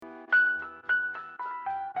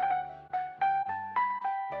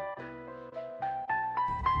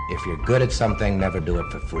If you're good at something, never do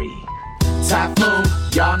it for free. Typhoon,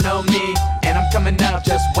 y'all know me, and I'm coming up,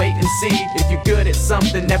 just wait and see. If you're good at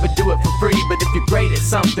something, never do it for free. But if you're great at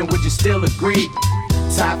something, would you still agree?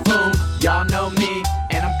 Typhoon, y'all know me,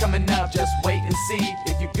 and I'm coming up, just wait and see.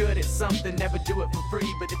 If you're good at something, never do it for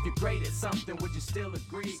free. But if you're great at something, would you still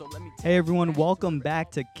agree? So let me Hey everyone, welcome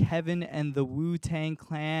back to Kevin and the Wu-Tang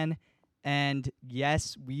Clan. And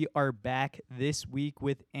yes, we are back this week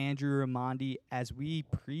with Andrew Raimondi as we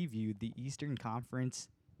preview the Eastern Conference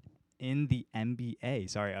in the NBA.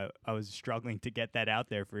 Sorry, I was struggling to get that out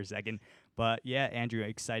there for a second. But yeah, Andrew,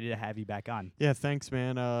 excited to have you back on. Yeah, thanks,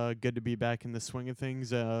 man. Good to be back in the swing of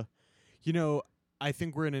things. I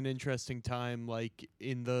think we're in an interesting time, like,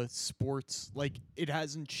 in the sports. Like, it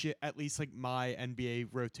hasn't at least, like, my NBA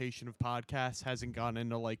rotation of podcasts hasn't gone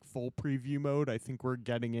into, like, full preview mode. I think we're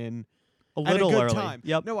getting in A little at a good early. time.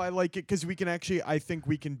 Yep. No, I like it because we can actually, I think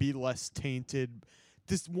we can be less tainted.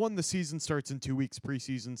 The season starts in 2 weeks.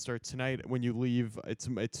 Preseason starts tonight. When you leave,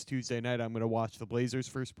 it's Tuesday night. I'm going to watch the Blazers'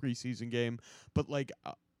 first preseason game. But, like,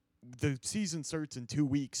 the season starts in 2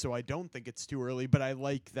 weeks, so I don't think it's too early. But I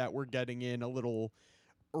like that we're getting in a little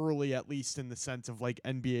early, at least in the sense of, like,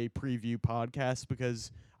 NBA preview podcasts,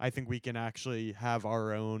 because I think we can actually have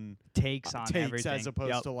our own Takes on everything. as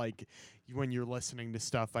opposed Yep. to, like, when you're listening to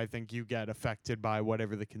stuff, I think you get affected by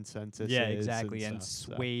whatever the consensus Yeah, is. exactly. And stuff,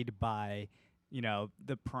 so. swayed by,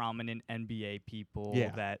 the prominent NBA people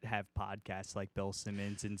Yeah. that have podcasts like Bill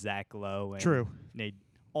Simmons and Zach Lowe and True. Nate,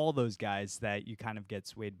 all those guys that you kind of get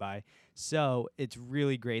swayed by. So it's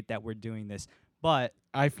really great that we're doing this. But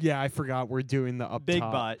I forgot we're doing the up big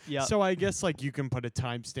top. but, yeah. So I guess, like, you can put a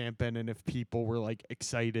timestamp in, and if people were, like,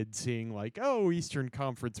 excited seeing, like, oh, Eastern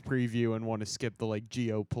Conference preview and want to skip the, like,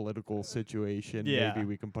 geopolitical situation, Yeah. maybe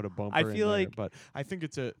we can put a bumper I in feel there. like But I think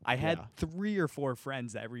it's I had 3 or 4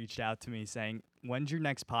 friends that reached out to me saying, when's your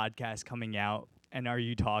next podcast coming out? And are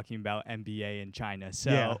you talking about NBA in China?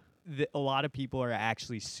 So a lot of people are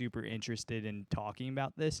actually super interested in talking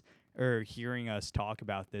about this or hearing us talk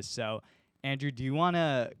about this. So, Andrew, do you want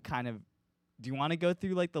to go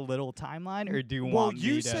through, like, the little timeline, or do you want me to?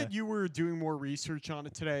 Well, you said you were doing more research on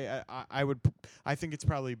it today. I think it's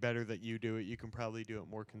probably better that you do it. You can probably do it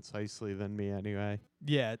more concisely than me anyway.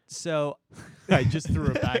 Yeah, so I just threw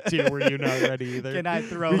it back to you. Were you not ready either? can I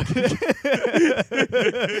throw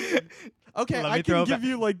Okay, Let I me throw can it give back.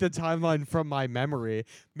 you, like, the timeline from my memory.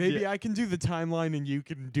 Maybe Yeah. I can do the timeline and you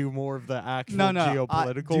can do more of the actual No,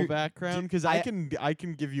 geopolitical do- background, because I- I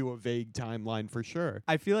can give you a vague timeline for sure.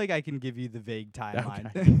 I feel like I can give you the vague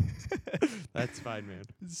timeline. That's fine, man.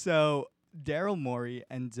 So Daryl Morey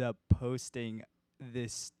ends up posting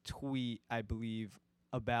this tweet, I believe,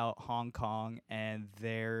 about Hong Kong and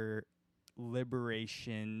their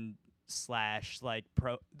liberation slash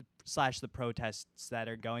the protests that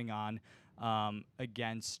are going on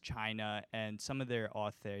against China and some of their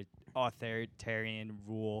authoritarian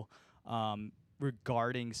rule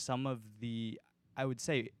regarding some of the, I would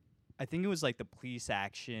say, I think it was like the police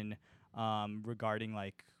action regarding,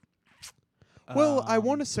 like, Well, I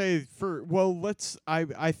want to say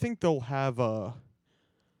I think they'll have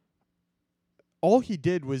all he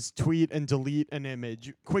did was tweet and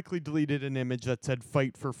quickly deleted an image that said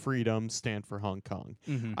 "Fight for freedom, stand for Hong Kong."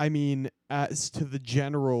 Mhm. I mean, as to the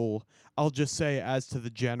general,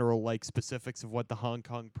 like, specifics of what the Hong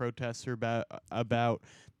Kong protests are about.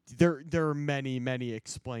 There are many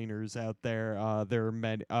explainers out there. There are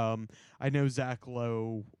many. I know Zach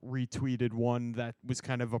Lowe retweeted one that was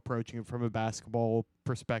kind of approaching it from a basketball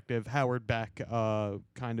perspective. Howard Beck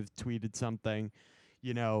kind of tweeted something,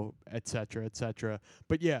 et cetera, et cetera.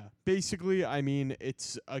 But yeah, basically, I mean,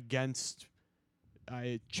 it's against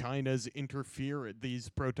China's interference. These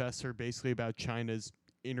protests are basically about China's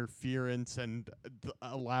interference and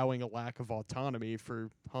allowing a lack of autonomy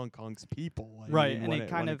for Hong Kong's people. Right, mean, and when it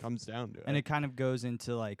kind when of- it comes down to it. And it kind of goes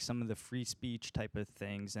into, like, some of the free speech type of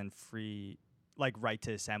things and free, like, right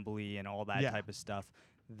to assembly and all that Yeah. type of stuff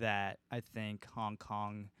that I think Hong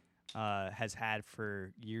Kong has had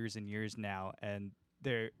for years and years now. And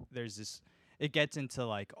there's this, it gets into,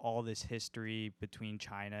 like, all this history between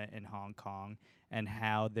China and Hong Kong and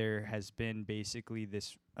how there has been basically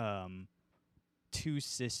this two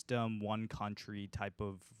system, one country type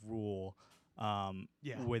of rule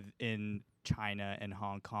within China and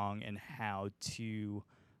Hong Kong, and how to,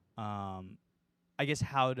 I guess,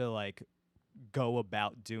 how to, like, go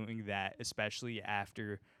about doing that, especially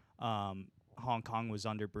after Hong Kong was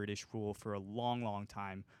under British rule for a long, long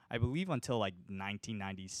time. I believe until, like,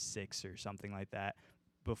 1996 or something like that,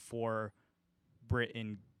 before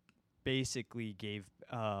Britain basically gave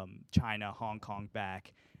China Hong Kong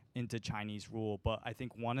back. into Chinese rule, but I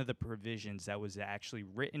think one of the provisions that was actually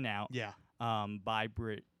written out Yeah. by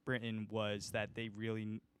Britain was that they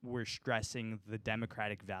really were stressing the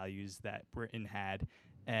democratic values that Britain had,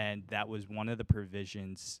 and that was one of the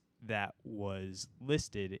provisions that was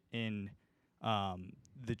listed in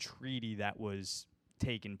the treaty that was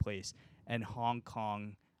taking place. And Hong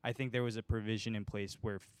Kong, I think there was a provision in place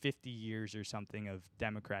where 50 years or something of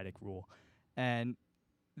democratic rule. And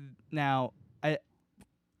now,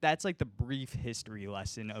 that's like the brief history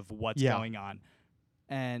lesson of what's going on.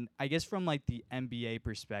 And I guess from like the NBA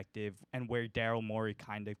perspective and where Daryl Morey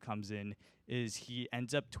kind of comes in is he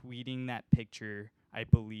ends up tweeting that picture, I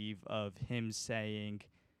believe, of him saying,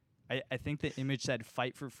 I think the image said,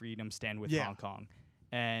 "Fight for freedom, stand with Hong Kong."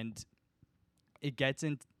 And it gets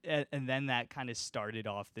in, and then that kind of started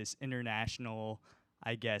off this international,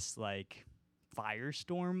 I guess, like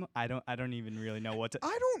firestorm. I don't even really know what to.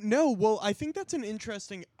 I don't know. Well, I think that's an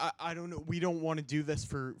interesting. I don't know. We don't want to do this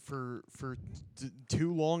for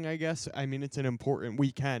too long. I guess. I mean, it's an important.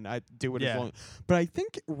 We can. I do it as long. But I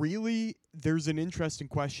think really there's an interesting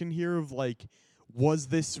question here of like, was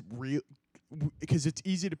this real? Because it's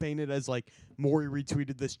easy to paint it as like Morey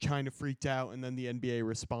retweeted this, China freaked out, and then the NBA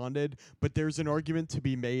responded. But there's an argument to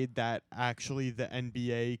be made that actually the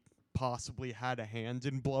NBA possibly had a hand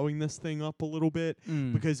in blowing this thing up a little bit,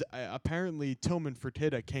 because apparently Tillman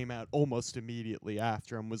Fertitta came out almost immediately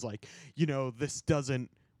after and was like, this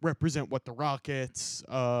doesn't represent what the Rockets,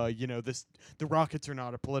 the Rockets are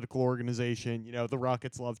not a political organization. The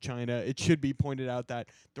Rockets love China. It should be pointed out that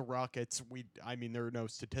the Rockets, there are no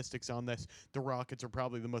statistics on this. The Rockets are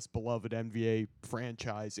probably the most beloved NBA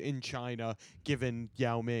franchise in China, given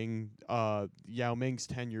Yao Ming's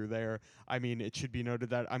tenure there. I mean, it should be noted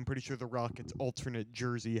that I'm pretty sure the Rockets' alternate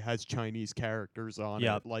jersey has Chinese characters on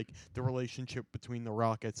it. Like, the relationship between the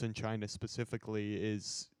Rockets and China specifically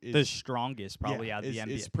is the strongest probably out of the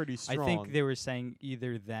NBA. Is pretty strong. I think they were saying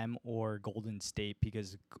either them or Golden State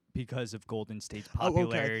because of Golden State's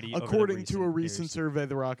popularity. According to a recent survey,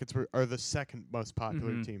 the Rockets are the second most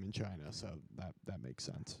popular team in China, so that makes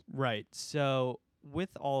sense. Right. So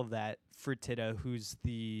with all of that, Fertitta, who's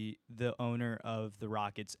the owner of the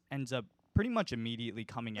Rockets, ends up pretty much immediately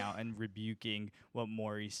coming out and rebuking what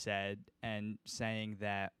Morey said and saying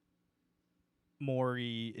that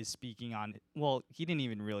Morey is speaking on, well, he didn't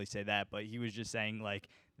even really say that, but he was just saying, like,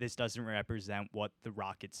 this doesn't represent what the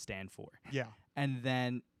Rockets stand for. Yeah. And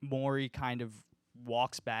then Morey kind of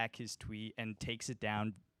walks back his tweet and takes it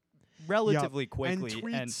down relatively quickly. And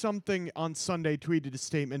tweets something on Sunday, tweeted a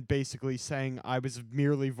statement basically saying, I was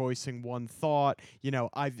merely voicing one thought.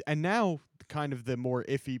 And now kind of the more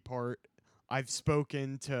iffy part,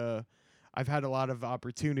 I've had a lot of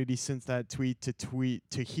opportunity since that tweet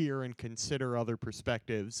to hear and consider other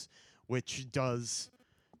perspectives, which does,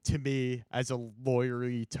 to me, as a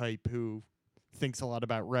lawyery type who thinks a lot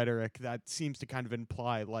about rhetoric, that seems to kind of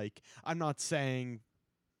imply, like, I'm not saying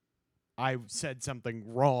I said something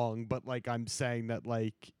wrong, but, like, I'm saying that,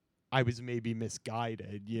 like, I was maybe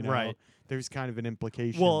misguided, Right. There's kind of an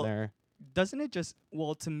implication there. Doesn't it just,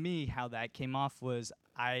 to me, how that came off was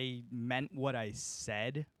I meant what I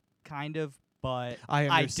said, kind of, but I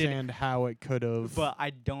understand how it could have. But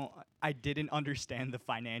I didn't understand the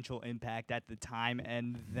financial impact at the time,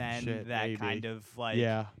 and then kind of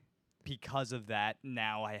like, because of that,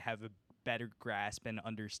 now I have a better grasp and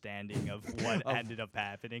understanding of what ended up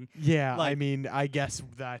happening. Yeah, like, I mean, I guess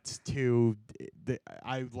that's too.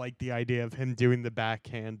 I like the idea of him doing the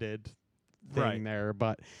backhanded thing there,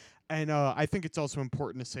 but. And I think it's also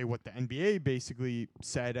important to say what the NBA basically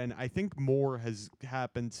said, and I think more has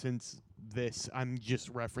happened since this. I'm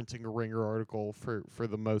just referencing a Ringer article for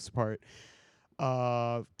the most part.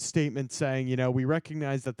 Statement saying, we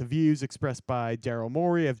recognize that the views expressed by Daryl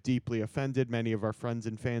Morey have deeply offended many of our friends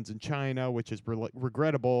and fans in China, which is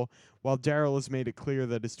regrettable. While Daryl has made it clear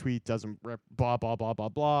that his tweet doesn't blah, blah, blah, blah,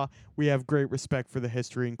 blah, we have great respect for the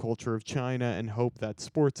history and culture of China and hope that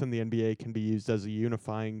sports and the NBA can be used as a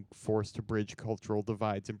unifying force to bridge cultural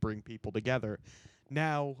divides and bring people together.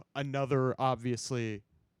 Now, another, obviously,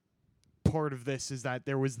 part of this is that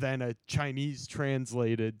there was then a Chinese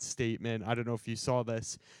translated statement, I don't know if you saw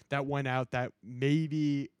this, that went out that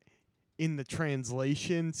maybe in the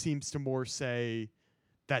translation seems to more say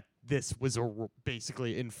that this was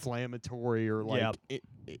basically inflammatory or like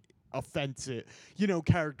offensive,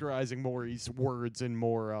 characterizing Morey's words in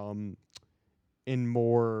more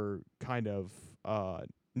kind of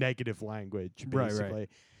negative language, basically. Right.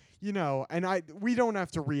 you know, and we don't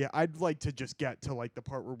have to I'd like to just get to like the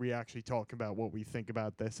part where we actually talk about what we think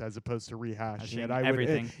about this as opposed to rehashing it.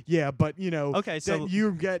 Everything. Yeah, but you know, Okay, so then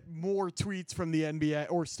you get more tweets from the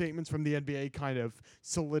NBA or statements from the NBA kind of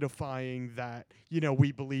solidifying that, you know,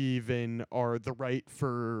 we believe in the right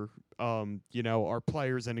for you know, our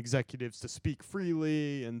players and executives to speak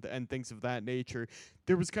freely and things of that nature.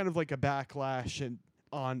 There was kind of like a backlash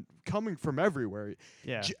on coming from everywhere.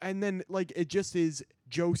 Yeah. And then like it just is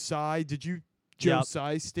Joe Tsai. Joe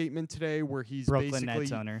Tsai's statement today where he's Brooklyn basically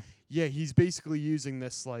Nets owner. Yeah, he's basically using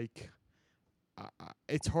this like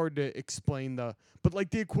it's hard to explain but like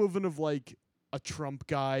the equivalent of like a Trump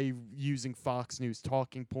guy using Fox News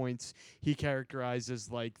talking points. He characterizes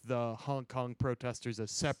like the Hong Kong protesters as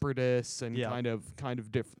separatists and kind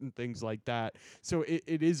of different things like that. So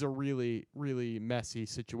it is a really, really messy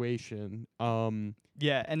situation.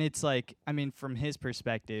 Yeah, and it's like, I mean, from his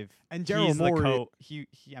perspective, and Daryl he's Morey, he's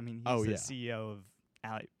the CEO of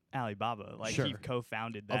Alibaba. Like, he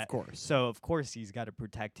co-founded that. Of course. So, of course, he's got to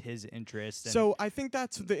protect his interests. And so, I think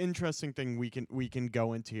that's the interesting thing we can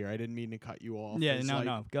go into here. I didn't mean to cut you off. Yeah,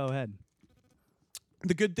 no. Go ahead.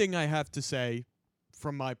 The good thing I have to say,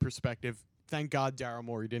 from my perspective, thank God Daryl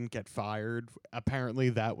Morey didn't get fired. Apparently,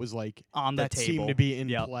 that was like on the that table. Seemed to be in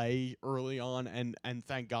play early on, and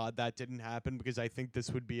thank God that didn't happen because I think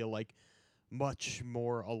this would be a like much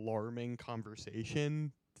more alarming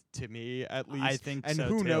conversation to me, at least. I think and so,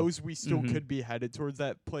 who too. knows, we still could be headed towards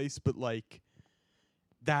that place, but like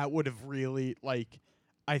that would have really like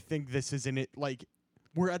I think this isn't it like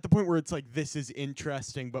we're at the point where it's like this is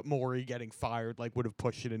interesting, but Morey getting fired like would have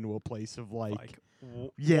pushed it into a place of like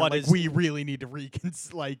we really need to what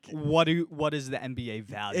is the NBA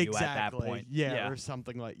value at that point? Yeah, or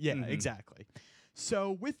something like exactly.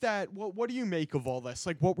 So with that, what do you make of all this?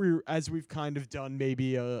 Like as we've kind of done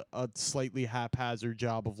maybe a slightly haphazard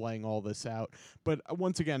job of laying all this out. But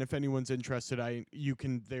once again, if anyone's interested,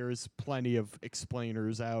 there's plenty of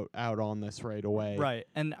explainers out on this right away. Right.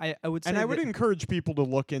 And I would say and I would encourage people to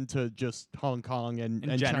look into just Hong Kong and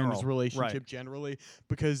China's relationship right. generally,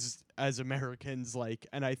 because as Americans, like,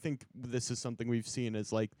 and I think this is something we've seen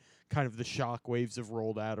as like kind of the shock waves have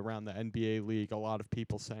rolled out around the NBA league. A lot of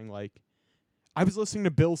people saying like, I was listening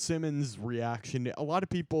to Bill Simmons' reaction. A lot of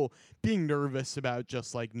people being nervous about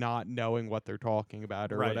just like not knowing what they're talking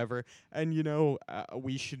about or whatever. And you know,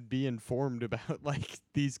 we should be informed about like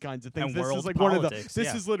these kinds of things. And this world is like politics,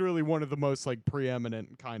 this is literally one of the most like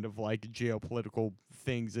preeminent kind of like geopolitical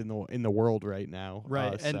things in the world right now.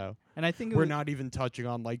 Right. And I think we're not even touching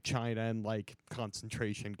on like China and like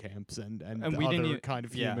concentration camps and we other kind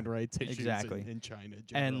of human rights issues in China. Generally.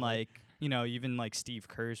 And like, you know, even like Steve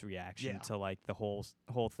Kerr's reaction to like the whole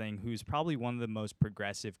thing, who's probably one of the most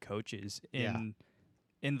progressive coaches in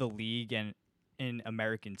the league and in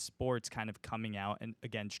American sports, kind of coming out and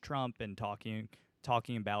against Trump and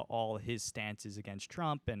talking about all his stances against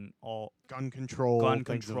Trump and all gun control,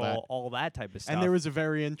 all that type of stuff. And there was a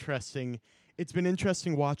very interesting. It's been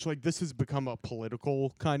interesting to watch. Like, this has become a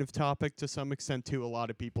political kind of topic to some extent too. A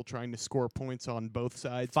lot of people trying to score points on both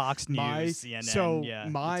sides. Fox News, CNN. So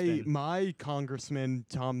my congressman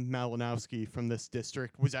Tom Malinowski from this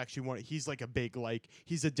district was actually he's like a big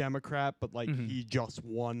he's a Democrat, but like he just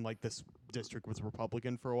won this district was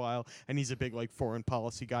Republican for a while, and he's a big foreign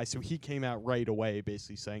policy guy. So he came out right away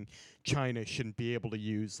basically saying China shouldn't be able to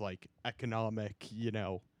use economic,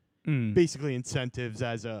 basically incentives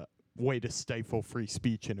as a way to stifle free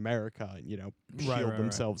speech in America and, shield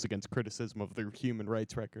themselves against criticism of their human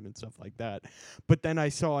rights record and stuff like that. But then I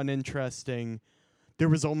saw there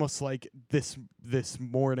was almost this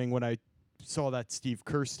morning when I saw that Steve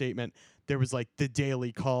Kerr statement, there was the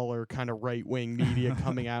Daily Caller kind of right-wing media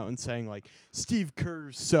coming out and saying Steve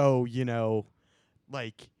Kerr's so,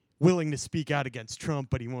 willing to speak out against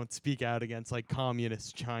Trump, but he won't speak out against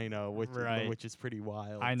communist China, which is pretty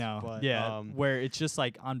wild. I know. But, where it's just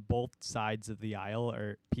on both sides of the aisle,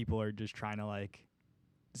 or people are just trying to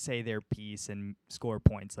say their piece and score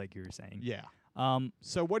points, like you were saying. Yeah.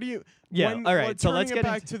 So what do you? All right. So let's get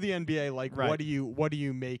back to the NBA. What do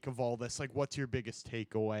you make of all this? What's your biggest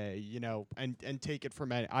takeaway? And take it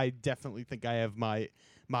from. I definitely think I have my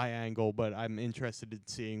angle, but I'm interested in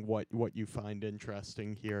seeing what you find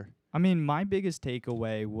interesting here. I mean, my biggest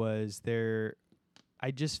takeaway was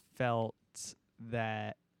I just felt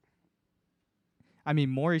that. I mean,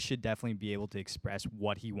 Morey should definitely be able to express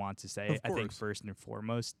what he wants to say. I think first and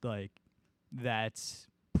foremost, that's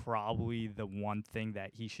probably the one thing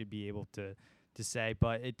that he should be able to say.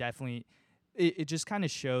 But it definitely, it just kind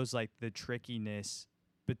of shows the trickiness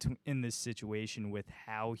in this situation with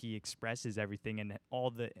how he expresses everything and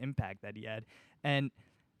all the impact that he had. And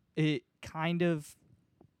it kind of,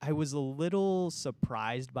 I was a little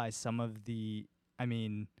surprised by some of the, I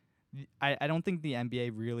mean, I don't think the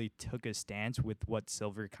NBA really took a stance with what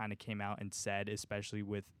Silver kind of came out and said, especially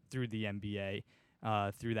through the NBA,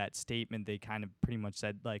 through that statement. They kind of pretty much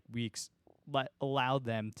said, like, we allowed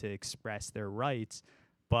them to express their rights,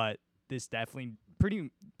 but this definitely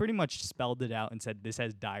pretty much spelled it out and said this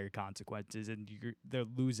has dire consequences, and they're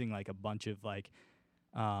losing like a bunch of like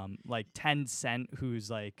Tencent, who's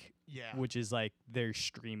like, which is like their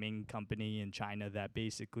streaming company in China that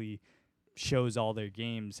basically shows all their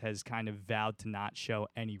games, has kind of vowed to not show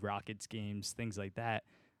any Rockets games, things like that.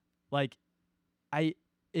 Like,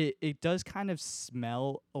 it does kind of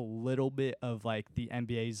smell a little bit of like the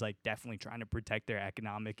NBA's like definitely trying to protect their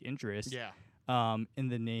economic interests. In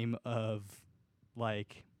the name of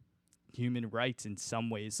like human rights in some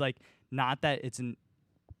ways. Like, not that it's an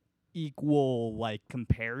equal like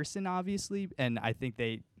comparison, obviously, and I think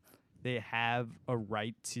they have a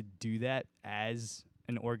right to do that as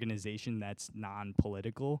an organization that's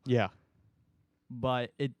non-political. Yeah.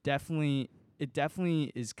 But it definitely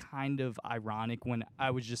is kind of ironic when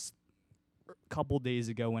I was just a couple days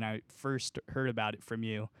ago when I first heard about it from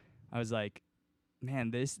you, I was like,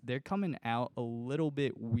 man, they're coming out a little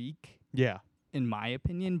bit weak. Yeah. In my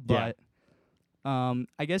opinion, but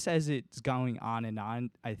I guess as it's going on and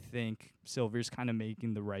on, I think Silver's kind of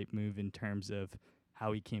making the right move in terms of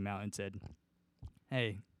how he came out and said,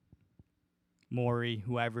 hey, Morey,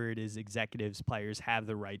 whoever it is, executives, players have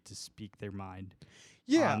the right to speak their mind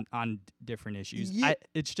on different issues. Yeah.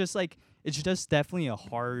 It's just definitely a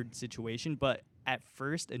hard situation, but at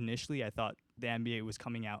first, initially, I thought the NBA was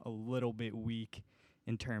coming out a little bit weak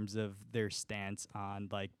in terms of their stance on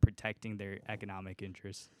like protecting their economic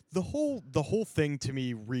interests. The whole thing to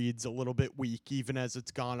me reads a little bit weak, even as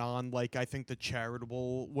it's gone on. Like, I think the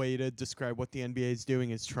charitable way to describe what the NBA is doing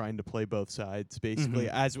is trying to play both sides, basically.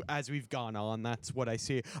 As we've gone on, that's what I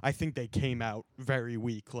see. I think they came out very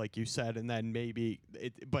weak, like you said, and then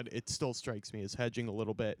but it still strikes me as hedging a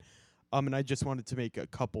little bit. And I just wanted to make a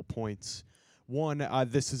couple points. One,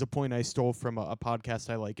 this is a point I stole from a podcast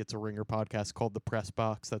I like. It's a Ringer podcast called The Press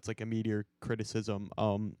Box. That's like a media criticism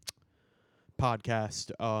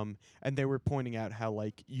podcast. And they were pointing out how,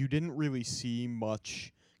 like, you didn't really see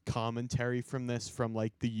much commentary from this from,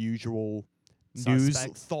 like, the usual news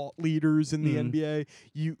thought leaders in the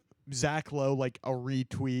NBA. Zach Lowe, like, a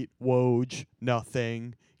retweet, Woj,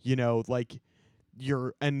 nothing. You know, like,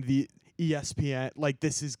 and the ESPN, like,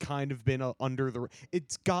 this has kind of been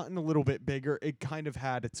it's gotten a little bit bigger. It kind of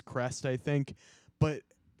had its crest, I think, but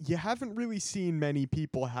you haven't really seen many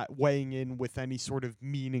people weighing in with any sort of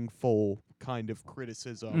meaningful kind of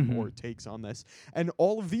criticism or takes on this. And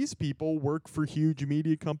all of these people work for huge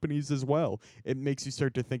media companies as well. It makes you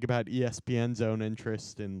start to think about ESPN's own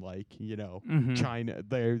interest in, like, you know, China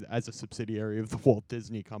there as a subsidiary of the Walt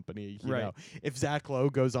Disney Company. You know, if Zach Lowe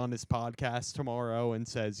goes on his podcast tomorrow and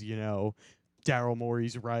says, you know, Daryl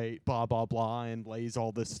Morey's right, blah, blah, blah, and lays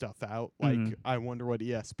all this stuff out, like, I wonder what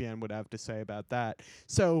ESPN would have to say about that.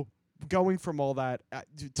 So going from all that,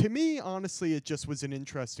 to me, honestly, it just was an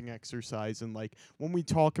interesting exercise. And, like, when we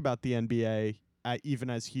talk about the NBA,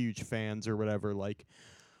 even as huge fans or whatever, like,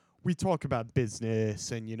 we talk about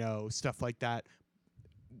business and, you know, stuff like that.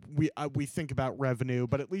 We think about revenue,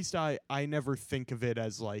 but at least I never think of it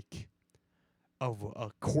as, like, of a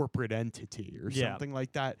corporate entity or something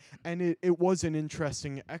like that. And it was an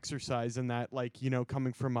interesting exercise in that, like, you know,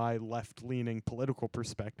 coming from my left-leaning political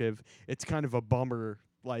perspective, it's kind of a bummer.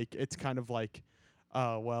 Like, it's kind of like,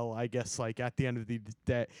 well, I guess, like, at the end of the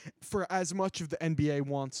day, for as much of the NBA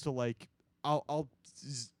wants to, like, I'll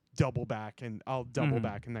double back and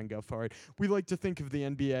then go forward. We like to think of the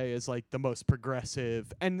NBA as, like, the most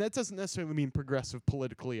progressive, and that doesn't necessarily mean progressive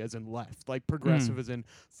politically as in left, like progressive as in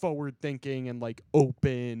forward thinking and, like,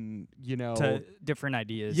 open, you know, to different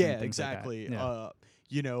ideas. Yeah, and things exactly. Like that.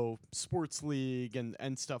 You know, sports league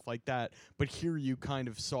and stuff like that. But here you kind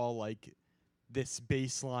of saw, like, this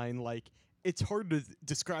baseline, like, it's hard to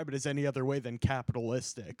describe it as any other way than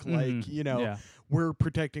capitalistic. Like, you know, we're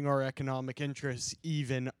protecting our economic interests,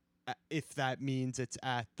 even if that means it's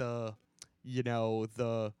at the, you know,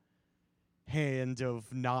 the hand of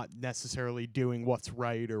not necessarily doing what's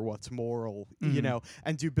right or what's moral, you know.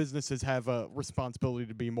 And do businesses have a responsibility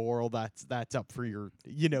to be moral? That's up for your,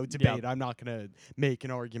 you know, debate. I'm not going to make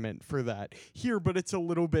an argument for that here, but it's a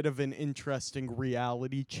little bit of an interesting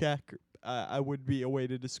reality check I would be a way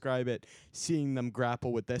to describe it, seeing them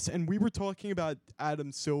grapple with this. And we were talking about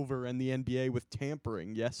Adam Silver and the NBA with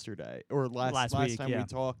tampering yesterday, or last week, time yeah. we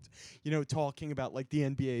talked, talking about like the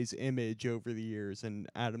NBA's image over the years and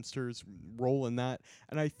Adam Silver's role in that.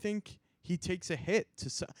 And I think he takes a hit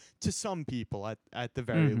to some people at the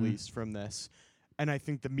very least from this. And I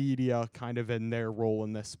think the media kind of in their role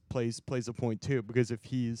in this plays a point too, because if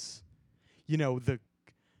he's,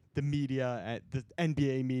 the media, at the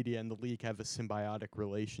NBA media and the league have a symbiotic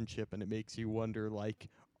relationship, and it makes you wonder, like,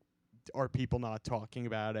 are people not talking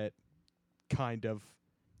about it kind of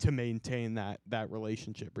to maintain that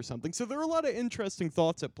relationship or something? So there are a lot of interesting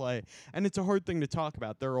thoughts at play, and it's a hard thing to talk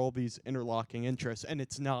about. There are all these interlocking interests, and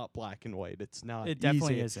it's not black and white. It's not It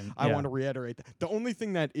definitely easy. isn't. I yeah. want to reiterate that. The only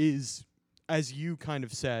thing that is, as you kind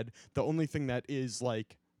of said, the only thing that is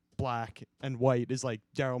like black and white is like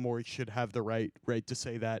Daryl Morey should have the right to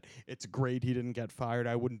say that. It's great he didn't get fired.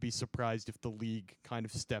 I wouldn't be surprised if the league kind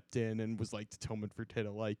of stepped in and was like to Tillman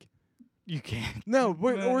Fertitta, like, You can't. no,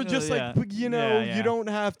 or just yeah. like, Yeah. you don't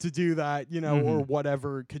have to do that, or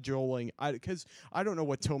whatever, cajoling. Because I don't know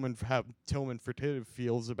what Tillman Fertitta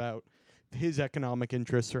feels about his economic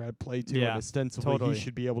interests are at play too, Yeah, and ostensibly totally. he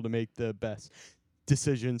should be able to make the best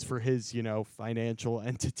decisions for his, financial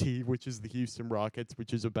entity, which is the Houston Rockets,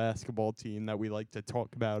 which is a basketball team that we like to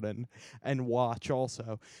talk about and watch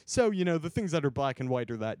also. So, the things that are black and white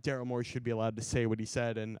are that Daryl Morey should be allowed to say what he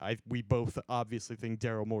said, and we both obviously think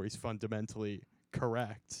Daryl Morey's fundamentally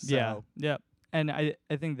correct. So. Yeah. And I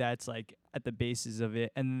think that's like at the basis of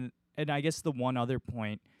it. And I guess the one other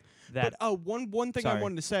point that one thing I Sorry.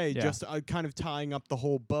 wanted to say, Yeah. just kind of tying up the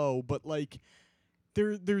whole bow, but like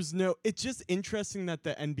there's no, it's just interesting that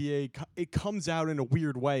the NBA it comes out in a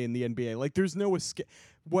weird way in the NBA. Like there's no escape.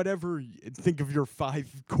 Whatever, think of your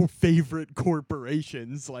 5 favorite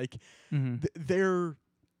corporations, like they're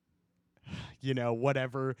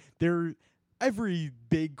whatever. They're every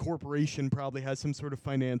big corporation probably has some sort of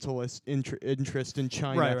financial interest in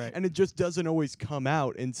China, Right. and it just doesn't always come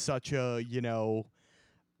out in such a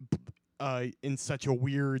in such a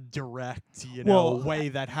weird, direct, way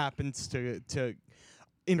that happens to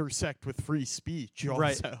intersect with free speech. Also.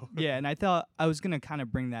 Right. Yeah, and I thought I was gonna kind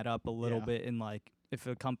of bring that up a little Yeah. bit in like if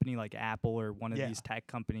a company like Apple or one of Yeah. these tech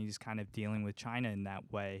companies kind of dealing with China in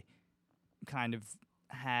that way, kind of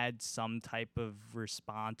had some type of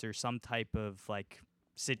response or some type of like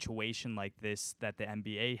situation like this that the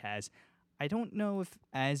NBA has. I don't know if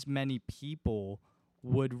as many people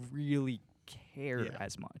would really care Yeah.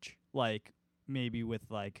 as much. Like maybe with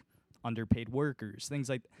like underpaid workers, things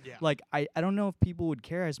like Yeah. like I don't know if people would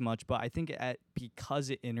care as much, but I think because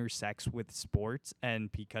it intersects with sports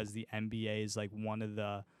and because the NBA is like one of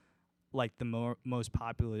the like the most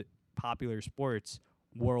popular sports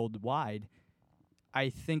worldwide, I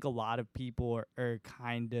think a lot of people are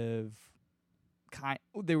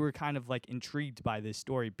they were kind of like intrigued by this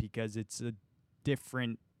story because it's a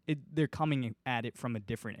different they're coming at it from a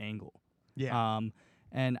different angle. Yeah.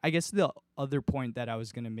 And I guess the other point that I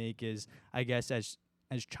was going to make is, I guess as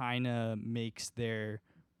China makes their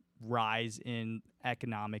rise in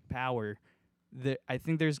economic power, I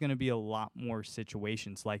think there's going to be a lot more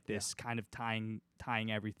situations like this, kind of tying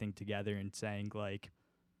everything together and saying, like,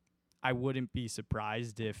 I wouldn't be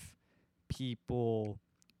surprised if people,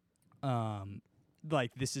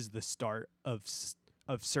 like, this is the start of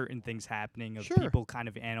certain things happening, of Sure. people kind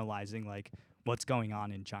of analyzing, like, what's going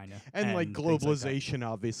on in China. And like things like that. globalization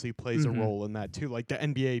obviously plays a role in that too. Like the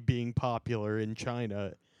NBA being popular in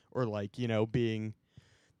China, or like, being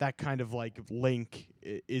that kind of like link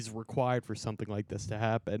is required for something like this to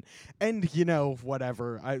happen. And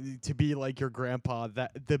whatever, to be like your grandpa,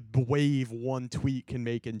 that the wave one tweet can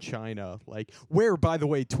make in China, like where, by the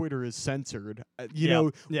way, Twitter is censored. Yeah.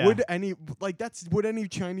 Would any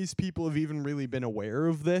Chinese people have even really been aware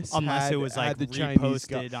of this? Unless had- it was, had like, the Chinese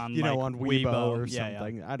reposted on, on Weibo or Yeah,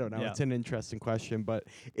 something. I don't know. Yeah. It's an interesting question, but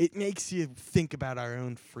it makes you think about our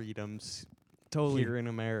own freedoms Totally. here in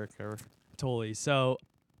America. Totally. So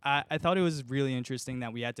I thought it was really interesting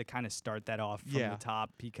that we had to kind of start that off from Yeah. the top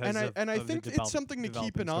because And I of think the it's something to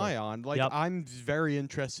keep an eye on. Like Yep. I'm very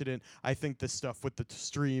interested in. I think the stuff with the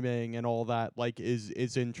streaming and all that like is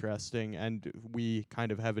interesting, and we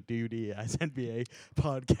kind of have a duty as NBA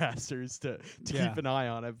podcasters to Yeah. keep an eye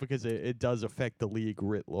on it because it does affect the league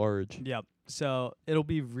writ large. Yep. So it'll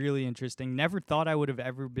be really interesting. Never thought I would have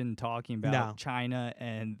ever been talking about No. China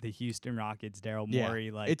and the Houston Rockets, Daryl Yeah. Morey.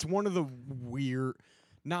 Like It's one of the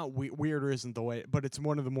weirder isn't the way, but it's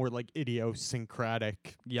one of the more like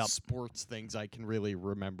idiosyncratic Yep. sports things I can really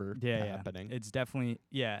remember yeah, happening. It's definitely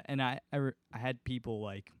and I had people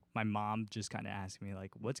like my mom just kind of asked me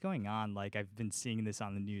like, "What's going on?" Like, I've been seeing this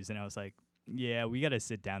on the news, and I was like, "Yeah, we got to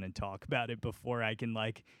sit down and talk about it before I can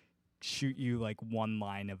like shoot you like one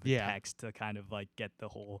line of Yeah. text to kind of like get the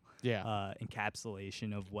whole Yeah.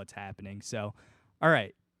 encapsulation of what's happening." So, all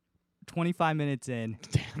right, 25 minutes in.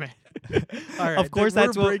 Damn it. All right. Of course, we're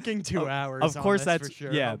that's what. breaking 2 hours. Of on course, this that's for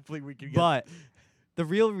sure. yeah. Hopefully we can get But the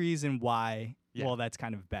real reason why, Yeah. well, that's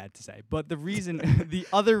kind of bad to say, but the reason, the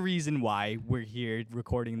other reason why we're here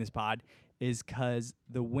recording this pod is because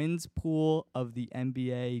the wins pool of the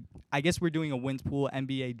NBA, I guess we're doing a wins pool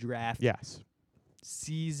NBA draft Yes.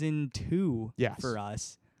 season 2 Yes. for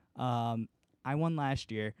us. I won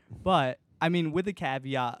last year, but I mean, with the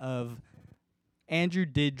caveat of Andrew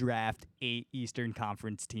did draft 8 Eastern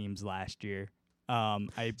Conference teams last year. I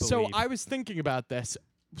believe. So I was thinking about this.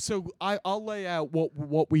 So I'll lay out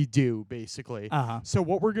what we do basically. So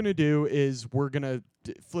what we're gonna do is we're gonna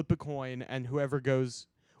flip a coin, and whoever goes,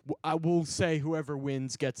 I will say whoever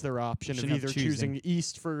wins gets their option of Option of either choosing. choosing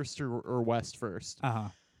East first or West first. Uh-huh.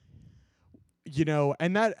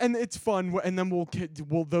 And it's fun, and then we'll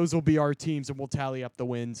those will be our teams, and we'll tally up the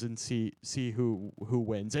wins and see who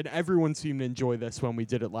wins. And everyone seemed to enjoy this when we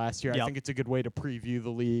did it last year. I Yep. think it's a good way to preview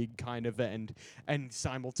the league, kind of, and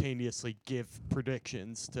simultaneously give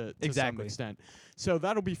predictions to some Exactly. extent. So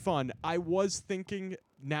that'll be fun. I was thinking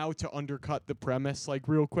now to undercut the premise, like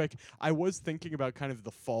real quick. I was thinking about kind of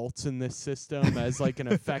the faults in this system as like an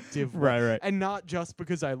effective Right. and not just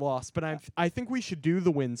because I lost, but I think we should do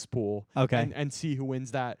the wins pool. Okay. And see who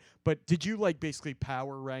wins that. But did you like basically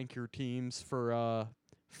power rank your teams for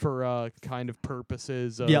kind of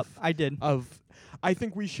purposes of Yep, I did. I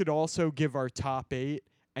think we should also give our top 8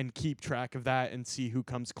 and keep track of that and see who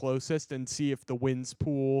comes closest and see if the wins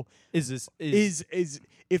pool Is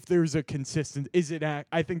if there's a consistent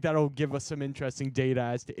I think that'll give us some interesting data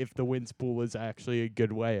as to if the wins pool is actually a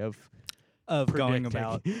good way of going predicting.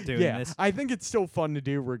 about doing yeah, this? I think it's still fun to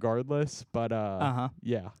do regardless, but Uh-huh.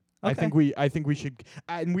 yeah. Okay. I think we should,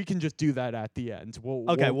 and we can just do that at the end. We'll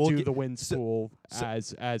we'll do get- the wins so- pool so-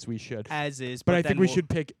 as we should. As is, But I then think we we'll- should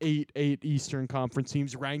pick eight Eastern Conference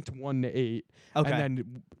teams ranked 1 to 8, Okay. and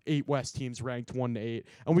then 8 West teams ranked 1 to 8,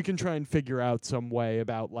 and we can try and figure out some way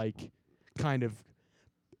about like kind of.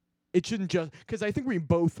 It shouldn't just because I think we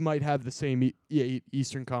both might have the same 8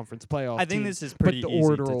 Eastern Conference playoff. I think teams, this is pretty but the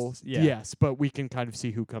easy to order, yeah. yes, but we can kind of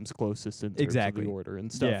see who comes closest in terms Exactly. of the order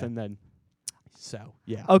and stuff, Yeah. and then so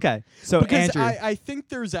yeah. Okay. So Because Andrew, I think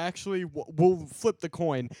there's actually we'll flip the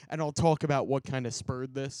coin, and I'll talk about what kind of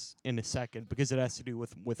spurred this in a second because it has to do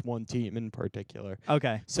with one team in particular.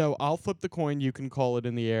 okay. So I'll flip the coin. You can call it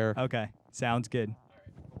in the air. Okay. Sounds good.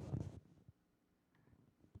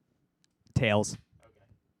 Tails.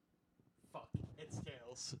 Fuck, it's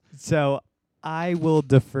tails. So I will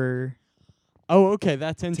defer Oh, okay,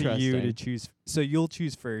 that's to interesting. you to choose. So you'll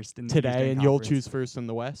choose first in the Today, Eastern and you'll Conference. choose first in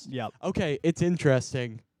the West. Yep. Okay, it's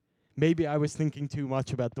interesting. Maybe I was thinking too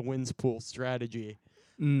much about the wins pool strategy.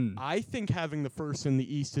 I think having the first in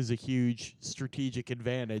the East is a huge strategic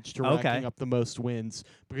advantage to Okay. racking up the most wins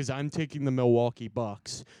because I'm taking the Milwaukee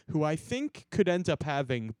Bucks, who I think could end up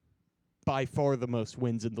having by far the most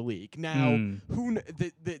wins in the league. Now,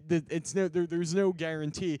 there's no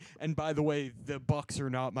guarantee. And by the way, the Bucks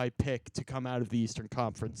are not my pick to come out of the Eastern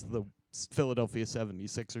Conference. The Philadelphia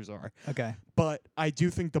 76ers are. Okay. But I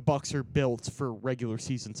do think the Bucks are built for regular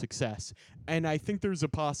season success. And I think there's a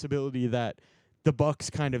possibility that the Bucks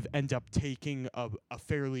kind of end up taking a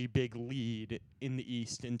fairly big lead in the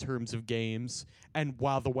East in terms of games, and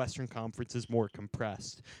while the Western Conference is more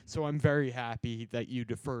compressed. So I'm very happy that you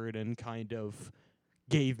deferred and kind of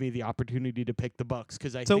gave me the opportunity to pick the Bucks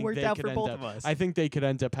because I So it think worked they out could for end both up, of us. I think they could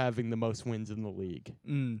end up having the most wins in the league.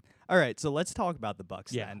 All right. So let's talk about the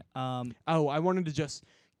Bucks Yeah. then. Oh, I wanted to just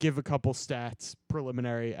give a couple stats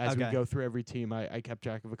preliminary as we Okay. go through every team. I kept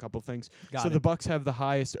track of a couple things. Got So it. the Bucks have the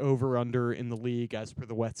highest over/under in the league as per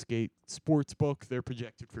the Westgate Sportsbook. They're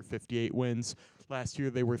projected for 58 wins. Last year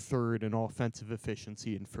they were third in offensive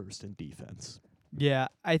efficiency and first in defense. Yeah,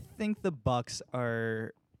 I think the Bucks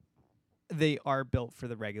are built for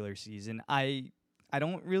the regular season. I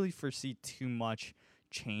don't really foresee too much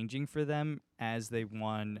changing for them as they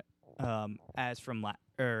won as from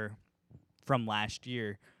last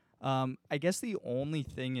year. I guess the only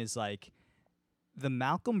thing is like the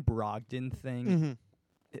Malcolm Brogdon thing.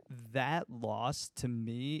 That loss to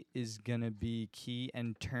me is going to be key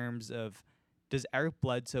in terms of does Eric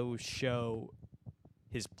Bledsoe show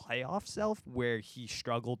his playoff self where he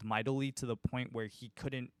struggled mightily to the point where he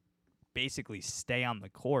couldn't basically stay on the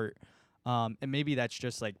court. And maybe that's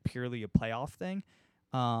just like purely a playoff thing.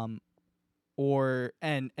 And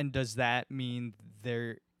does that mean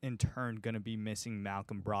in turn going to be missing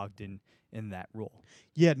Malcolm Brogdon in that role.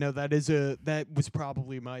 Yeah, no, that was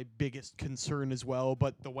probably my biggest concern as well.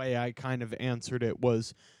 But the way I kind of answered it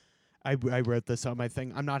was, I wrote this on my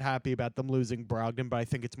thing. I'm not happy about them losing Brogdon, but I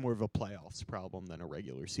think it's more of a playoffs problem than a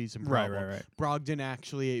regular season problem. Right. Brogdon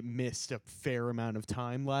actually missed a fair amount of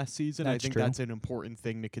time last season. That's I think true. that's an important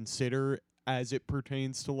thing to consider as it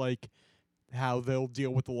pertains to like how they'll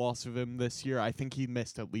deal with the loss of him this year. I think he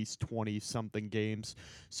missed at least 20-something games,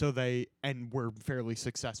 and were fairly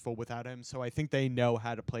successful without him. So I think they know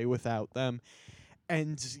how to play without them.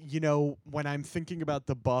 And, when I'm thinking about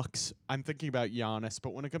the Bucks, I'm thinking about Giannis.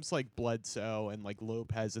 But when it comes to, like, Bledsoe and, like,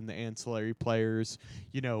 Lopez and the ancillary players,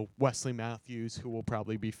 Wesley Matthews, who will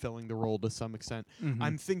probably be filling the role to some extent,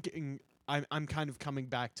 I'm thinking I'm kind of coming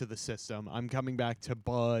back to the system. I'm coming back to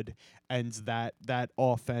Bud and that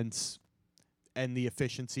offense and the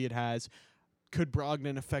efficiency it has. Could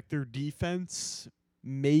Brogdon affect their defense?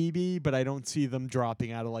 Maybe, but I don't see them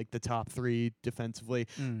dropping out of like the top 3 defensively.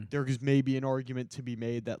 There's maybe an argument to be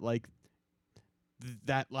made that like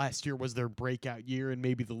that last year was their breakout year and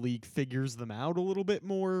maybe the league figures them out a little bit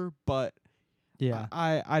more, but Yeah.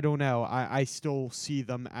 I don't know. I still see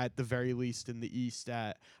them at the very least in the East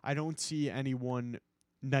I don't see anyone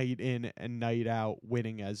night in and night out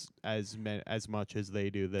winning as much as they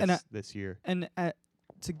do this year. And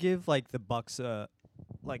to give like the Bucks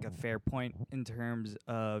like a fair point in terms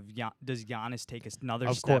of does Giannis take another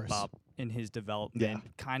Of step course. up in his development,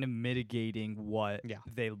 kind of mitigating what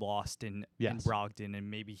they lost in Brogdon, and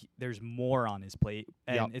maybe there's more on his plate.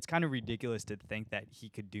 And it's kind of ridiculous to think that he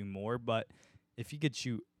could do more, but if he could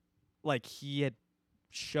shoot, like he had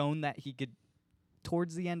shown that he could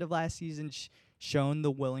towards the end of last season, shown the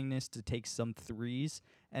willingness to take some threes,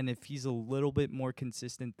 and if he's a little bit more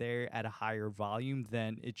consistent there at a higher volume,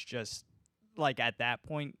 then it's just like at that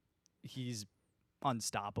point he's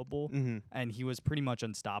unstoppable. And he was pretty much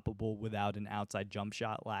unstoppable without an outside jump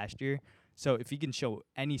shot last year. So if he can show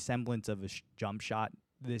any semblance of a jump shot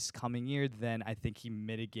this coming year, then I think he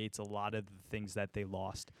mitigates a lot of the things that they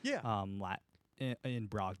lost in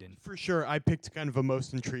Brogdon. For sure. I picked kind of a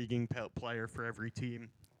most intriguing player for every team.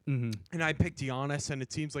 And I picked Giannis, and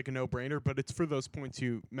it seems like a no-brainer, but it's for those points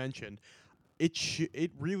you mentioned.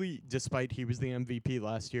 It really, despite he was the MVP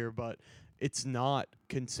last year, but it's not.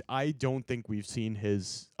 I don't think we've seen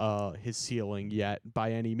his ceiling yet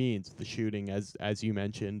by any means. The shooting, as you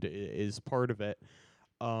mentioned, is part of it.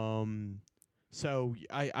 So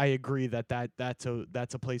I agree that's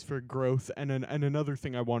a place for growth. And another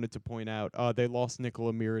thing I wanted to point out, they lost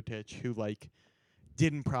Nikola Mirotic, who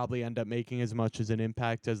didn't probably end up making as much as an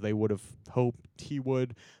impact as they would have hoped he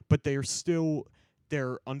would, but they're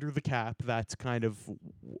under the cap. That's kind of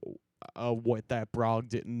what that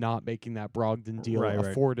not making that Brogdon deal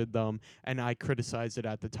afforded them, and I criticized it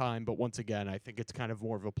at the time, but once again, I think it's kind of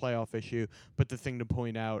more of a playoff issue. But the thing to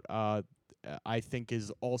point out, I think,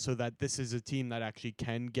 is also that this is a team that actually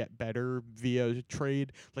can get better via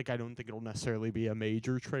trade. Like, I don't think it'll necessarily be a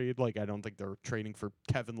major trade. Like, I don't think they're trading for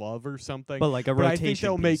Kevin Love or something. But like a rotation I think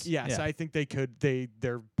they'll piece. I think they could.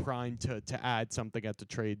 They're primed to add something at the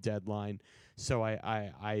trade deadline. So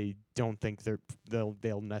I don't think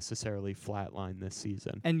they'll necessarily flatline this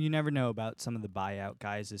season. And you never know about some of the buyout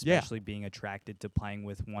guys, especially being attracted to playing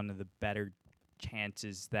with one of the better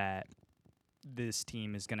chances that this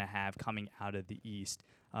team is going to have coming out of the East,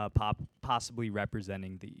 possibly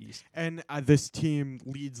representing the East. And this team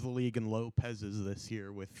leads the league in Lopez's this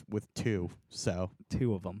year with 2. So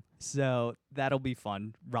 2 of them. So that'll be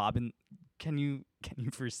fun. Robin, can you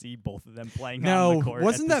foresee both of them playing on the court? No,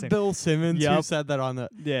 wasn't that Bill Simmons who said that on the?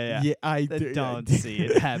 Yeah. I don't see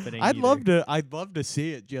it happening. I'd love to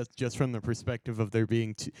see it just from the perspective of there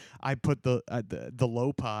being. I put the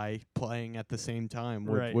Lopi playing at the same time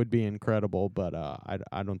would be incredible, but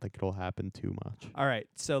I don't think it'll happen too much. All right,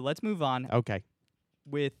 so let's move on. Okay.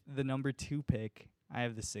 With the number 2 pick, I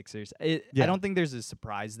have the Sixers. I don't think there's a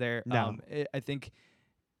surprise there. No. I think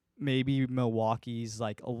maybe Milwaukee's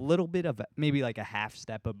like a little bit of maybe like a half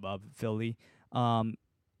step above Philly.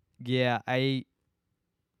 There's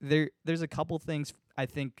a couple things. I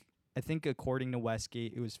think according to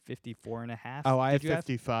Westgate, it was 54.5. Oh, I have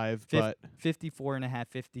 55, but 54.5,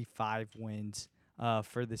 55 wins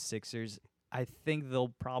for the Sixers. I think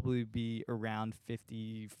they'll probably be around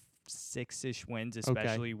 56-ish wins,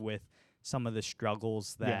 especially with some of the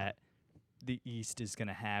struggles that the East is going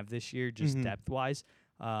to have this year, just depth-wise.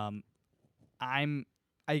 I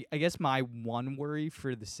guess my one worry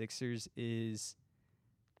for the Sixers is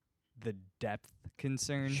the depth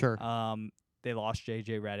concern. Sure. They lost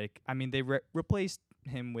J.J. Redick. I mean, they replaced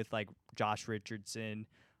him with like Josh Richardson.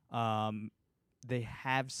 they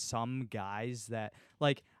have some guys that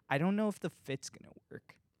like I don't know if the fit's gonna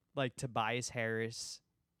work. Like Tobias Harris,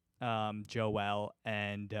 Joel,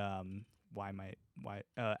 and Al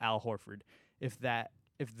Horford. If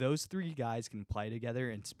those three guys can play together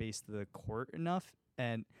and space the court enough,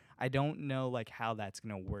 and I don't know like how that's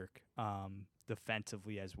gonna work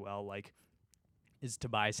defensively as well. Like, is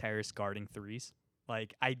Tobias Harris guarding threes?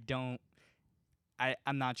 Like, I'm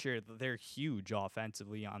not sure. They're huge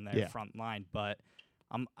offensively on their front line, but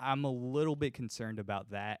I'm a little bit concerned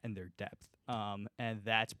about that and their depth. And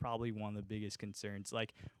that's probably one of the biggest concerns.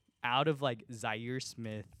 Like, out of like Zaire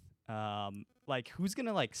Smith, like who's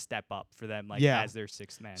gonna like step up for them like as their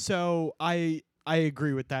sixth man? So I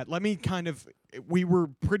agree with that. Let me we were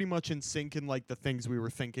pretty much in sync in like the things we were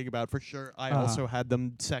thinking about for sure. I also had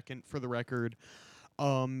them second for the record.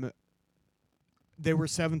 They were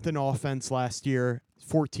 7th in offense last year,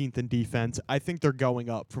 14th in defense. I think they're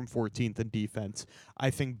going up from 14th in defense.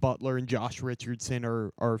 I think Butler and Josh Richardson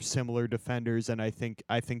are similar defenders, and I think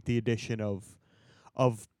the addition of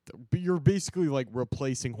you're basically like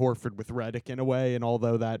replacing Horford with Redick in a way, and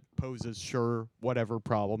although that poses whatever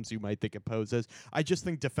problems you might think it poses, I just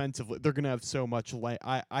think defensively they're going to have so much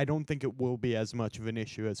I don't think it will be as much of an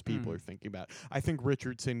issue as people are thinking about. I think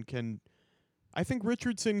Richardson can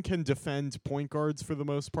defend point guards for the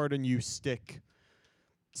most part, and you stick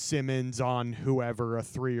Simmons on whoever, a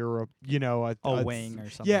three or a wing or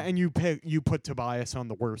something. Yeah, and you put Tobias on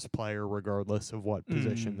the worst player regardless of what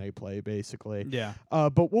position they play, basically. Yeah.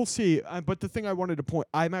 But we'll see. But the thing I wanted to point,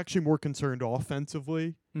 I'm actually more concerned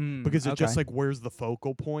offensively because it's just like where's the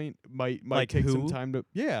focal point might like take who? some time to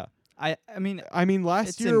I mean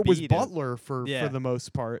last year it was Embiid Butler for the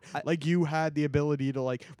most part. Like you had the ability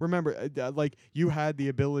to you had the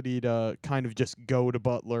ability to kind of just go to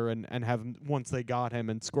Butler and have him once they got him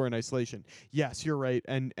and score in isolation. Yes, you're right,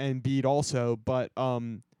 and Embiid also, but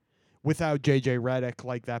without JJ Redick,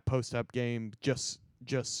 like that post-up game, just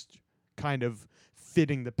kind of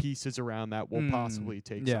fitting the pieces around that will possibly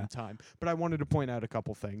take some time. But I wanted to point out a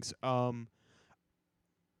couple things.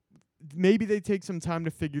 Maybe they take some time to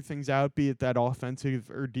figure things out, be it that offensive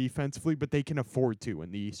or defensively, but they can afford to in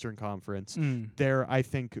the Eastern Conference. I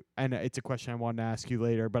think, and it's a question I wanted to ask you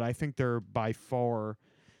later, but I think they're by far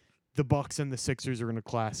the Bucks and the Sixers are in a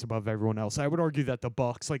class above everyone else. I would argue that the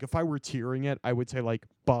Bucks, like if I were tiering it, I would say like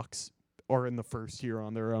Bucks are in the first tier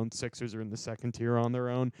on their own, Sixers are in the second tier on their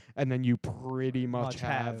own, and then you pretty much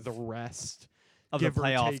have the rest. Of give the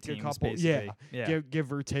playoff or take teams, a couple, basically.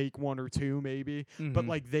 give or take one or two maybe. But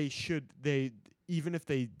like even if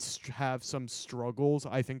they have some struggles,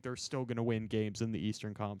 I think they're still going to win games in the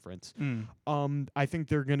Eastern Conference. I think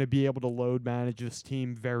they're going to be able to load manage this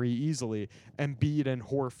team very easily. Embiid and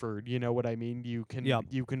Horford, you know what I mean? You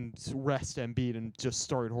can rest Embiid and just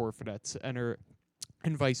start Horford at center.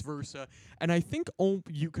 And vice versa. And I think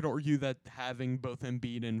you could argue that having both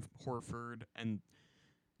Embiid and Horford and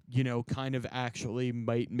kind of actually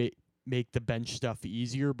might make the bench stuff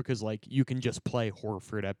easier because, like, you can just play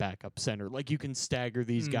Horford at backup center. Like, you can stagger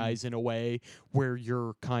these guys in a way where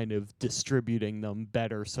you're kind of distributing them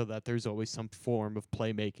better so that there's always some form of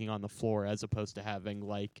playmaking on the floor as opposed to having,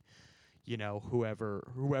 like, whoever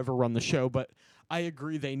run the show. But I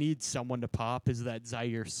agree they need someone to pop. Is that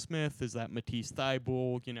Zaire Smith? Is that Matisse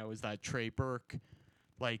Thybulle? Is that Trey Burke?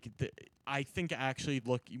 Like, I think actually,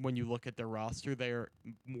 when you look at their roster, they're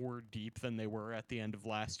more deep than they were at the end of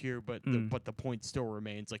last year. But the point still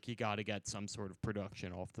remains, like, you got to get some sort of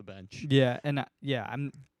production off the bench. Yeah, and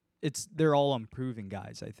they're all improving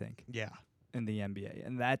guys, I think. Yeah. In the NBA,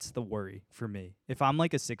 and that's the worry for me. If I'm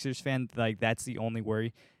like a Sixers fan, like that's the only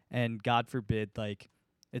worry. And God forbid, like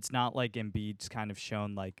it's not like Embiid's kind of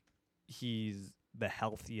shown like he's the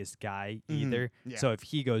healthiest guy either. Yeah. So if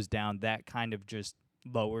he goes down, that kind of just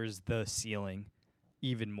lowers the ceiling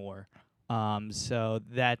even more. So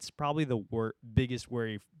that's probably the biggest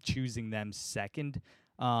worry, choosing them second.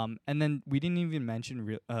 And then we didn't even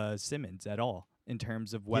mention Simmons at all in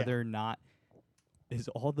terms of whether or not is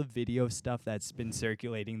all the video stuff that's been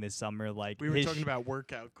circulating this summer. Like we were talking about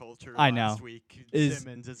workout culture I last know. week.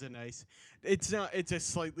 Simmons is a nice. It's a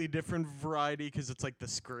slightly different variety because it's like the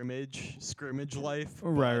scrimmage life.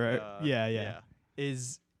 Right. Yeah.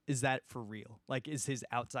 Is that for real? Like, is his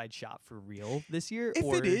outside shot for real this year? If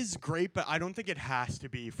it is, great, but I don't think it has to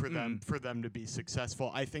be for them to be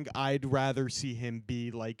successful. I think I'd rather see him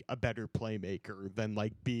be like a better playmaker than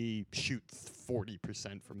like shoot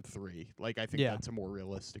 40% from three. Like, I think that's a more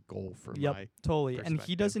realistic goal for my totally. perspective. And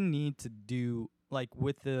he doesn't need to do like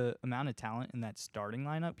with the amount of talent in that starting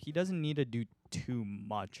lineup. He doesn't need to do too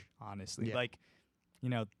much, honestly. Yeah. Like,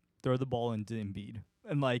 throw the ball into Embiid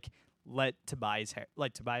and like. let Tobias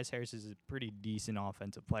Harris is a pretty decent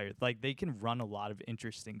offensive player. Like they can run a lot of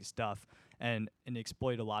interesting stuff and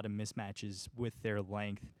exploit a lot of mismatches with their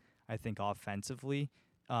length, I think offensively.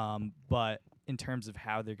 But in terms of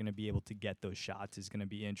how they're going to be able to get those shots is going to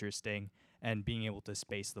be interesting, and being able to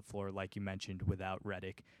space the floor, like you mentioned, without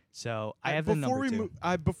Redick. So I have the number two.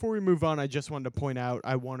 Before we move on, I just wanted to point out,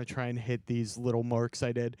 I want to try and hit these little marks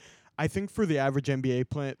I did. I think for the average NBA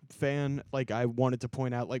fan, like I wanted to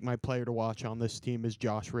point out, like my player to watch on this team is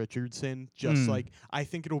Josh Richardson. Just like I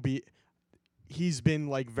think he's been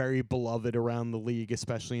like very beloved around the league,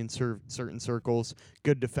 especially in certain circles.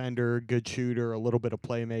 Good defender, good shooter, a little bit of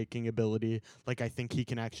playmaking ability. Like I think he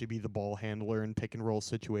can actually be the ball handler in pick and roll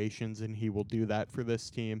situations, and he will do that for this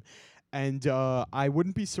team. And I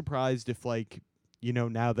wouldn't be surprised if, like,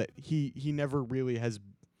 now that he never really has.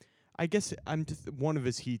 I guess one of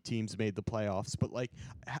his Heat teams made the playoffs, but like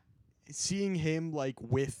seeing him like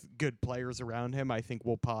with good players around him, I think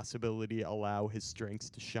will possibly allow his strengths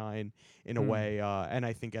to shine in a way. And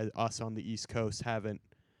I think us on the East Coast haven't.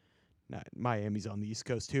 Miami's on the East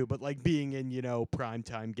Coast too, but like being in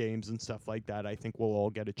primetime games and stuff like that, I think we'll all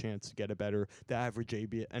get a chance to get the average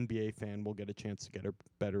NBA fan will get a chance to get a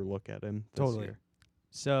better look at him this year.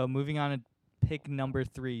 So moving on to pick number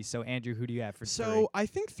 3. So Andrew, who do you have for 3? So I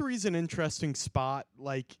think 3 is an interesting spot.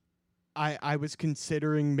 Like I was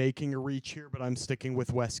considering making a reach here, but I'm sticking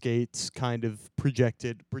with Westgate's kind of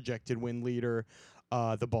projected win leader,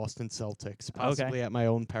 the Boston Celtics. Possibly at my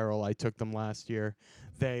own peril, I took them last year.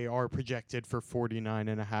 They are projected for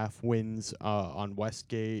 49.5 wins on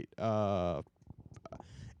Westgate.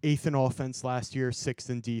 8th in offense last year, 6th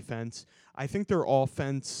in defense. I think their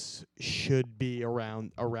offense should be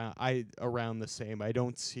around the same. I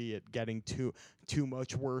don't see it getting too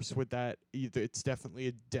much worse with that either. It's definitely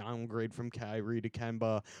a downgrade from Kyrie to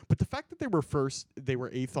Kemba. But the fact that they were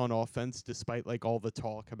 8th on offense, despite like all the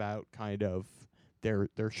talk about kind of their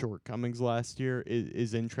shortcomings last year,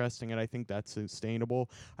 is interesting, and I think that's sustainable.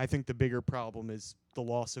 I think the bigger problem is the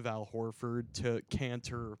loss of Al Horford to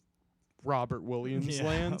Cantor Robert Williams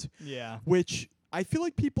land, which I feel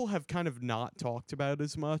like people have kind of not talked about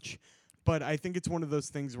as much, but I think it's one of those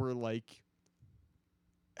things where like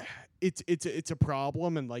it's a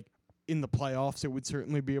problem, and like in the playoffs it would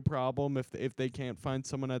certainly be a problem if they can't find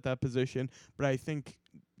someone at that position, but I think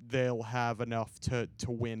they'll have enough to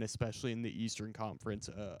win, especially in the Eastern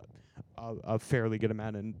Conference, a fairly good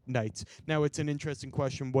amount of nights. Now it's an interesting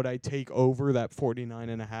question, would I take over that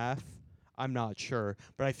 49.5? I'm not sure,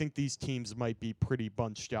 but I think these teams might be pretty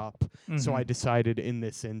bunched up. So I decided in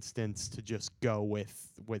this instance to just go with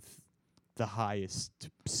the highest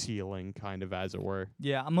ceiling, kind of, as it were.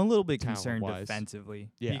 Yeah, I'm a little bit concerned defensively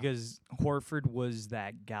because Horford was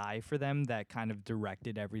that guy for them that kind of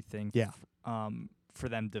directed everything for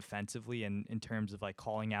them defensively and in terms of like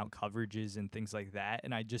calling out coverages and things like that.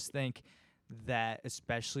 And I just think that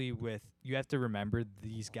especially you have to remember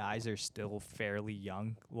these guys are still fairly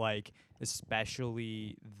young, like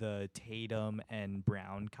especially the Tatum and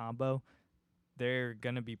Brown combo. They're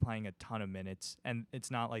going to be playing a ton of minutes, and it's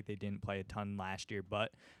not like they didn't play a ton last year,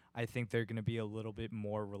 but I think they're going to be a little bit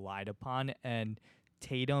more relied upon. And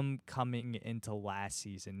Tatum coming into last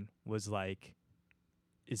season was like,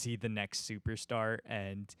 is he the next superstar?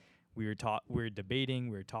 And we were debating,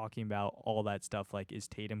 we were talking about all that stuff, like, is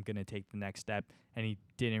Tatum going to take the next step? And he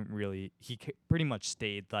didn't really. He pretty much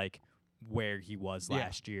stayed, like, where he was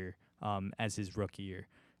last year as his rookie year.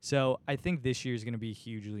 So I think this year is going to be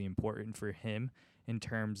hugely important for him in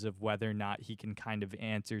terms of whether or not he can kind of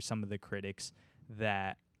answer some of the critics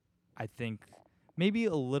that I think maybe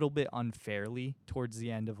a little bit unfairly towards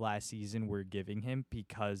the end of last season were giving him,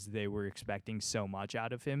 because they were expecting so much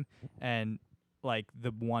out of him. And like the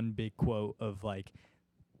one big quote of like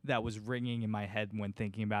that was ringing in my head when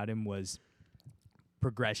thinking about him was,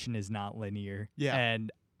 progression is not linear. Yeah.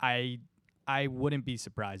 And I wouldn't be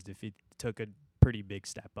surprised if he took a pretty big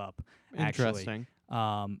step up. Interesting.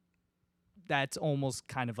 Actually. That's almost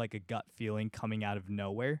kind of like a gut feeling coming out of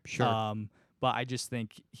nowhere. Sure. But I just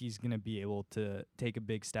think he's going to be able to take a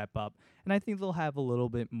big step up. And I think they'll have a little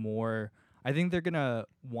bit more. I think they're going to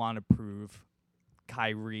want to prove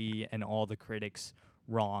Kyrie and all the critics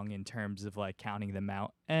wrong in terms of like counting them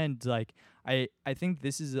out. And like I think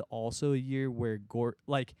this is also a year where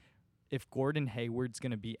if Gordon Hayward's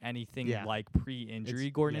going to be anything like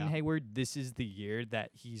pre-injury Hayward, this is the year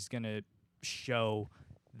that he's going to show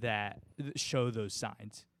those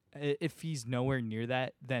signs. If he's nowhere near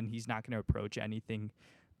that, then he's not going to approach anything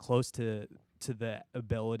close to the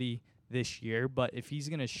ability this year. But if he's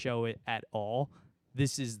going to show it at all,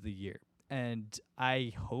 this is the year. and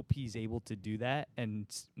I hope he's able to do that, and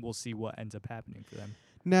we'll see what ends up happening for them.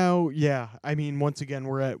 Now, yeah, I mean, once again,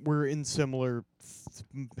 we're in similar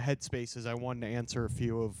headspaces. I wanted to answer a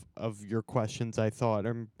few of your questions. I thought,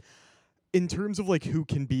 in terms of like who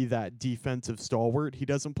can be that defensive stalwart, he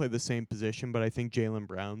doesn't play the same position, but I think Jaylen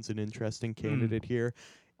Brown's an interesting candidate here.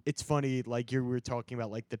 It's funny, like you were talking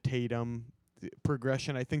about, like the Tatum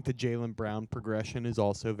progression. I think the Jaylen Brown progression is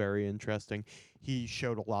also very interesting. He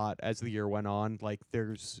showed a lot as the year went on. Like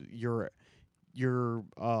there's your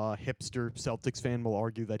hipster Celtics fan will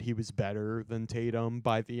argue that he was better than Tatum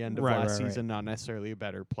by the end of last season. Not necessarily a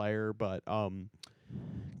better player, but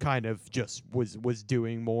kind of just was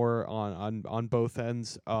doing more on both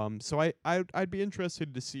ends. So I'd be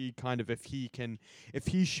interested to see kind of if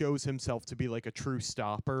he shows himself to be like a true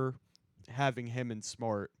stopper. Having him and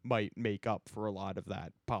Smart might make up for a lot of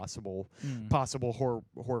that possible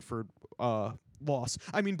Horford loss.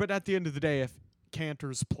 I mean, but at the end of the day, if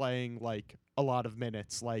Kanter's playing like a lot of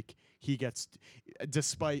minutes, like he gets,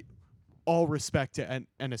 despite all respect to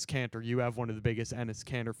Enes Kanter, you have one of the biggest Enes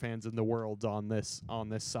Kanter fans in the world on this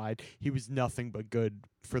side. He was nothing but good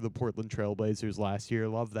for the Portland Trailblazers last year.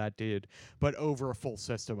 Love that dude. But over a full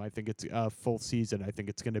system, I think it's a full season. I think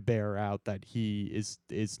it's going to bear out that he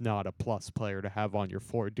is not a plus player to have on your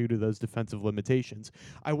floor due to those defensive limitations.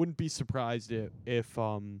 I wouldn't be surprised if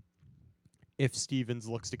Stevens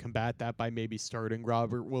looks to combat that by maybe starting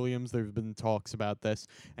Robert Williams. There's been talks about this,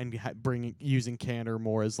 and using Kanter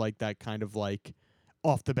more as like that kind of like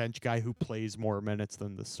off the bench guy who plays more minutes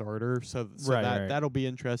than the starter. So that'll be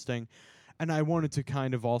interesting. And I wanted to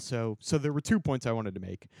kind of also, so there were 2 points I wanted to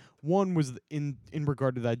make. One was in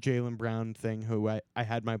regard to that Jaylen Brown thing, who I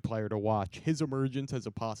had my player to watch. His emergence as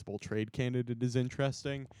a possible trade candidate is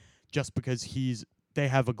interesting, just because they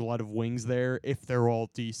have a glut of wings there if they're all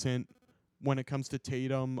decent when it comes to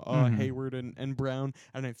Tatum, Hayward, and Brown.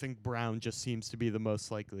 And I think Brown just seems to be the most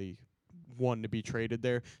likely one to be traded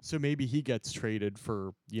there. So maybe he gets traded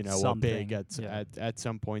for, a big at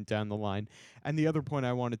some point down the line. And the other point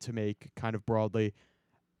I wanted to make kind of broadly,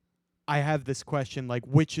 I have this question, like,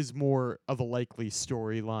 which is more of a likely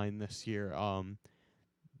storyline this year?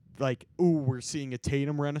 Like, we're seeing a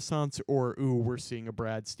Tatum renaissance, or we're seeing a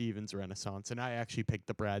Brad Stevens renaissance. And I actually picked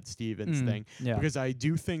the Brad Stevens thing because I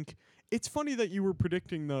do think it's funny that you were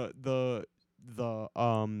predicting the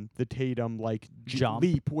Tatum like jump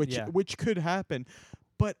leap, which could happen.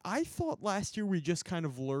 But I thought last year we just kind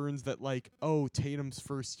of learned that, like, Tatum's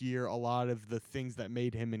first year, a lot of the things that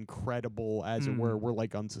made him incredible, as it were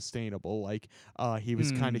like unsustainable. Like, he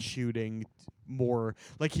was kind of shooting more,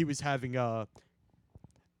 like he was having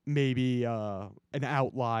maybe an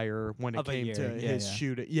outlier when it came to his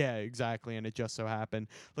shooting. Yeah, exactly. And it just so happened.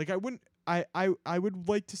 Like, I would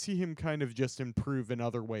like to see him kind of just improve in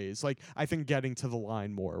other ways. Like, I think getting to the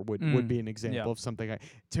line more would be an example of something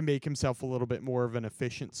to make himself a little bit more of an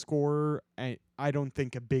efficient scorer. And I don't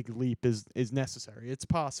think a big leap is necessary. It's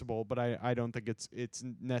possible, but I don't think it's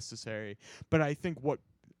necessary. But I think what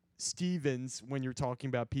Stevens, when you're talking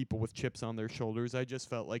about people with chips on their shoulders, I just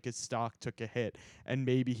felt like his stock took a hit, and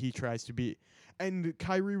maybe he tries to be. And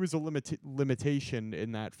Kyrie was a limitation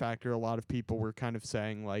in that factor. A lot of people were kind of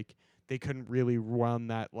saying, like, they couldn't really run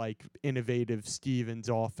that, like, innovative Stevens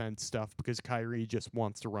offense stuff because Kyrie just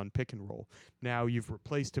wants to run pick and roll. Now you've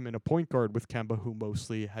replaced him in a point guard with Kemba, who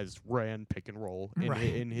mostly has ran pick and roll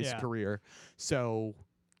in his career. So,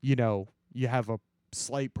 you have a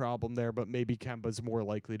slight problem there, but maybe Kemba's more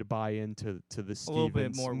likely to buy into the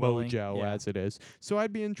Stevens mojo as it is. So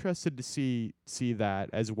I'd be interested to see that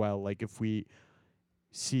as well. Like, if we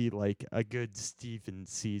see like a good Stevens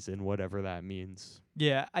season, whatever that means.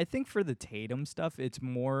 Yeah, I think for the Tatum stuff, it's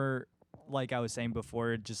more like I was saying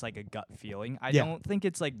before, just like a gut feeling. I don't think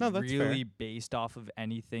it's like really based off of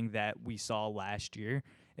anything that we saw last year.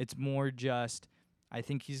 It's more just I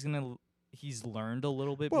think he's learned a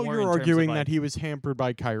little bit more. Well, you're arguing that he was hampered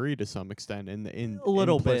by Kyrie to some extent in a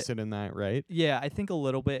little implicit bit in that, right? Yeah, I think a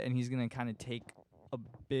little bit, and he's going to kind of take a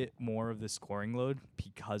bit more of the scoring load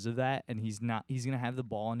because of that, and he's going to have the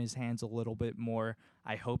ball in his hands a little bit more.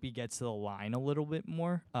 I hope he gets to the line a little bit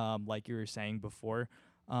more, like you were saying before.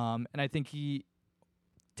 And I think he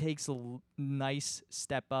takes a nice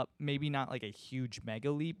step up, maybe not like a huge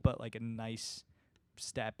mega leap, but like a nice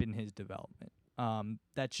step in his development.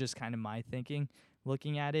 That's just kind of my thinking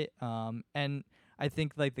looking at it. And I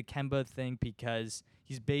think like the Kemba thing, because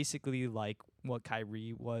he's basically like what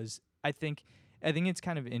Kyrie was. I think it's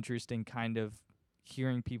kind of interesting kind of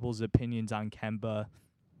hearing people's opinions on Kemba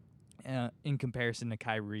in comparison to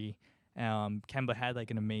Kyrie. Kemba had like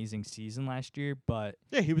an amazing season last year, but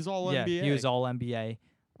he was all NBA. He was all NBA.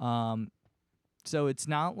 So it's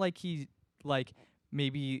not like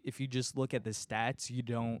maybe if you just look at the stats, you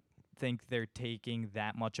don't think they're taking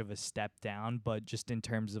that much of a step down, but just in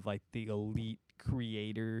terms of like the elite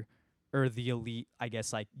creator or the elite, I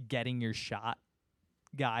guess, like getting your shot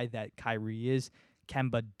guy that Kyrie is,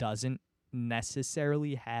 Kemba doesn't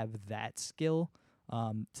necessarily have that skill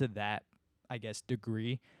to that, I guess,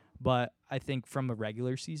 degree. But I think from a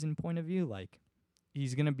regular season point of view, like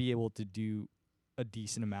he's going to be able to do a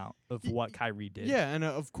decent amount of what Kyrie did. Yeah, and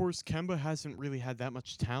of course, Kemba hasn't really had that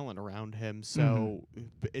much talent around him, so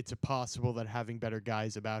it's possible that having better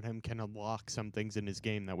guys about him can unlock some things in his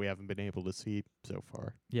game that we haven't been able to see so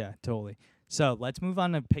far. Yeah, totally. So let's move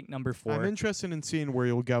on to pick number 4. I'm interested in seeing where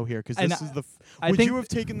you'll go here because And this is the. I Would think you have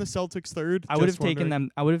taken the Celtics third? I would have Just taken wondering. them.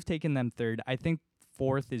 I would have taken them third. I think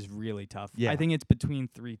fourth is really tough. Yeah. I think it's between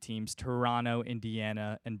 3 teams: Toronto,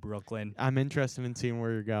 Indiana, and Brooklyn. I'm interested in seeing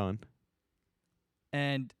where you're going.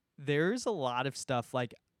 And there's a lot of stuff.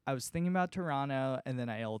 Like I was thinking about Toronto, and then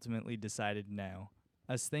I ultimately decided no.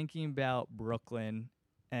 I was thinking about Brooklyn,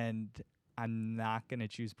 and I'm not gonna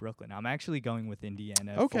choose Brooklyn. I'm actually going with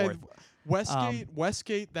Indiana. Okay, fourth.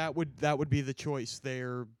 Westgate. That would be the choice.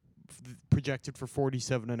 They're projected for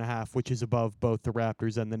 47.5, which is above both the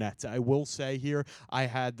Raptors and the Nets. I will say here, I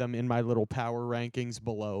had them in my little power rankings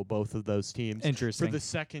below both of those teams. Interesting. For the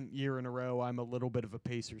second year in a row, I'm a little bit of a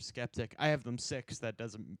Pacers skeptic. I have them 6. That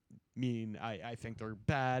doesn't mean I think they're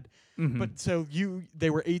bad. But so they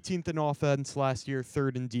were 18th in offense last year,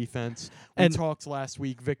 3rd in defense. We And- talked last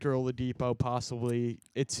week, Victor Oladipo possibly.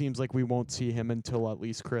 It seems like we won't see him until at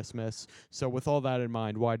least Christmas. So with all that in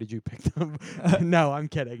mind, why did you pick them? No, I'm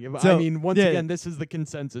kidding. I So, mean, once yeah. again, this is the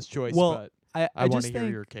consensus choice, Well, but I want just to hear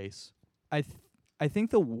think your case. I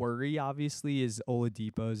think the worry obviously is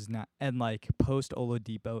Oladipo's not, and like post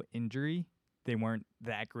Oladipo injury, they weren't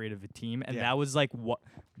that great of a team, and Yeah. that was like what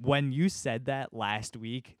when you said that last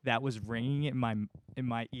week, that was ringing in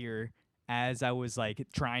my ear as I was like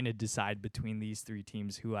trying to decide between these 3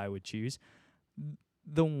 teams who I would choose.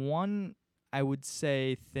 The one I would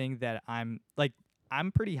say thing that I'm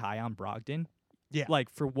pretty high on Brogdon. Yeah. Like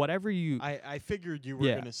for whatever you I figured you were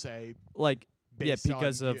Yeah. going to say like, yeah, based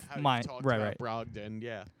because on of how my you talked right, about right. Brogdon,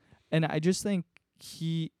 yeah. And I just think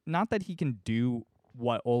not that he can do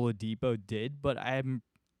what Oladipo did, but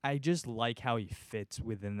I just like how he fits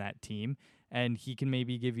within that team, and he can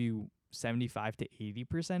maybe give you 75 to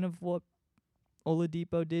 80% of what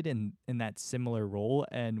Oladipo did in that similar role.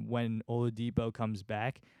 And when Oladipo comes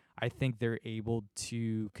back, I think they're able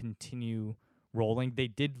to continue rolling. They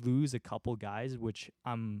did lose a couple guys, which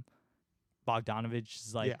Bogdanovich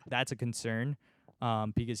is like, Yeah. that's a concern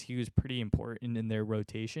because he was pretty important in their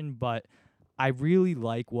rotation. But I really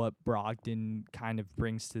like what Brogdon kind of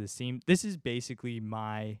brings to the team. This is basically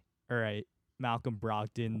all right, Malcolm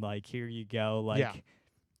Brogdon, like, here you go. Like, Yeah.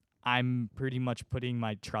 I'm pretty much putting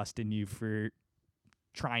my trust in you for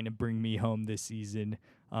trying to bring me home this season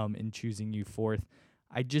and choosing you fourth.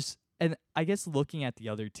 And I guess looking at the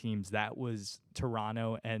other teams, that was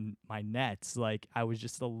Toronto and my Nets. Like, I was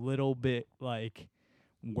just a little bit, like,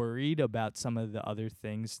 worried about some of the other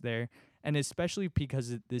things there. And especially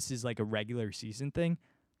because this is, like, a regular season thing,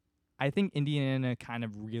 I think Indiana kind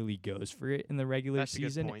of really goes for it in the regular That's a good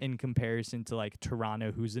season point. in comparison to, like,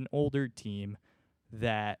 Toronto, who's an older team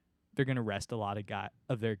that they're going to rest a lot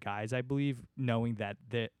of their guys, I believe, knowing that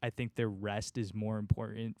I think their rest is more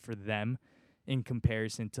important for them in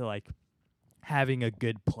comparison to, like, having a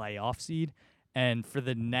good playoff seed. And for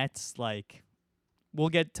the Nets, like, we'll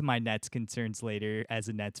get to my Nets concerns later as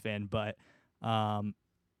a Nets fan, but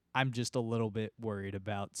I'm just a little bit worried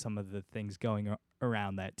about some of the things going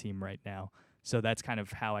around that team right now. So that's kind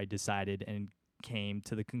of how I decided and came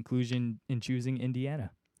to the conclusion in choosing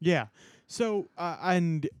Indiana. Yeah. So,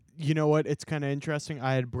 and you know what? It's kind of interesting.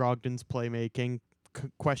 I had Brogdon's playmaking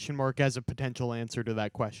question mark as a potential answer to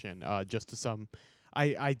that question. Just to some,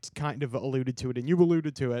 I kind of alluded to it, and you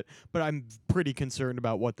alluded to it, but I'm pretty concerned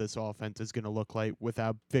about what this offense is going to look like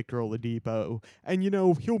without Victor Oladipo. And, you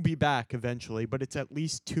know, he'll be back eventually, but it's at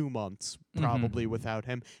least 2 months probably without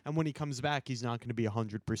him. And when he comes back, he's not going to be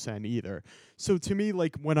 100% either. So to me,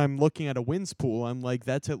 like, when I'm looking at a wins pool, I'm like,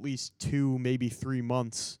 that's at least 2, maybe 3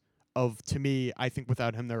 months of, to me, I think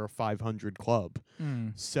without him, they're a 500 club.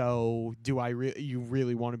 So do you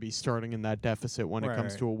really want to be starting in that deficit when it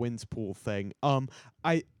comes to a wins pool thing? And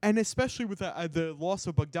especially with the loss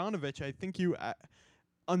of Bogdanovich, I think you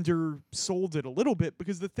undersold it a little bit,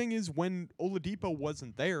 because the thing is, when Oladipo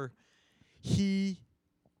wasn't there, he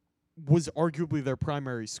was arguably their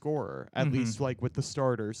primary scorer, at least like with the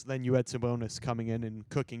starters. Then you had Sabonis coming in and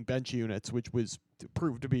cooking bench units, which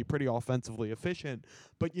proved to be pretty offensively efficient.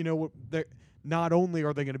 But you know what? not only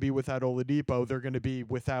are they going to be without Oladipo, they're going to be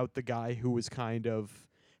without the guy who was kind of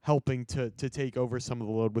helping to take over some of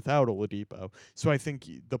the load without Oladipo. So I think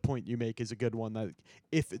the point you make is a good one, that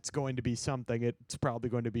if it's going to be something, it's probably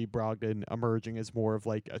going to be Brogdon emerging as more of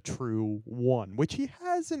like a true one, which he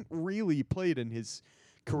hasn't really played in his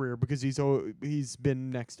career because he's been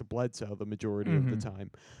next to Bledsoe the majority of the time.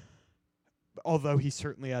 Although he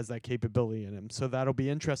certainly has that capability in him. So that'll be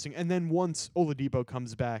interesting. And then once Oladipo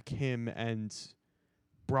comes back, him and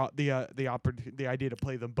brought the idea to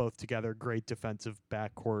play them both together, great defensive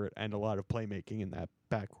backcourt and a lot of playmaking in that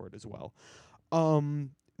backcourt as well.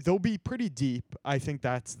 They'll be pretty deep. I think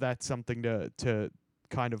that's something to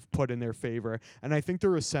kind of put in their favor. And I think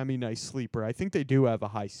they're a semi-nice sleeper. I think they do have a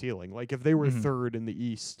high ceiling. Like if they were third in the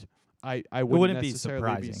East, I wouldn't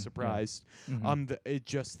necessarily be surprised. Yeah. It's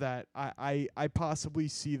just that I possibly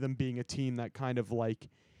see them being a team that kind of like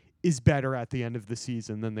is better at the end of the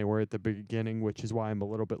season than they were at the beginning, which is why I'm a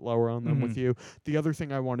little bit lower on them with you. The other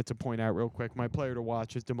thing I wanted to point out real quick, my player to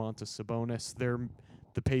watch is Domantas Sabonis. They're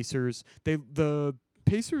the Pacers. The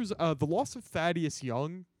loss of Thaddeus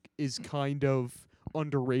Young is kind of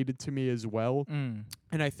underrated to me as well. And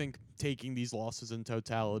I think taking these losses in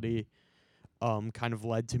totality kind of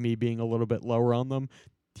led to me being a little bit lower on them.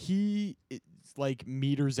 He like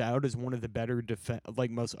meters out as one of the better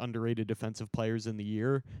most underrated defensive players in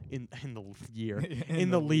the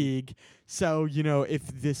league. So, if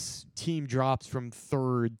this team drops from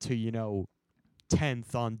third to,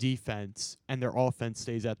 10th on defense and their offense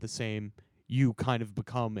stays at the same, you kind of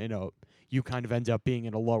end up being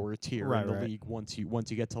in a lower tier in the league once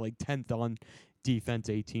you get to like 10th on defense,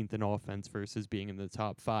 18th in offense versus being in the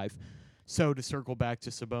top 5. So to circle back to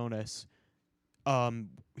Sabonis,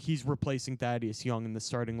 he's replacing Thaddeus Young in the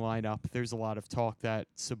starting lineup. There's a lot of talk that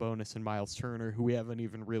Sabonis and Miles Turner, who we haven't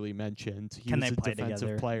even really mentioned, he was a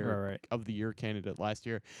defensive player of the year candidate last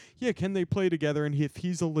year. Yeah, can they play together? And if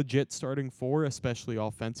he's a legit starting 4, especially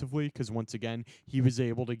offensively, because once again, he was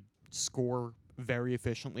able to score very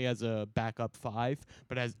efficiently as a backup 5,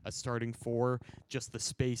 but as a starting 4, just the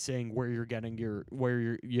spacing, where you're getting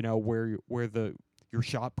where your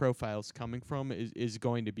shot profile's coming from is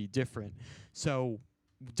going to be different. So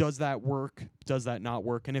does that work? Does that not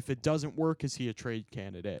work? And if it doesn't work, is he a trade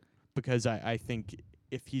candidate? Because I think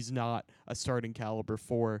if he's not a starting caliber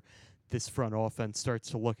 4, this front offense starts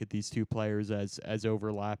to look at these two players as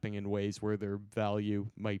overlapping in ways where their value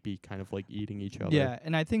might be kind of like eating each other. Yeah,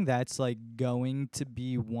 and I think that's like going to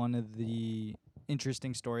be one of the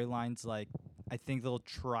interesting storylines. Like I think they'll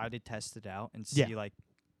try to test it out and see like,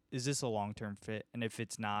 is this a long-term fit? And if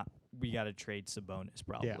it's not, we got to trade Sabonis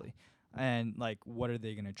probably. Yeah. And, like, what are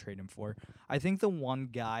they going to trade him for? I think the one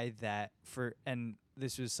guy and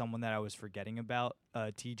this was someone that I was forgetting about,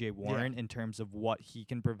 TJ Warren, in terms of what he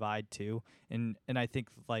can provide too. And I think,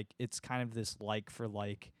 like, it's kind of this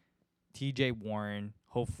like-for-like TJ Warren.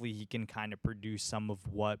 Hopefully he can kind of produce some of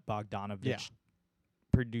what Bogdanovich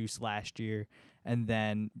produced last year. And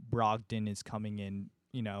then Brogdon is coming in,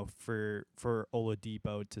 for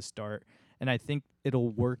Oladipo to start. And I think it'll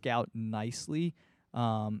work out nicely.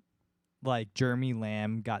 Like Jeremy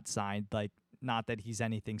Lamb got signed, like not that he's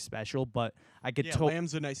anything special, but I could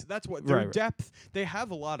Lamb's a nice. That's what their depth. They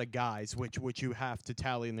have a lot of guys which you have to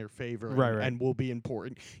tally in their favor and will be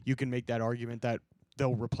important. You can make that argument that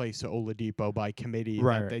they'll replace Oladipo by committee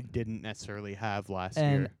that they didn't necessarily have last year.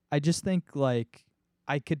 And I just think like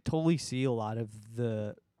I could totally see a lot of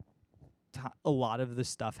the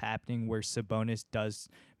stuff happening where Sabonis does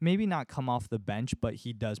maybe not come off the bench, but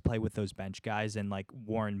he does play with those bench guys, and like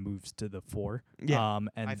Warren moves to the 4. Yeah,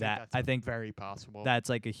 and I think very possible. That's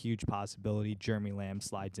like a huge possibility. Jeremy Lamb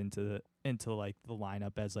slides into like the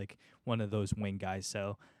lineup as like one of those wing guys.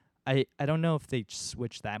 So I don't know if they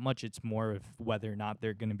switch that much. It's more of whether or not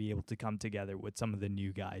they're going to be able to come together with some of the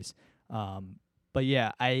new guys. But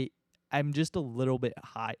yeah, I'm just a little bit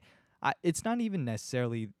high. It's not even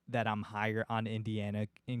necessarily that I'm higher on Indiana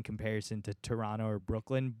in comparison to Toronto or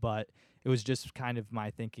Brooklyn, but it was just kind of my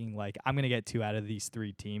thinking, like, I'm going to get 2 out of these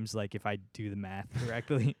 3 teams, like, if I do the math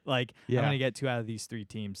correctly. Like, I'm going to get 2 out of these 3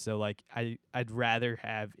 teams. So, like, I'd rather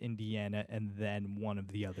have Indiana and then one of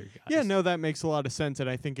the other guys. Yeah, no, that makes a lot of sense, and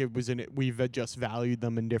I think we've just valued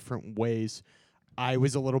them in different ways. I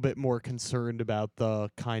was a little bit more concerned about the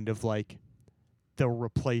kind of, like, the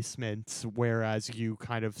replacements, whereas you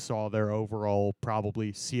kind of saw their overall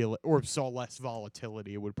probably seal or saw less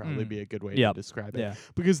volatility. It would probably be a good way to describe it.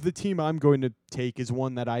 Because the team I'm going to take is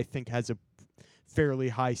one that I think has a fairly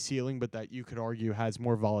high ceiling, but that you could argue has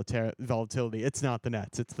more volatility. It's not the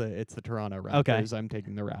Nets. It's the Toronto Raptors. Okay. I'm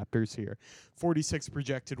taking the Raptors here. 46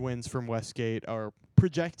 projected wins from Westgate, or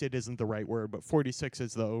projected isn't the right word, but 46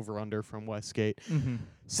 is the over-under from Westgate. Mm-hmm.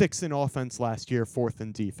 6th in offense last year, 4th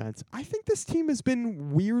in defense. I think this team has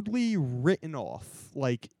been weirdly written off,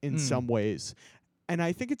 like, in some ways. And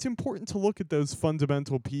I think it's important to look at those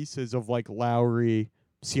fundamental pieces of, like, Lowry,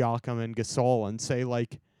 Siakam, and Gasol and say,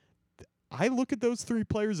 like, I look at those 3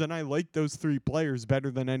 players and I like those 3 players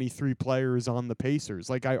better than any 3 players on the Pacers.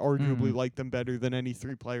 Like, I arguably like them better than any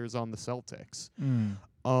 3 players on the Celtics.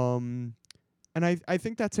 And I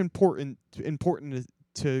think that's important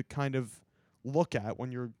to kind of look at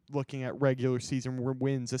when you're looking at regular season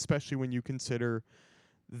wins, especially when you consider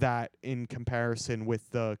that in comparison with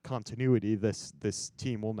the continuity this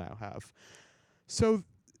team will now have. So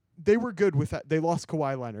they were good with that. They lost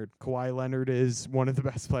Kawhi Leonard. Kawhi Leonard is one of the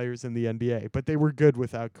best players in the NBA, but they were good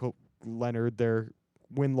without Leonard. Their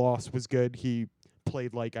win-loss was good. He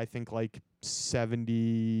played I think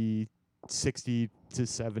 60 to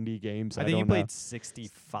 70 games. I think he don't know. played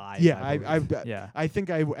 65. Yeah, yeah. I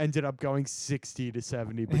think I ended up going 60 to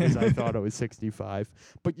 70 because I thought it was 65.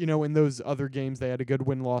 But, in those other games, they had a good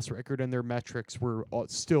win-loss record, and their metrics were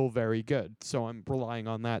still very good. So I'm relying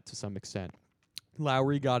on that to some extent.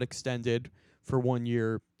 Lowry got extended for 1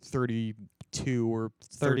 year, 32 or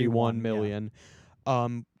 31 million.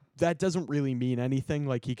 That doesn't really mean anything.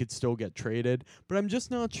 Like, he could still get traded, but I'm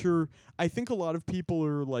just not sure. I think a lot of people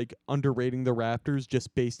are underrating the Raptors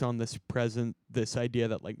just based on this idea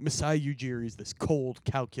that Masai Ujiri is this cold,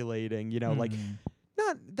 calculating,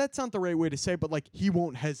 that's not the right way to say it, but he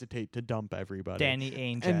won't hesitate to dump everybody. Danny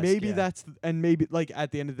Ainge. And maybe maybe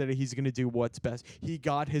at the end of the day, he's going to do what's best. He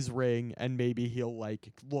got his ring, and maybe he'll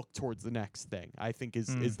look towards the next thing, I think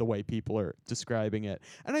is the way people are describing it.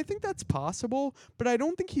 And I think that's possible, but I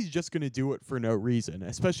don't think he's just going to do it for no reason,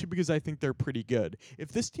 especially because I think they're pretty good.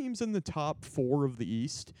 If this team's in the top 4 of the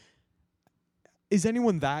East, is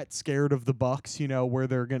anyone that scared of the Bucks, where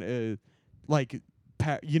they're going to,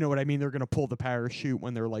 you know what I mean? They're going to pull the parachute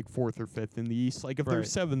when they're 4th or 5th in the East. If they're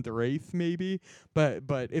 7th or 8th, maybe. But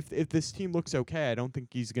if this team looks okay, I don't think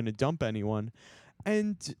he's going to dump anyone.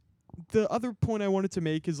 And the other point I wanted to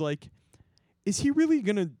make is is he really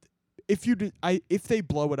going to? If they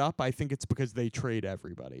blow it up, I think it's because they trade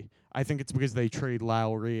everybody. I think it's because they trade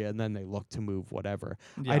Lowry and then they look to move whatever.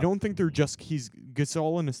 Yeah. I don't think they're just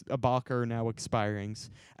Gasol and Ibaka are now expirings,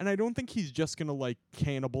 and I don't think he's just gonna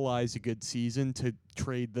cannibalize a good season to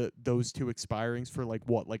trade those 2 expirings for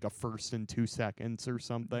a first and 2 seconds or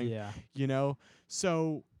something. Yeah.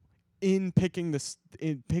 So in picking the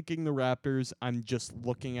Raptors, I'm just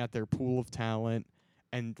looking at their pool of talent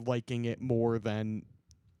and liking it more than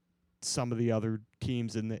some of the other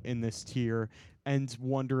teams in this tier, and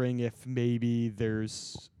wondering if maybe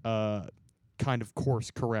there's kind of course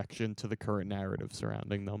correction to the current narrative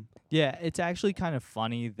surrounding them. Yeah, it's actually kind of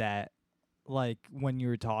funny that when you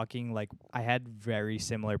were talking, I had very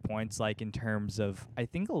similar points, in terms of, I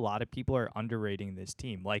think a lot of people are underrating this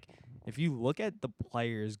team. If you look at the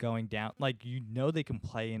players going down, they can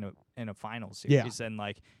play in a final series, and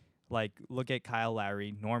look at Kyle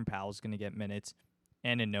Lowry. Norm Powell's going to get minutes.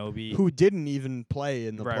 Anunoby, who didn't even play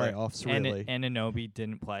in the playoffs, really. Anunoby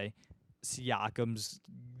didn't play. Siakam's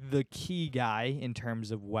the key guy in terms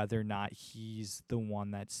of whether or not he's the one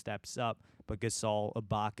that steps up. But Gasol,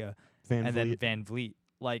 Ibaka, then Van Vliet.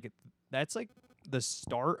 That's the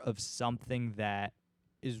start of something that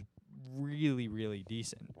is really, really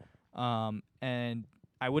decent. And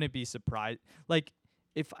I wouldn't be surprised.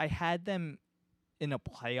 If I had them in a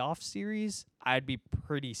playoff series, I'd be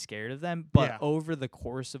pretty scared of them. But over the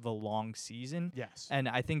course of a long season, yes. And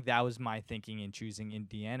I think that was my thinking in choosing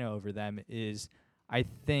Indiana over them, is I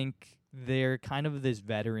think they're kind of this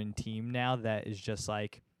veteran team now that is just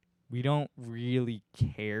we don't really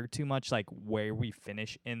care too much where we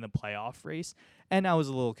finish in the playoff race. And I was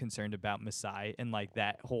a little concerned about Masai and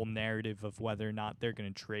that whole narrative of whether or not they're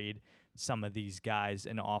going to trade some of these guys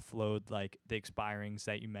and offload the expirings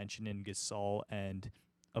that you mentioned in Gasol and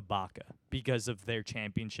Ibaka because of their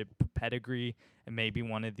championship pedigree, and maybe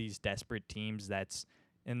one of these desperate teams that's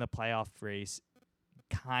in the playoff race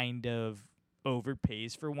kind of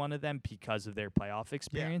overpays for one of them because of their playoff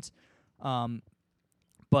experience. Yeah.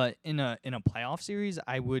 But in a playoff series,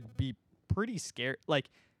 I would be pretty scared.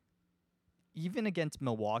 Even against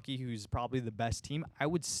Milwaukee, who's probably the best team, I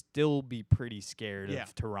would still be pretty scared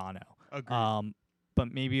of Toronto. Agreed.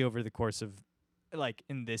 But maybe over the course of,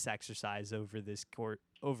 in this exercise,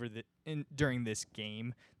 during this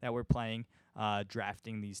game that we're playing,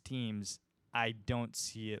 drafting these teams, I don't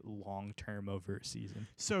see it long term over a season.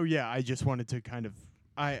 So yeah, I just wanted to kind of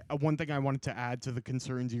one thing I wanted to add to the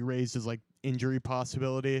concerns you raised is like injury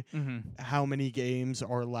possibility. How many games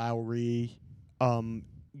are Lowry,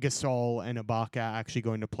 Gasol, and Ibaka actually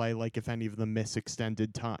going to play? Like if any of them miss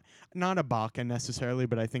extended time, not Ibaka necessarily,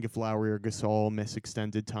 but I think if Lowry or Gasol miss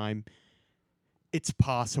extended time, it's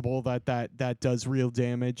possible that does real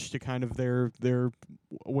damage to kind of their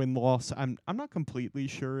win loss. I'm not completely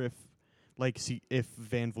sure if if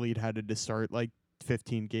Van Vliet had to start like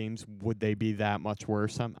 15 games, would they be that much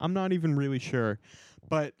worse? I'm not even really sure.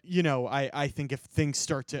 But, I think if things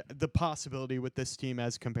start to, the possibility with this team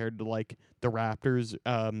as compared to like the Raptors,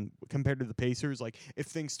 compared to the Pacers, like if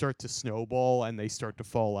things start to snowball and they start to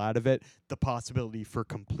fall out of it, the possibility for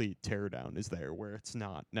complete teardown is there where it's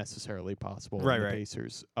not necessarily possible in the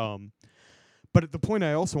Pacers. But at the point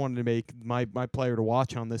I also wanted to make, my player to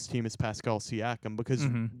watch on this team is Pascal Siakam, because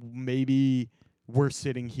maybe we're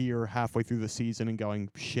sitting here halfway through the season and going,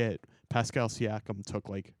 shit, Pascal Siakam took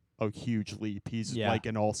like a huge leap. He's like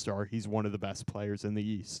an all-star. He's one of the best players in the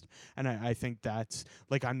East. And I think that's,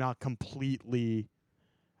 like, I don't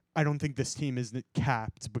think this team is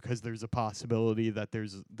capped because there's a possibility that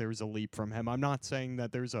there's a leap from him. I'm not saying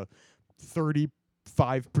that there's a 35%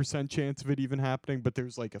 chance of it even happening, but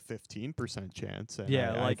there's like a 15% chance. And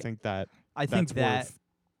I think that's worth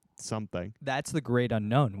something. That's the great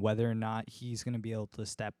unknown, whether or not he's going to be able to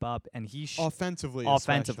step up. And he's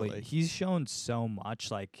offensively, he's shown so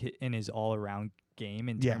much like in his all-around game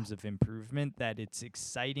in terms of improvement that it's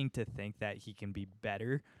exciting to think that he can be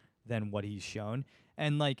better than what he's shown.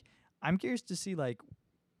 And like I'm curious to see like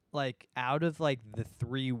out of like the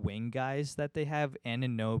three wing guys that they have,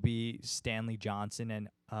 Anunoby, Stanley Johnson, and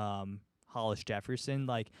Hollis Jefferson,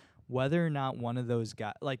 like whether or not one of those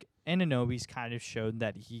guys, like Anunoby's kind of showed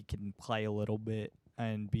that he can play a little bit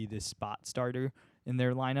and be this spot starter in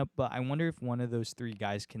their lineup, but I wonder if one of those three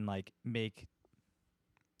guys can like make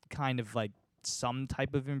kind of like some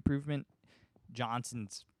type of improvement.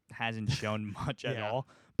 Johnson's hasn't shown much at all,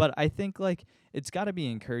 but I think like it's got to be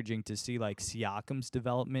encouraging to see like Siakam's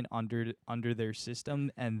development under their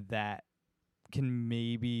system, and that can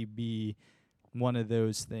maybe be one of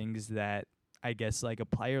those things that I guess like a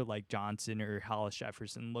player like Johnson or Hollis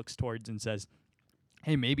Jefferson looks towards and says,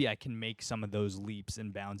 hey, maybe I can make some of those leaps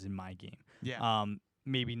and bounds in my game. Yeah.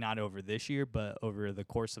 Maybe not over this year, but over the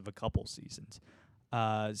course of a couple seasons.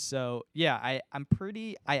 So yeah, I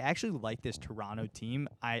actually like this Toronto team.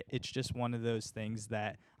 It's just one of those things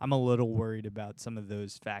that I'm a little worried about some of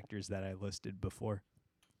those factors that I listed before.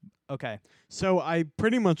 Okay. So I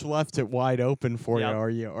pretty much left it wide open for you. Are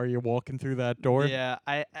you walking through that door? Yeah.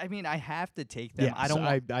 I mean I have to take them.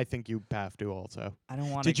 Yeah, I think you have to also. I don't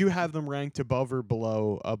want. Did you have them ranked above or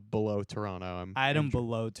below Toronto? I had them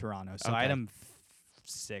below Toronto. So okay. I had them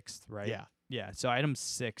 6th, right? Yeah. Yeah. So I had them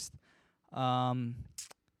 6th.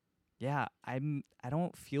 Yeah, I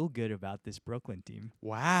don't feel good about this Brooklyn team.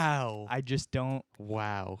 Wow. I just don't.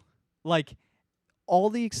 Wow. Like all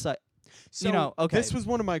the So this was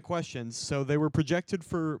one of my questions. So they were projected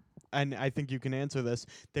for, and I think you can answer this.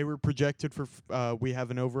 They were projected for. We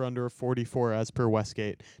have an over/under of 44 as per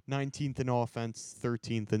Westgate. 19th in offense,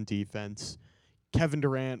 13th in defense. Kevin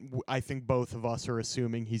Durant, I think both of us are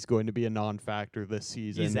assuming he's going to be a non-factor this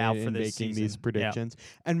season. He's out for in this making season. These predictions. Yep.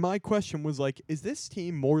 And my question was like, is this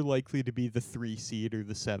team more likely to be the 3 seed or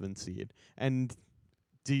the 7 seed? And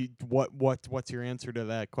what's your answer to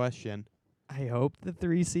that question? I hope the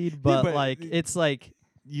 3 seed, but it's like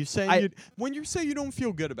you say when you say you don't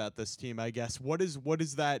feel good about this team, I guess what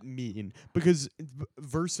does that mean? Because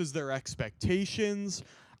versus their expectations,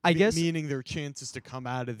 I guess meaning their chances to come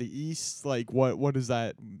out of the East, like what does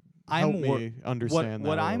that? Help me understand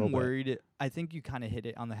what that I'm worried. I think you kind of hit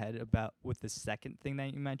it on the head about with the second thing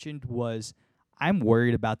that you mentioned was I'm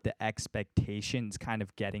worried about the expectations kind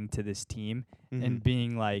of getting to this team and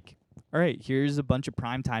being like, all right, here's a bunch of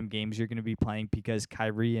primetime games you're going to be playing because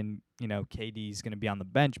Kyrie and, KD is going to be on the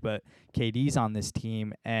bench, but KD's on this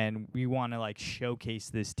team, and we want to, like, showcase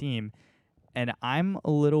this team. And I'm a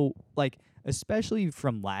little, like, especially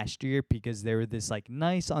from last year because there was this, like,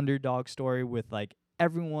 nice underdog story with, like,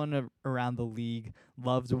 everyone around the league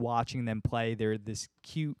loved watching them play. They're this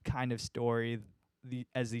cute kind of story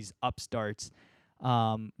as these upstarts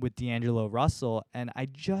with D'Angelo Russell. And I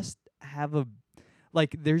just have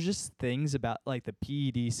there's just things about, like, the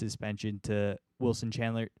PED suspension to Wilson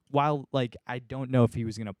Chandler. While, like, I don't know if he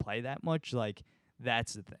was going to play that much, like,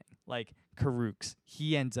 that's the thing. Like, Karooks,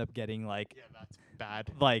 he ends up getting, like... Yeah, that's bad.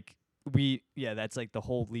 Like, that's, like, the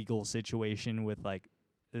whole legal situation with, like,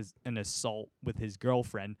 an assault with his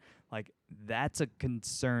girlfriend, like that's a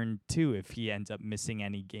concern too if he ends up missing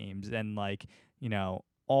any games, and like, you know,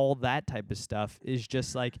 all that type of stuff is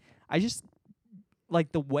just like, I just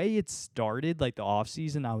like the way it started, like the off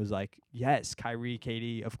season, I was like, yes, Kyrie,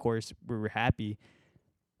 KD, of course we were happy.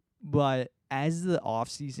 But as the off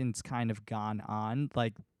season's kind of gone on,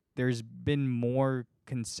 like there's been more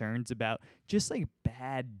concerns about just like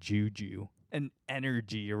bad juju and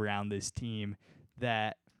energy around this team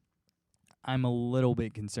that I'm a little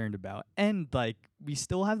bit concerned about. And like we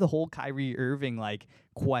still have the whole Kyrie Irving like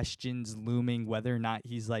questions looming, whether or not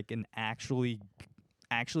he's like an actually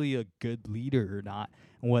a good leader or not,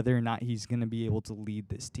 and whether or not he's going to be able to lead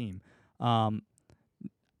this team. I'm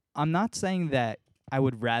not saying that I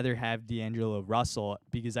would rather have D'Angelo Russell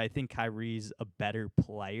because I think Kyrie's a better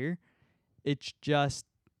player. It's just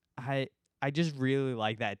I just really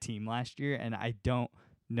like that team last year, and I don't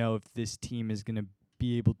know if this team is going to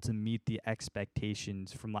be able to meet the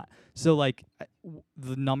expectations from last. So like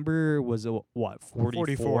the number was what,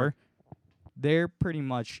 44? They're pretty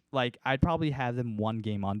much like, I'd probably have them one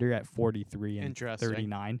game under at 43 and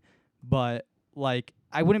 39. But like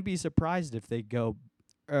I wouldn't be surprised if they go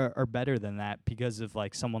or better than that because of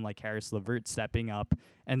like someone like Harris LeVert stepping up,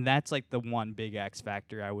 and that's like the one big X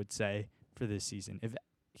factor I would say for this season. If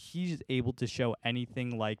he's able to show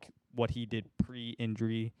anything like what he did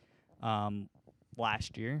pre-injury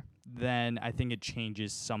last year, then I think it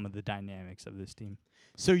changes some of the dynamics of this team.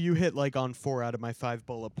 So you hit like on 4 out of my 5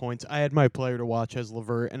 bullet points. I had my player to watch as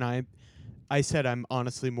LeVert, and I said I'm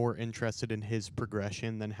honestly more interested in his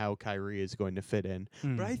progression than how Kyrie is going to fit in.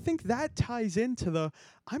 But I think that ties into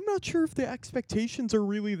I'm not sure if the expectations are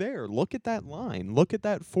really there. Look at that line. Look at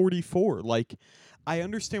that 44. Like, I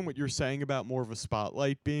understand what you're saying about more of a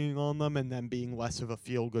spotlight being on them and them being less of a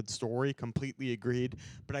feel-good story. Completely agreed.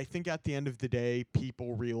 But I think at the end of the day,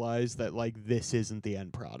 people realize that, like, this isn't the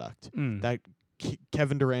end product. That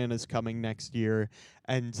Kevin Durant is coming next year,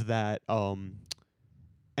 and that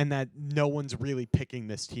no one's really picking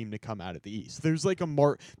this team to come out of the East. There's like a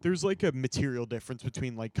material difference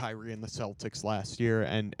between like Kyrie and the Celtics last year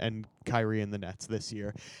and Kyrie and the Nets this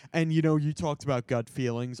year. And you know, you talked about gut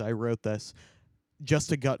feelings. I wrote this.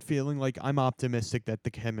 Just a gut feeling, like I'm optimistic that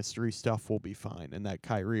the chemistry stuff will be fine and that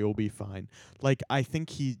Kyrie will be fine. Like I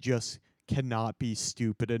think he just cannot be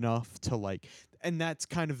stupid enough to like, and that's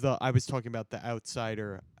kind of I was talking about the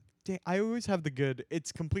outsider. I always have the good,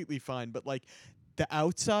 it's completely fine, but like the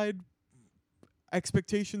outside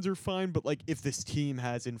expectations are fine, but like if this team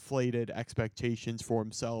has inflated expectations for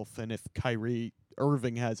himself, and if Kyrie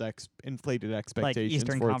Irving has inflated expectations like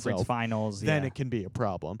Eastern for Conference itself, Finals, then it can be a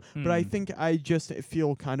problem. But I think I just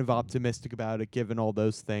feel kind of optimistic about it given all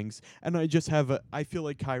those things. And I just I feel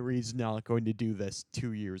like Kyrie's not going to do this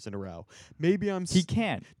 2 years in a row. Maybe he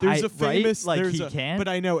can. There's a famous right? Like he can. But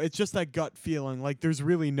I know it's just that gut feeling. Like there's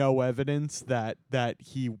really no evidence that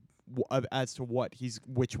he as to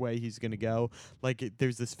which way he's gonna go. Like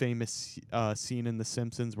there's this famous scene in The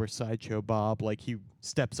Simpsons where Sideshow Bob, like he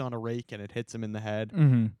steps on a rake and it hits him in the head,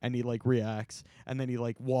 and he like reacts, and then he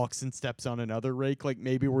like walks and steps on another rake. Like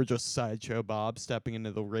maybe we're just Sideshow Bob stepping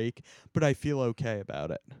into the rake, but I feel okay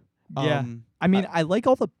about it. Yeah, I mean, I like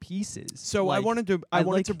all the pieces. So like, I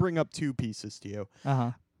wanted to bring up 2 pieces to you.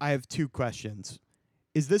 I have 2 questions.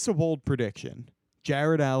 Is this a bold prediction?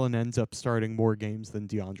 Jared Allen ends up starting more games than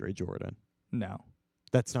DeAndre Jordan. No.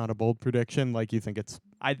 That's not a bold prediction? Like, you think it's...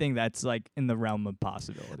 I think that's, like, in the realm of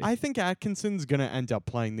possibility. I think Atkinson's going to end up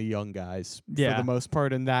playing the young guys for the most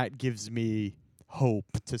part, and that gives me hope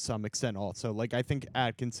to some extent also. Like, I think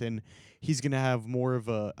Atkinson, he's going to have more of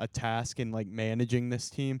a task in, like, managing this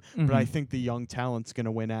team, but I think the young talent's going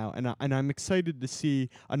to win out. And I'm excited to see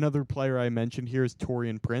another player I mentioned here is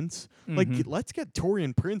Taurean Prince. Like, let's get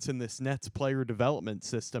Taurean Prince in this Nets player development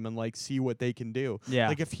system and, like, see what they can do. Yeah.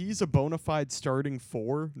 Like, if he's a bona fide starting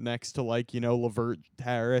 4 next to, like, you know, LeVert,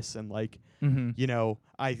 Harris, and, like, you know,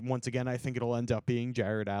 I think it'll end up being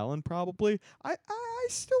Jared Allen probably. I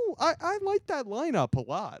like that lineup a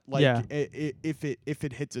lot. Like if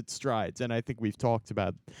it hits its strides, and I think we've talked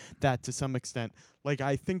about that to some extent. Like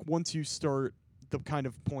I think once you start, the kind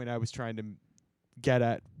of point I was trying to get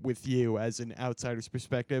at with you as an outsider's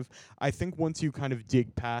perspective, I think once you kind of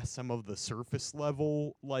dig past some of the surface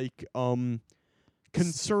level like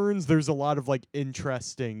concerns, there's a lot of like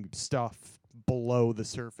interesting stuff below the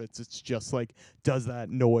surface. It's just like, does that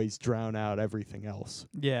noise drown out everything else?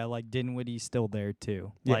 Yeah, like Dinwiddie's still there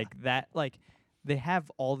too. Yeah. Like that, like they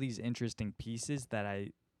have all these interesting pieces that I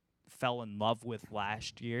fell in love with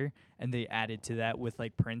last year, and they added to that with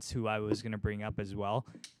like Prince, who I was gonna bring up as well.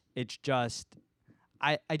 It's just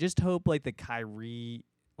I just hope like the Kyrie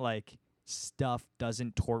like stuff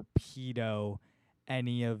doesn't torpedo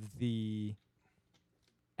any of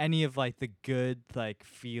like the good like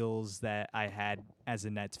feels that I had as a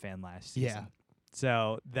Nets fan last season. Yeah.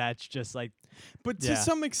 So that's just like, But to Yeah.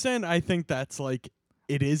 some extent, I think that's like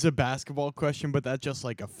it is a basketball question, but that's just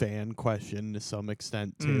like a fan question to some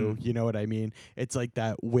extent too. You know what I mean? It's like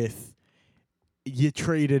that with you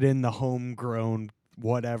traded in the homegrown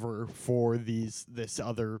whatever for this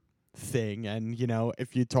other thing, and you know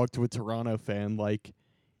if you talk to a Toronto fan, like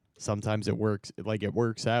sometimes it works, like it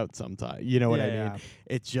works out sometimes. You know what I mean? yeah.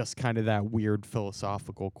 It's just kind of that weird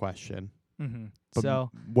philosophical question. Mm-hmm. But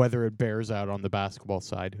So whether it bears out on the basketball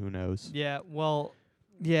side, who knows? yeah, well,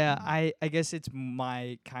 yeah, I guess it's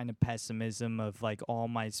my kind of pessimism of like all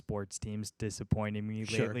my sports teams disappointing me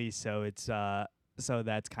Sure. lately. So it's so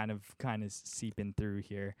that's kind of seeping through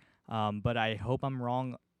here. But I hope I'm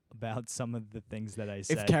wrong about some of the things that I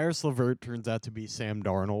said. If Karis LeVert turns out to be Sam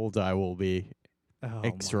Darnold, I will be Oh my-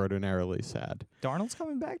 extraordinarily sad. Darnold's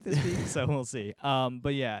coming back this week, so we'll see.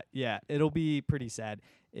 But yeah, it'll be pretty sad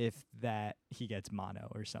if that he gets mono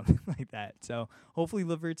or something like that. So hopefully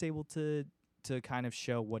LeVert's able to kind of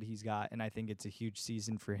show what he's got, and I think it's a huge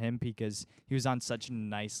season for him because he was on such a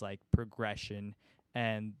nice like progression,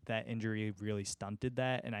 and that injury really stunted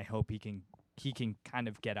that. And I hope he can kind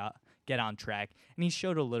of get on track, and he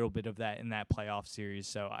showed a little bit of that in that playoff series.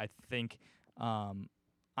 So I think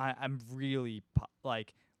I'm really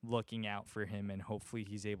like looking out for him, and hopefully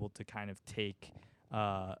he's able to kind of take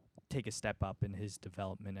a step up in his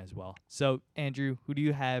development as well. So Andrew, who do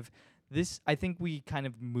you have? I think we kind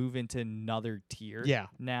of move into another tier. Yeah.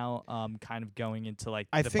 Now, kind of going into like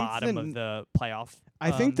I the think bottom of the playoff.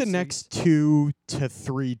 I think the series. next 2 to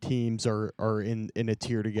 3 teams are in a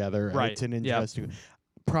tier together. Right. It's an Yep. interesting,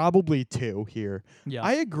 probably 2 here. Yeah.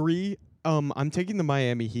 I agree. I'm taking the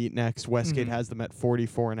Miami Heat next. Westgate Mhm. has them at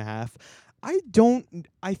 44.5.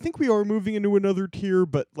 I think we are moving into another tier,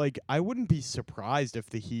 but like I wouldn't be surprised if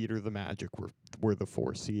the Heat or the Magic were the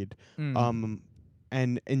 4 seed.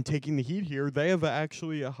 And in taking the Heat here, they have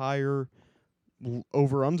actually a higher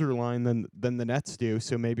over-under line than the Nets do,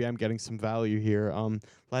 so maybe I'm getting some value here.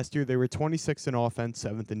 Last year they were 26th in offense,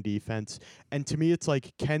 7th in defense, and to me it's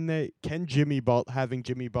like can having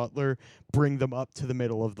Jimmy Butler bring them up to the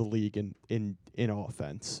middle of the league in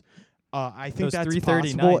offense? I think Those that's 330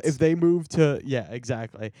 possible nights. if they move to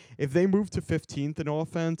if they move to 15th in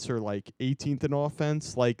offense or like 18th in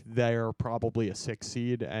offense, like they're probably a 6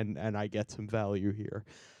 seed, and I get some value here.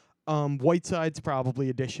 Whiteside's probably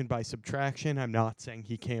addition by subtraction. I'm not saying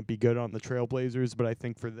he can't be good on the Trailblazers, but I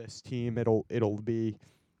think for this team it'll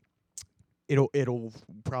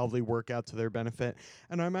probably work out to their benefit.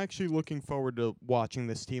 And I'm actually looking forward to watching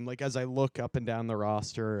this team. Like as I look up and down the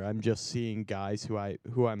roster, I'm just seeing guys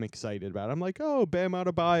who I'm excited about. I'm like, oh, Bam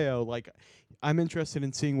Adebayo. Like I'm interested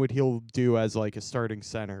in seeing what he'll do as like a starting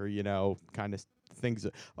center, you know, kind of things.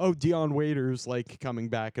 Oh, Dion Waiters like coming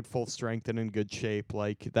back at full strength and in good shape.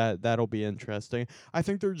 Like that'll be interesting. I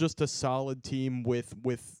think they're just a solid team with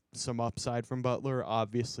some upside from Butler.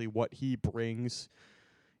 Obviously what he brings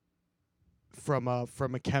from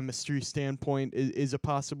a chemistry standpoint is a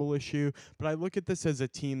possible issue, but I look at this as a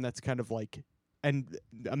team that's kind of like, and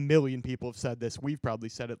a million people have said this, we've probably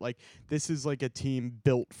said it, like this is like a team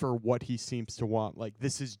built for what he seems to want. Like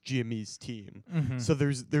this is Jimmy's team. So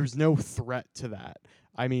there's no threat to that.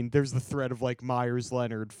 I mean, there's the threat of like Myers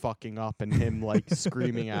Leonard fucking up and him like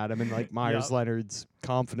screaming at him, and like Myers Leonard's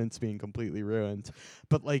confidence being completely ruined.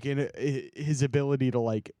 But like his ability to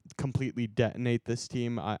like completely detonate this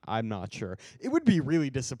team, I'm not sure. It would be really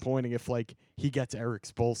disappointing if like he gets Eric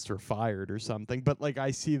Spoelstra fired or something. But like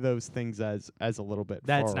I see those things as a little bit.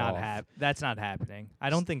 That's far not off. That's not happening. I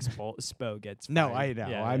don't think Spo gets No, fired. I know.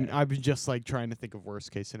 Yeah, I'm just like trying to think of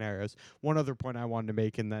worst case scenarios. One other point I wanted to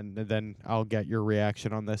make, and then I'll get your reaction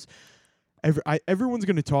on this. Everyone's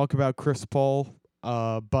going to talk about Chris Paul,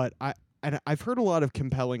 but I've heard a lot of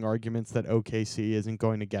compelling arguments that OKC isn't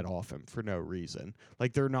going to get off him for no reason.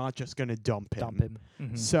 Like they're not just going to dump him.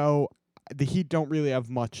 Mhm. So the Heat don't really have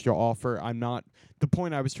much to offer. The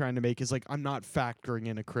point I was trying to make is like I'm not factoring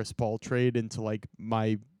in a Chris Paul trade into like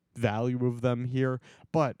my value of them here,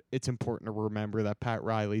 but it's important to remember that Pat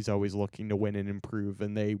Riley's always looking to win and improve,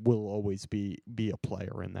 and they will always be a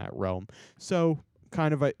player in that realm. So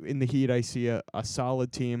kind of in the Heat, I see a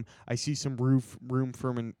solid team. I see some room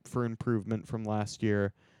for improvement from last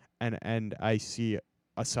year, and I see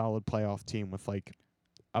a solid playoff team with like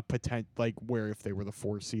a like where if they were the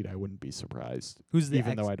 4 seed, I wouldn't be surprised. Who's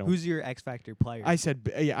Who's your X Factor player? I said,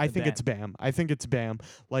 I think Bam. it's Bam. I think it's Bam.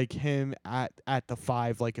 Like him at the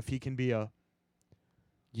 5, like if he can be a,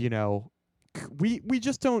 we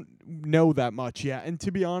just don't know that much yet. And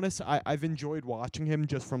to be honest, I've enjoyed watching him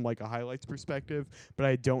just from like a highlights perspective, but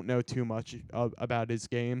I don't know too much about his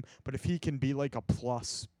game. But if he can be like a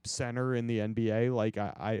plus center in the NBA, like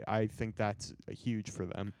I think that's huge for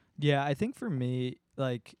them. Yeah, I think for me,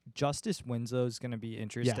 like Justice Winslow is going to be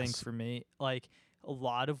interesting Yes. for me. Like a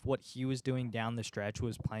lot of what he was doing down the stretch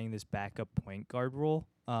was playing this backup point guard role,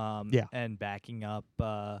 Yeah. and backing up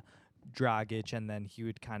Dragic, and then he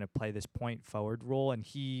would kind of play this point forward role, and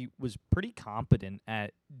he was pretty competent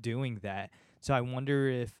at doing that. So I wonder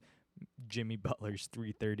if Jimmy Butler's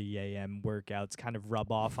 3:30 a.m. workouts kind of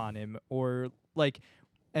rub off on him, or like,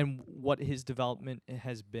 and what his development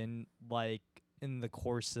has been like in the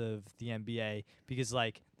course of the NBA, because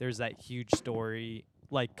like there's that huge story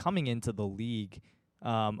like coming into the league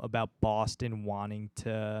about Boston wanting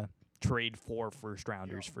to trade 4 first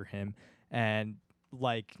rounders for him, and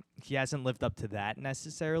like he hasn't lived up to that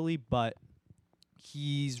necessarily, but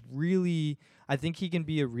he's really, I think he can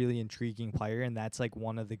be a really intriguing player, and that's like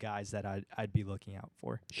one of the guys that I'd be looking out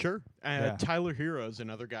for. Sure. Yeah. Tyler Hero is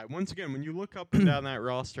another guy. Once again, when you look up and down that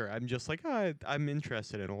roster, I'm just like, I'm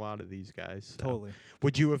interested in a lot of these guys. So. Totally.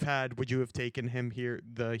 Would you have taken him here,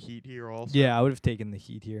 the Heat here also? Yeah, I would have taken the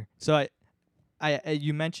Heat here. So I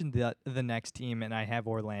you mentioned the next team, and I have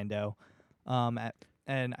Orlando,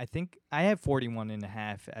 and I think I have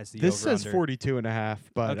 41.5 as the This says over-under. 42.5,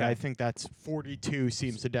 but Okay. I think that's 42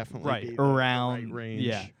 seems to definitely Right, be the around right range.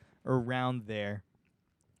 yeah, around there.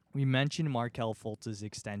 We mentioned Markelle Fultz's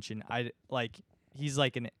extension. He's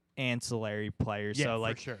like an ancillary player, Yeah, so for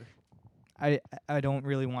like sure. I don't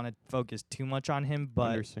really want to focus too much on him, but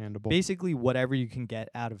Understandable. basically whatever you can get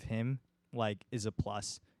out of him like is a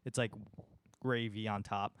plus. It's like gravy on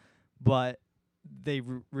top. But they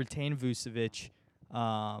retained Vucevic,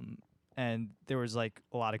 and there was like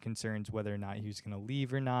a lot of concerns whether or not he was going to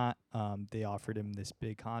leave or not. They offered him this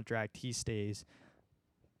big contract. He stays.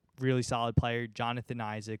 Really solid player. Jonathan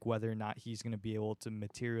Isaac, whether or not he's going to be able to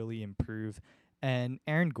materially improve. And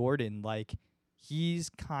Aaron Gordon, like he's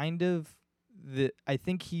kind of I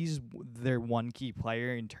think he's their one key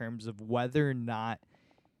player in terms of whether or not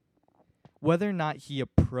he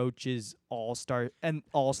approaches all-star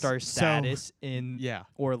status in Yeah.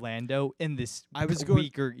 Orlando in this I was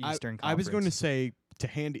weaker Eastern Conference. I was going to say to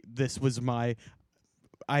Handy, this was my.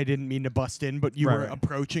 I didn't mean to bust in, but you Right, were right.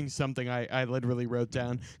 approaching something I literally wrote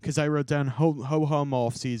down, because I wrote down ho-hum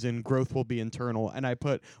off season, growth will be internal, and I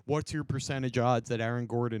put, what's your percentage odds that Aaron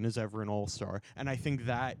Gordon is ever an all-star? And I think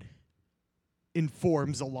that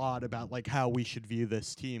informs a lot about like how we should view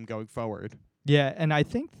this team going forward. Yeah, and I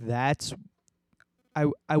think that's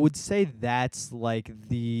I would say that's like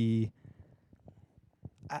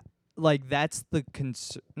that's the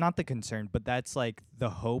not the concern, but that's like the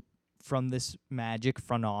hope from this Magic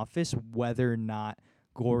front office, whether or not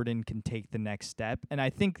Gordon can take the next step. And I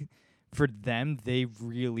think for them, they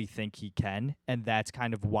really think he can, and that's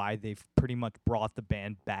kind of why they've pretty much brought the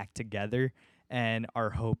band back together and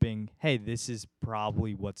are hoping, hey, this is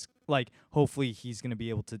probably what's like, hopefully he's going to be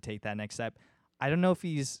able to take that next step. I don't know if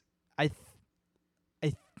he's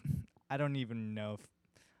I don't even know if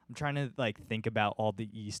I'm trying to like think about all the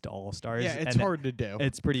East All-Stars. Yeah, it's and hard to do.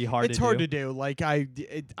 It's pretty hard It's to hard do. to do. Like I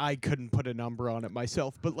couldn't put a number on it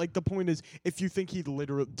myself, but like the point is, if you think he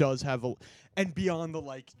literally does have and beyond the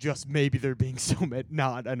like just maybe there being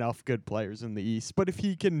not enough good players in the East, but if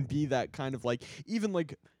he can be that kind of like even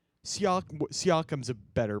like Siakam's a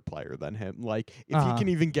better player than him. Like if he can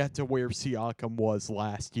even get to where Siakam was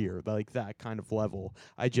last year, like that kind of level,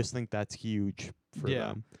 I just think that's huge for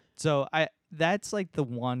them. So that's like the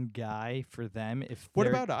one guy for them. What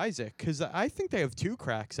about Isaac? Because I think they have 2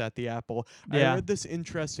 cracks at the apple. Yeah. I read this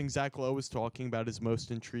interesting. Zach Lowe was talking about his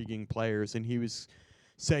most intriguing players, and he was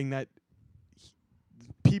saying that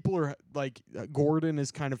people are like Gordon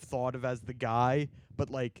is kind of thought of as the guy,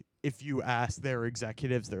 but like if you ask their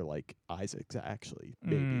executives, they're like Isaac's actually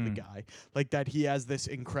maybe the guy. Like that he has this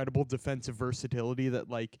incredible defensive versatility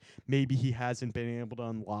that like maybe he hasn't been able to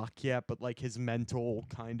unlock yet, but like his mental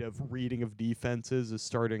kind of reading of defenses is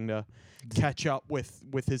starting to catch up with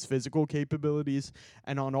his physical capabilities.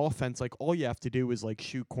 And on offense, like all you have to do is like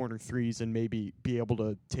shoot corner threes and maybe be able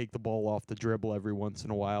to take the ball off the dribble every once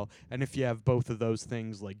in a while. And if you have both of those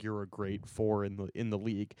things, like you're a great 4 in the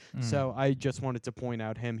league. So I just wanted to point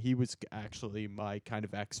out him. He was actually my kind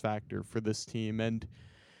of X factor for this team, and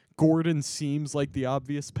Gordon seems like the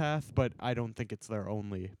obvious path, but I don't think it's their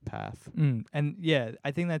only path. And yeah,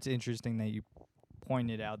 I think that's interesting that you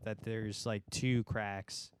pointed out that there's like 2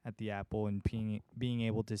 cracks at the apple, and being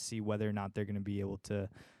able to see whether or not they're going to be able to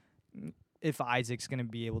if Isaac's going to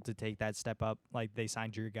be able to take that step up. Like they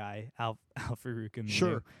signed your guy Al-Farouq Aminu.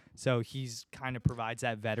 Sure. So he's kind of provides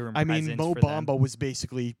that veteran I presence mean, Mo for them. Bamba was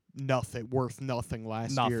basically worth nothing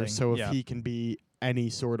last year. Nothing, So if yeah. he can be any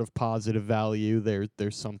sort of positive value,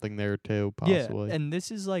 there's something there too, possibly. Yeah, and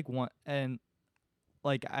this is like one, and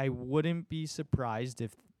like I wouldn't be surprised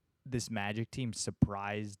if this Magic team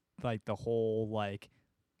surprised like the whole like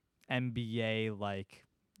NBA like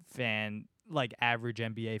fan, like average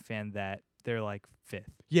NBA fan that they're like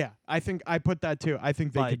fifth. Yeah, I think I put that too. I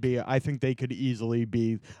think they Like- could be. I think they could easily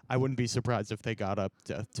be. I wouldn't be surprised if they got up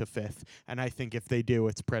to fifth. And I think if they do,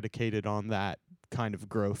 it's predicated on that kind of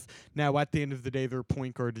growth. Now, at the end of the day, their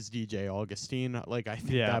point guard is DJ Augustine. Like I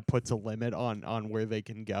think Yeah. that puts a limit on where they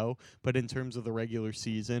can go. But in terms of the regular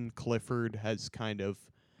season, Clifford has kind of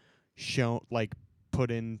shown put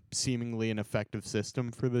in seemingly an effective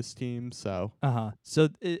system for this team. So So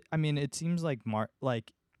I mean, it seems like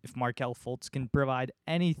if Markelle Fultz can provide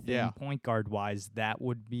anything Yeah. point guard wise, that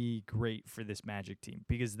would be great for this Magic team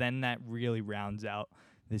because then that really rounds out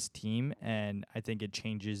this team, and I think it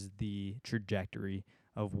changes the trajectory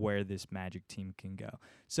of where this Magic team can go.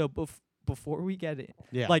 So before we get it,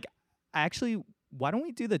 yeah, like actually, why don't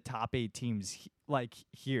we do the top 8 teams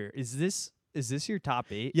here? Is this your top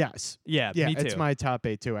 8? yes. Yeah, Yeah, me too. it's my top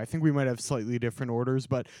 8 too. I think we might have slightly different orders,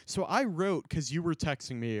 but so I wrote because you were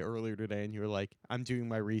texting me earlier today, and you were like, "I'm doing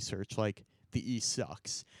my research. Like the East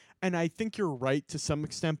sucks," and I think you're right to some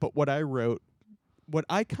extent. But what I wrote, what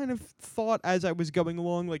I kind of thought as I was going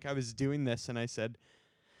along, like I was doing this, and I said,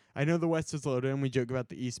 "I know the West is loaded, and we joke about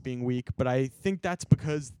the East being weak, but I think that's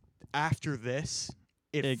because after this,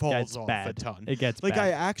 it falls gets off bad. a ton." It gets Like bad. I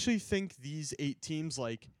actually think these 8 teams,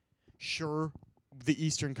 like, sure,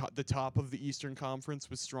 the top of the Eastern Conference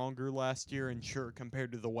was stronger last year, and sure,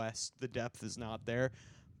 compared to the West, the depth is not there.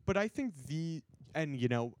 But I think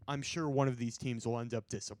I'm sure one of these teams will end up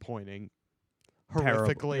disappointing Terrible.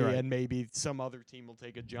 horrifically, You're right. and maybe some other team will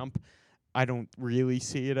take a jump. I don't really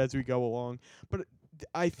see it as we go along, but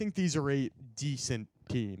I think these are 8 decent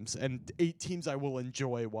teams, and 8 teams I will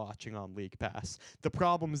enjoy watching on League Pass. The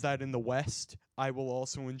problem is that in the West, I will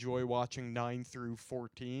also enjoy watching 9 through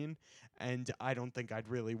 14, and I don't think I'd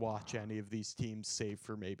really watch any of these teams save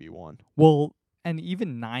for maybe one. Well, and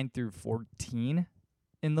even 9 through 14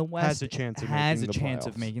 in the West Has a chance of has making a the chance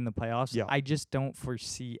of playoffs. making the playoffs. Yeah. I just don't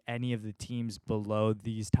foresee any of the teams below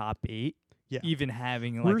these top 8 Yeah. even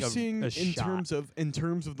having like We're a, seeing a in shot. terms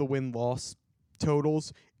of the win-loss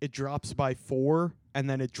totals, it drops by 4, and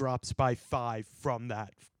then it drops by 5 from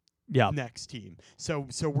that Yeah. next team. So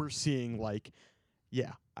we're seeing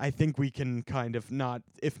I think we can kind of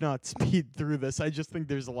if not speed through this. I just think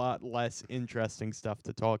there's a lot less interesting stuff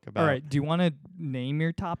to talk about. All right. Do you want to name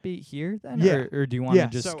your top 8 here then? Yeah. Or do you want to Yeah,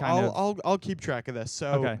 just so kind of I'll keep track of this.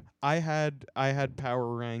 So Okay. I had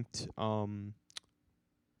power ranked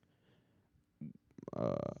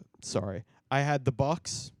I had the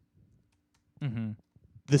Bucks, Mhm.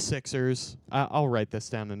 the Sixers. I'll write this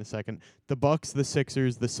down in a second. The Bucks, the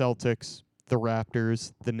Sixers, the Celtics, the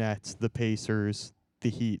Raptors, the Nets, the Pacers, the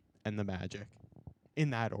Heat, and the Magic, in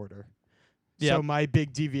that order. So Yep. my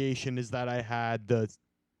big deviation is that I had the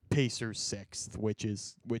Pacers 6th, which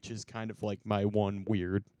is kind of like my one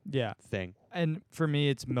weird Yeah. thing. And for me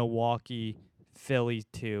it's Milwaukee, Philly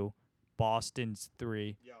 2, Boston's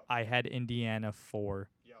 3. I had Indiana 4.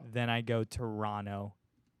 Then I go Toronto,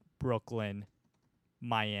 Brooklyn,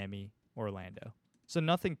 Miami, Orlando. So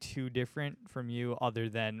nothing too different from you other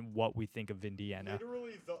than what we think of Indiana.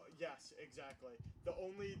 Yes, exactly. The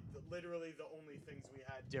only things we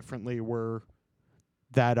had differently were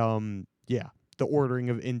that the ordering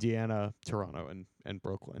of Indiana, Toronto, and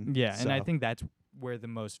Brooklyn. Yeah, and I So, think that's where the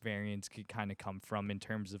most variance could kind of come from in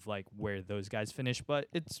terms of like where those guys finish. But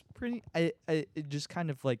it's pretty. I just kind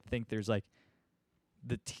of like think there's like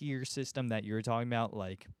the tier system that you're talking about.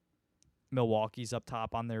 Like Milwaukee's up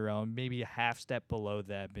top on their own. Maybe a half step below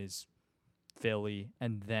them is Philly,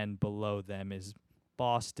 and then below them is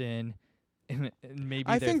Boston, and maybe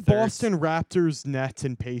I their think third Boston, Raptors, Nets,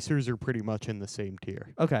 and Pacers are pretty much in the same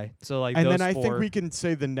tier. Okay, so like And those then I four, think we can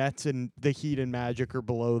say the Nets and the Heat and Magic are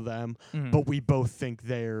below them, Mhm. but we both think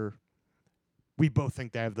they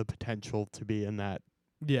have the potential to be in that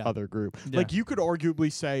yeah. other group. Yeah. Like you could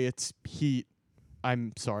arguably say it's Heat.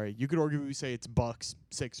 I'm sorry. You could arguably say it's Bucks,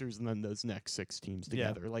 Sixers, and then those next 6 teams Yeah.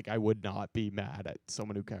 together. Like I would not be mad at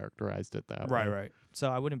someone who characterized it that Right, way. right. So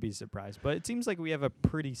I wouldn't be surprised, but it seems like we have a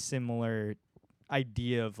pretty similar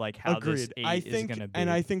idea of like how this Agreed. 8 I is think, going to be. and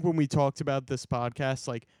I think when we talked about this podcast,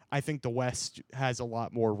 like I think the West has a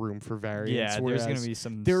lot more room for variance. yeah, there's going whereas to be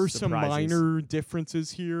some there are some surprises. minor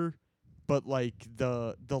differences here, but like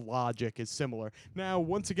the logic is similar. Now,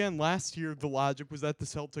 once again, last year the logic was that the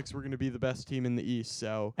Celtics were going to be the best team in the East.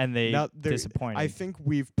 So And they now disappointed. I think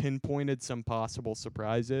we've pinpointed some possible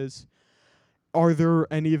surprises. Are there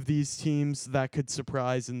any of these teams that could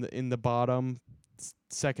surprise in the bottom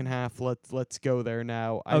second half? Let's go there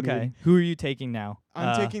now. I Okay. mean, Who are you taking now?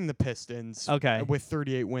 I'm taking the Pistons. Okay. With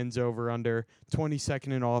 38 wins over under,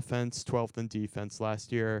 22nd in offense, 12th in defense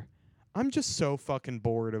last year. I'm just so fucking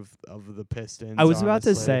bored of the Pistons. I was about to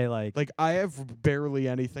honestly. say, like I have barely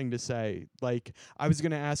anything to say. Like, I was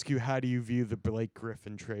going to ask you, how do you view the Blake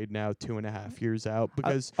Griffin trade now 2.5 years out?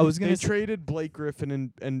 Because I was going they to traded Blake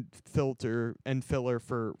Griffin and filler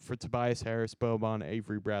for Tobias Harris, Boban,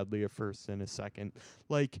 Avery Bradley, a first and a second.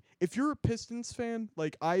 Like, if you're a Pistons fan,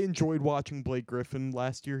 like, I enjoyed watching Blake Griffin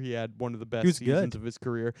last year. He had one of the best was seasons good. of his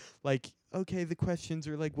career. Like, okay, the questions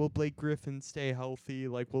are like, will Blake Griffin stay healthy?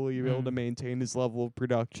 Like, will he be able to maintain his level of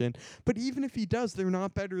production? But even if he does, they're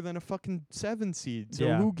not better than a fucking 7 seed. So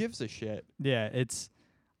Yeah. who gives a shit? Yeah,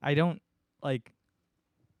 I don't like.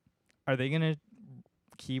 Are they gonna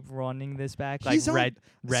keep running this back? Like He's on-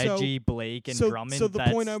 Reggie, Blake, and so Drummond. the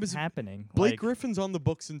that's point I was- happening. Blake like, Griffin's on the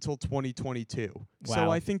books until 2022. So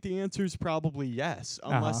Wow. I think the answer is probably yes,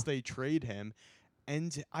 unless Uh-huh. they trade him.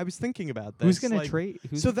 And I was thinking about this. who's gonna like, trade?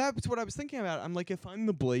 So that's what I was thinking about. I'm like, if I'm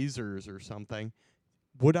the Blazers or something,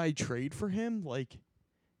 would I trade for him? Like,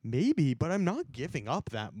 maybe, but I'm not giving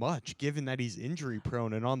up that much, given that he's injury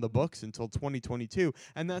prone and on the books until 2022.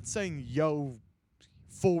 And that's saying, yo,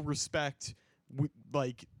 full respect,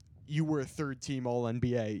 like, you were a third team All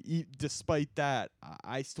NBA. Despite that,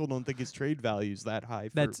 I still don't think his trade value is that high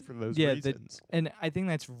for those reasons. And I think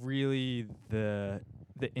that's really the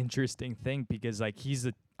interesting thing, because like he's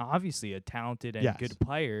obviously a talented and Yes. good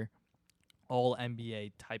player, all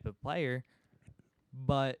NBA type of player,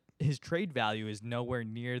 but his trade value is nowhere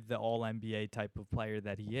near the all NBA type of player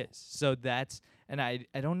that he is. So that's, and I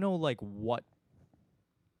don't know like what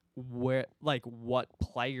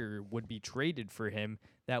player would be traded for him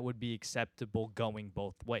that would be acceptable going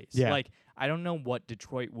both ways. Yeah. Like I don't know what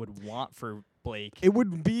Detroit would want for Blake. It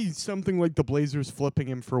would be something like the Blazers flipping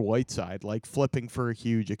him for Whiteside, like flipping for a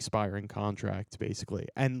huge expiring contract, basically,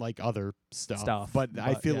 and like other stuff. But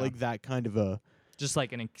I feel yeah. like that kind of a Just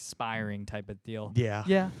like an expiring type of deal. yeah,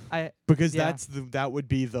 Yeah, because yeah. that would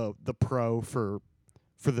be the pro for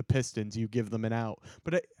the Pistons. You give them an out,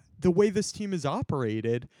 but the way this team is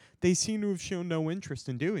operated, they seem to have shown no interest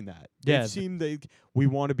in doing that. Yeah. They've seemed we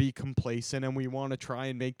want to be complacent and we want to try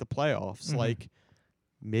and make the playoffs. Mhm. Like,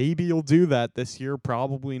 maybe you'll do that this year,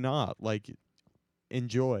 probably not. Like,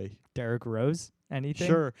 enjoy. Derrick Rose, anything?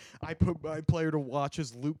 Sure. I put my player to watch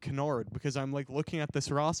as Luke Kennard because I'm like looking at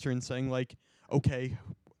this roster and saying like, okay,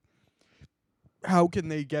 how can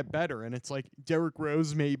they get better? And it's like Derrick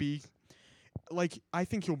Rose maybe. Like, I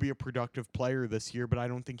think he'll be a productive player this year, but I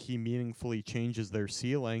don't think he meaningfully changes their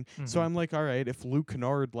ceiling. So Mhm. I'm like, all right, if Luke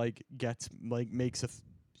Kennard like makes a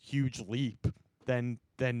huge leap, then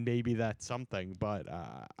maybe that's something. But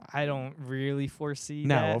I don't really foresee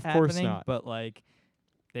No, that of course happening, not. But like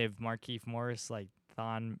they have Markieff Morris, like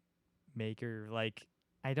Thon Maker, like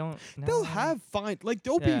I don't know. they'll have fine. Like,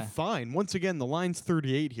 they'll Yeah. be fine. Once again, the line's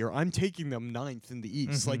 38 here. I'm taking them 9th in the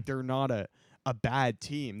East. Mhm. Like, they're not a bad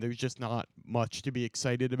team. There's just not much to be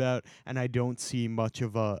excited about, and I don't see much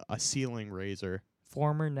of a ceiling raiser.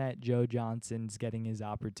 Former net Joe Johnson's getting his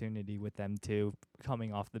opportunity with them too,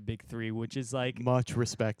 coming off the big three, which is like Much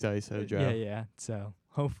respect, ISO Joe. yeah. So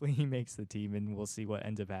hopefully he makes the team, and we'll see what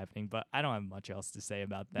ends up happening. But I don't have much else to say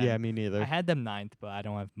about that. Yeah, me neither. I had them 9th, but I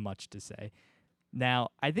don't have much to say. Now,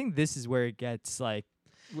 I think this is where it gets like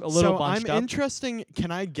a little so bunched I'm up. interesting.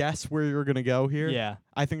 Can I guess where you're gonna go here? Yeah,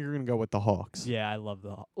 I think you're gonna go with the Hawks. yeah, I love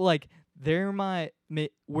the like. They're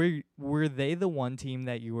were they the one team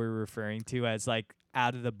that you were referring to as like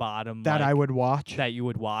out of the bottom That like, I would watch. that you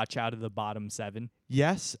would watch out of the bottom 7?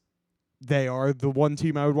 Yes, they are the one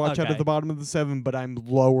team I would watch out Okay. of the bottom of the 7, but I'm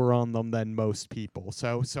lower on them than most people.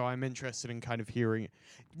 So I'm interested in kind of hearing.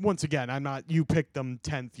 Once again, I'm not. You picked them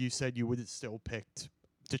 10th. You said you would have still picked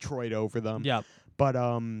Detroit over them. Yep. But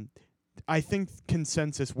I think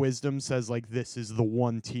consensus wisdom says like this is the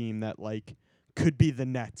one team that like could be the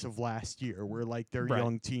Nets of last year, where like their Right.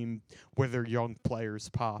 young team, where their young players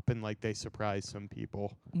pop and like they surprise some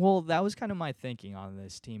people. Well, that was kind of my thinking on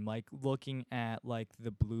this team, like looking at like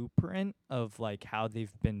the blueprint of like how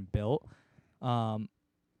they've been built.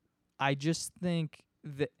 I just think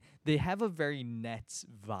that they have a very Nets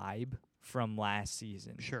vibe from last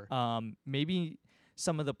season. Sure. Maybe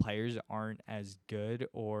some of the players aren't as good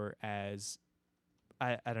or as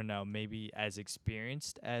I don't know, maybe as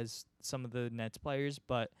experienced as some of the Nets players,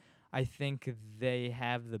 but I think they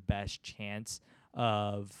have the best chance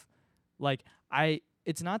of, like,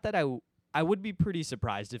 it's not that I would be pretty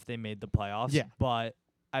surprised if they made the playoffs, Yeah. but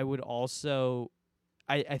I would also,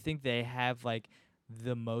 I think they have, like,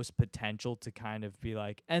 the most potential to kind of be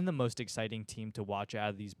like, and the most exciting team to watch out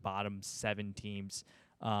of these bottom 7 teams,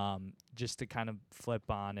 just to kind of flip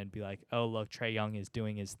on and be like, oh, look, Trae Young is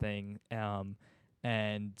doing his thing.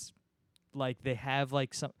 And like they have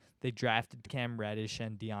like they drafted Cam Reddish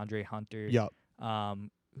and DeAndre Hunter, Yup.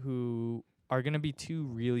 who are going to be 2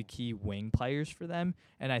 really key wing players for them.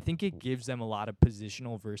 And I think it gives them a lot of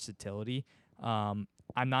positional versatility. I'm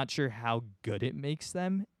not sure how good it makes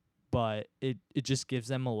them, but it just gives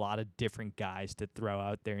them a lot of different guys to throw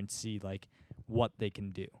out there and see like what they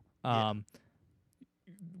can do.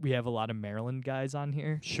 We have a lot of Maryland guys on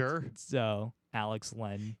here. Sure. So Alex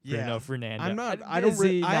Len, Yeah. Bruno Fernando. I'm not. I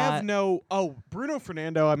don't. I have no. Oh, Bruno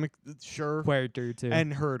Fernando. I'm sure. Huerter too.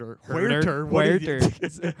 And Herter. Huerter. What did you-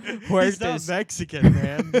 Huerter. He's not Mexican,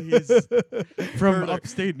 man. He's from Herter.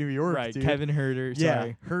 upstate New York, Right, dude. Kevin Herter. Yeah,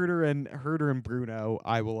 Sorry. Herter and Bruno.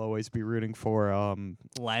 I will always be rooting for.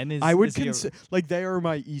 Len is. I would is he a consider like they are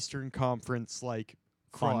my Eastern Conference like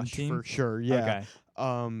fun crush team? for sure. Yeah.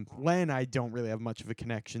 Okay. Len, I don't really have much of a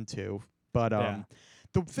connection to, but Yeah.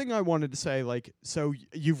 the thing I wanted to say, like, so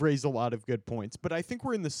you've raised a lot of good points, but I think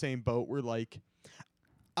we're in the same boat where, like,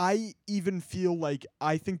 I even feel like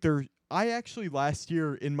I think I actually last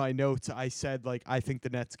year in my notes I said like I think the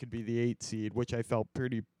Nets could be the 8 seed, which I felt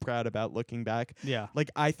pretty proud about looking back. Yeah. Like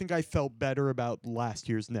I think I felt better about last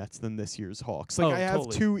year's Nets than this year's Hawks. Like Oh, I have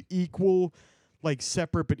totally. 2 equal, like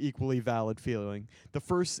separate but equally valid feeling. The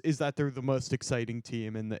first is that they're the most exciting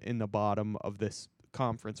team in the bottom of this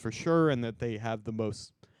conference for sure, and that they have the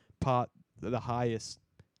most the highest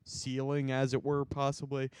ceiling, as it were,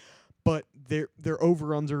 possibly. But their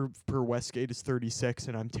over-under per Westgate is 36,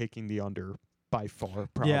 and I'm taking the under by far,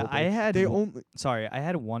 probably. Yeah, I had They only sorry, I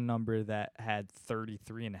had one number that had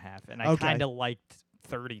 33.5, and I Okay. kind of liked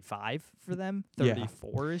 35 for them, Yeah.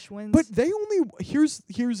 34-ish wins. But they only here's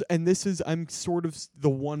and this is I'm sort of the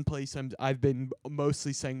one place I've been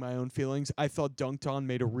mostly saying my own feelings. I thought Dunked On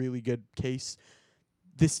made a really good case.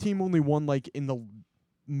 This team only won like in the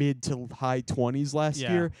mid to high 20s last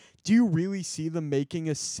Yeah. year. Do you really see them making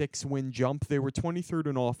a 6-win jump? They were 23rd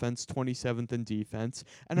in offense, 27th in defense,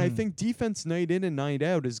 and I think defense night in and night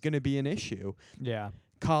out is going to be an issue. yeah.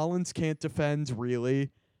 Collins can't defend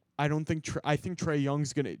really. I don't think I think Trae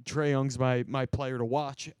Young's my player to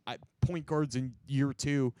watch. Point guards in year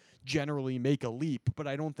 2 generally make a leap, but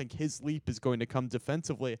I don't think his leap is going to come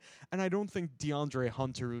defensively. And I don't think DeAndre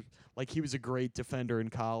Hunter, like he was a great defender in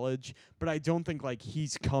college, but I don't think like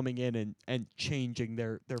he's coming in and changing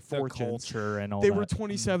their Their fortunes. culture and all They that. were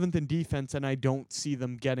 27th in defense, and I don't see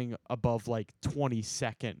them getting above like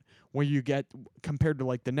 22nd, where you get compared to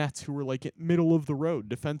like the Nets, who were like middle of the road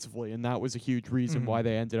defensively, and that was a huge reason why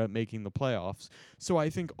they ended up making the playoffs. So I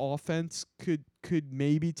think offense could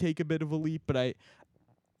maybe take a bit of a leap, but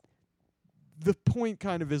the point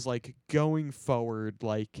kind of is like going forward,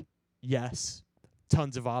 like yes,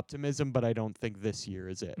 tons of optimism, but I don't think this year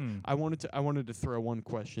is it. I wanted to throw one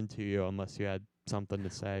question to you, unless you had something to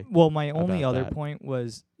say. Well, my only about other that. point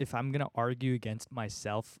was, if I'm going to argue against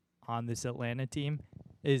myself on this Atlanta team,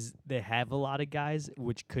 is they have a lot of guys,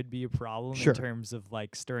 which could be a problem Sure. in terms of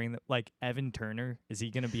like stirring like Evan Turner. Is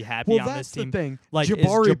he going to be happy on Well, this that's the team? thing. Like, is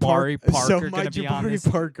Jabari Parker so gonna my be on Jabari this?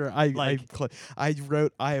 Parker, Like- I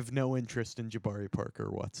wrote I have no interest in Jabari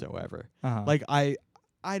Parker whatsoever. Uh-huh. Like I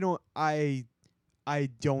don't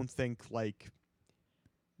think like.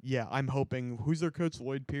 Yeah, I'm hoping. Who's their coach?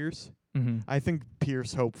 Lloyd Pierce. I think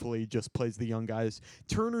Pierce hopefully just plays the young guys.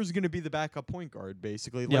 Turner's going to be the backup point guard,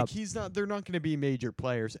 basically. Like Yep. they're not going to be major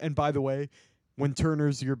players. And by the way, when Evan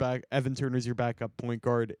Turner's your backup point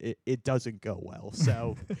guard, it doesn't go well.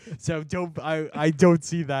 So I don't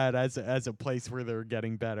see that as a place where they're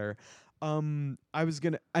getting better. I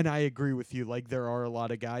agree with you. Like there are a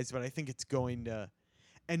lot of guys, but I think it's going to.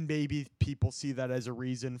 And maybe people see that as a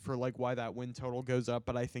reason for like why that win total goes up,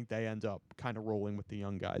 but I think they end up kind of rolling with the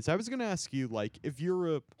young guys. I was going to ask you, like, if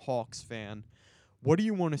you're a Hawks fan, what do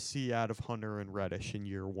you want to see out of Hunter and Reddish in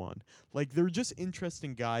year 1? Like, they're just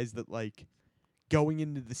interesting guys that, like, going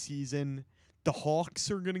into the season, the Hawks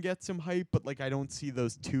are going to get some hype, but, like, I don't see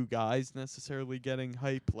those 2 guys necessarily getting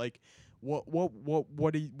hype. Like,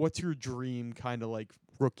 what's your dream kind of, like,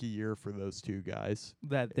 rookie year for those 2 guys?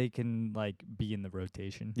 That they can like be in the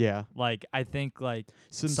rotation. Yeah. Like I think like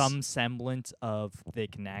Since- some semblance of they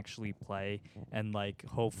can actually play, and like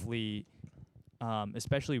hopefully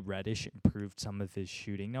especially Reddish improved some of his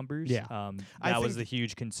shooting numbers. Yeah. I That was think- the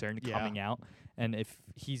huge concern Yeah. coming out. And if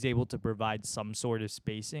he's able to provide some sort of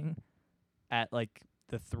spacing at like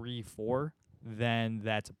the 3-4, then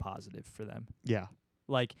that's a positive for them. Yeah.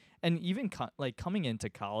 Like, and even coming into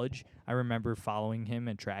college, I remember following him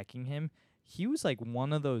and tracking him. He was like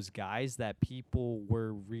one of those guys that people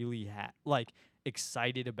were really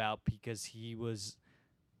excited about because he was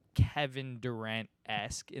Kevin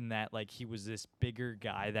Durant-esque in that like he was this bigger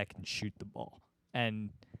guy that can shoot the ball. And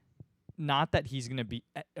not that he's going to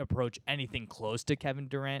approach anything close to Kevin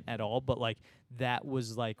Durant at all, but like that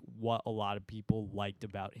was like what a lot of people liked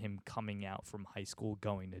about him coming out from high school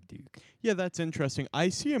going to Duke. Yeah, that's interesting. I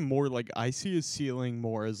see him more like I see his ceiling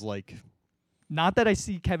more as like Not that I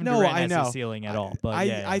see Kevin No, Durant I as know. a ceiling at all, but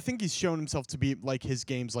I think he's shown himself to be like his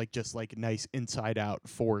game's like just like nice inside out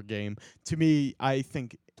 4 game. To me, I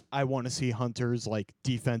think I want to see Hunter's like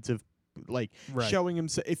defensive like Right. showing him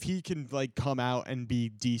if he can like come out and be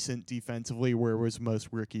decent defensively whereas most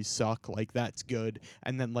rookies suck, like that's good.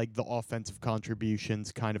 And then like the offensive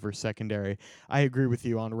contributions kind of are secondary. I agree with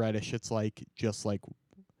you on Reddish. It's like just like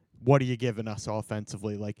what are you giving us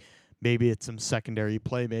offensively? Like maybe it's some secondary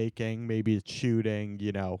playmaking, maybe it's shooting,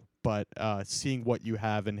 you know, but seeing what you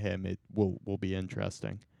have in him, it will be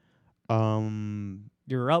interesting.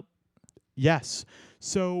 You're up. Yes.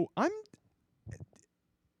 So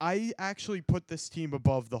I actually put this team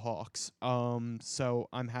above the Hawks. So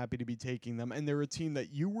I'm happy to be taking them. And they're a team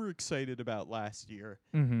that you were excited about last year.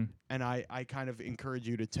 Mm-hmm. And I kind of encourage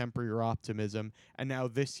you to temper your optimism. And now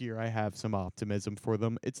this year I have some optimism for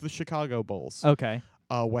them. It's the Chicago Bulls. Okay.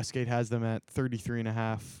 Westgate has them at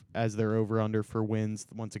 33.5 as their over-under for wins.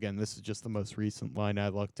 Once again, this is just the most recent line I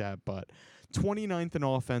looked at, but 29th in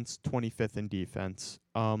offense, 25th in defense.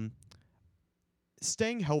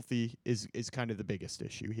 Staying healthy is kind of the biggest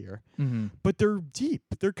issue here. Mm-hmm. But they're deep.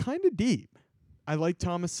 They're kind of deep. I like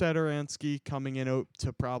Thomas Satoransky coming in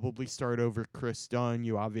to probably start over Chris Dunn.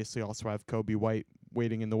 You obviously also have Kobe White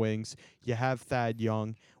waiting in the wings. You have Thad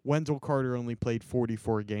Young. Wendell Carter only played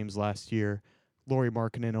 44 games last year. Lauri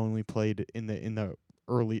Markkanen only played in the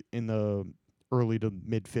early to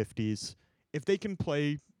mid 50s. If they can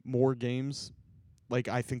play more games, like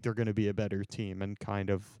I think they're going to be a better team, and kind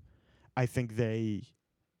of I think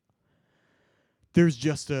there's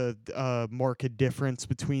just a marked difference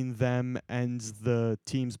between them and the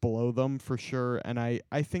teams below them for sure. And I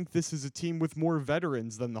think this is a team with more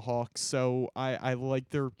veterans than the Hawks, so I like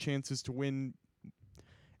their chances to win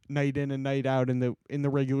night in and night out in the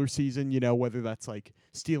regular season, you know, whether that's like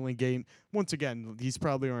stealing game. Once again, these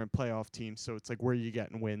probably aren't playoff teams, so it's like where you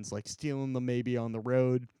getting wins, like stealing them maybe on the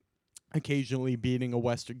road, occasionally beating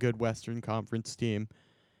a good Western Conference team.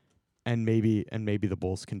 And maybe the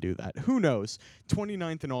Bulls can do that. Who knows?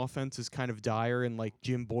 29th in offense is kind of dire, and like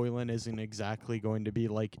Jim Boylan isn't exactly going to be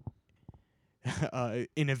like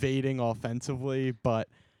innovating offensively, but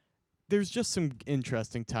there's just some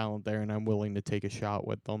interesting talent there, and I'm willing to take a shot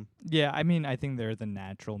with them. Yeah, I mean, I think they're the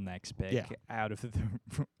natural next pick Yeah. out of the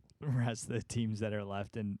rest of the teams that are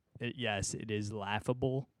left. And yes, it is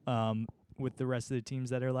laughable with the rest of the teams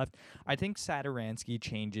that are left. I think Satoransky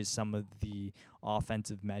changes some of the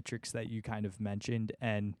offensive metrics that you kind of mentioned,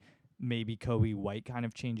 and maybe Kobe White kind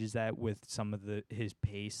of changes that with some of his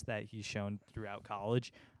pace that he's shown throughout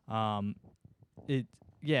college. And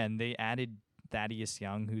they added Thaddeus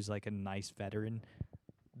Young, who's like a nice veteran.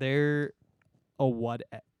 They're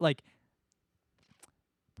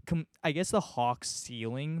I guess the Hawks'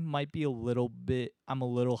 ceiling might be a little bit. I'm a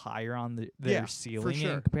little higher on their Yeah, for ceiling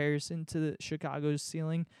sure. in comparison to the Chicago's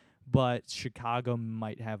ceiling, but Chicago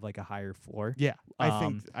might have like a higher floor. Yeah,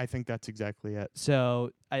 I think that's exactly it.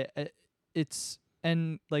 So it's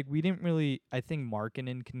and like we didn't really. I think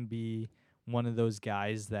Markkanen can be one of those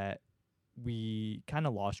guys that we kind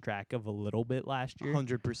of lost track of a little bit last year.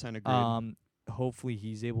 100% agreed. Hopefully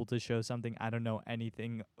he's able to show something. I don't know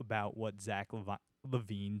anything about what Zach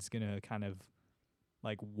Levine's gonna kind of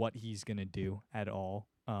like what he's gonna do at all.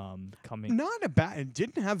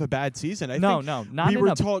 Didn't have a bad season. Not we in were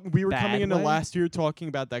a we were coming bad into way. last year talking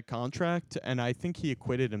about that contract, and I think he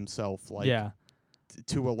acquitted himself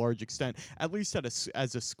to a large extent, at least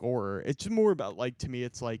as a scorer. It's just more about like to me,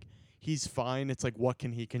 it's like he's fine. It's like what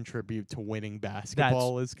can he contribute to winning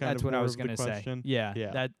basketball is kind that's of what I more was of the gonna say. question. Yeah, Yeah.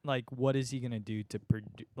 that like what is he gonna do to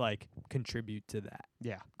contribute to that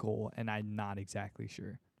Yeah. goal? And I'm not exactly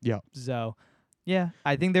sure. Yeah. So, yeah,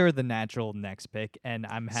 I think they were the natural next pick, and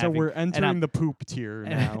I'm having So we're I'm- entering the poop tier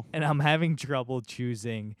now. and I'm having trouble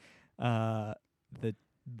choosing the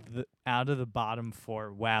out of the bottom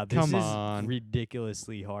 4. Wow, this Come is on.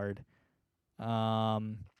 ridiculously hard.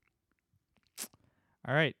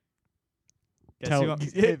 All right. Guess who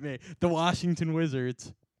Hit me. The Washington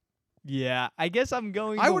Wizards. Yeah, I guess I'm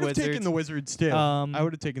going I the would have Wizards. taken the Wizards too. I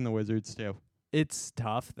would have taken the Wizards too. It's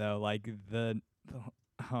tough though. Like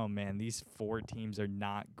oh man, these 4 teams are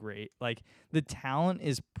not great. Like the talent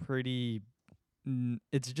is pretty.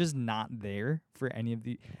 It's just not there for any of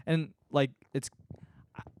the. And like it's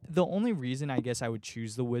the only reason I guess I would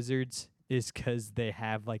choose the Wizards is because they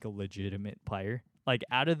have like a legitimate player. Like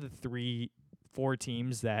out of the 4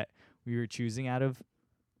 teams that we were choosing out of,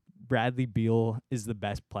 Bradley Beal is the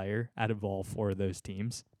best player out of all 4 of those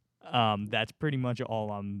teams. That's pretty much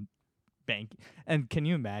all I'm banking. And can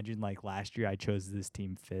you imagine, like, last year I chose this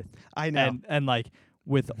team 5th? I know. And like,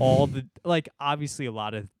 with all the, like, obviously a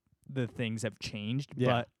lot of the things have changed,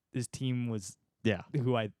 but this team was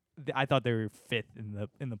who I thought they were 5th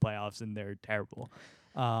in the playoffs, and they're terrible.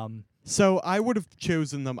 So I would have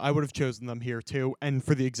chosen them. I would have chosen them here too, and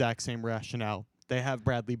for the exact same rationale. They have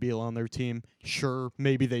Bradley Beal on their team. Sure,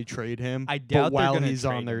 maybe they trade him. I doubt but while they're gonna he's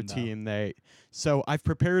on trade their him, though. team, they. So I've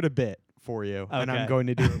prepared a bit for you, and I'm Okay. going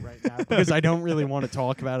to do it right now because I don't really want to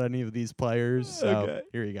talk about any of these players. So Okay.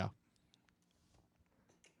 here you go.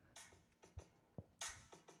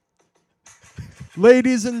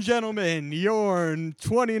 Ladies and gentlemen, your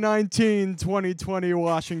 2019-2020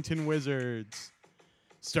 Washington Wizards.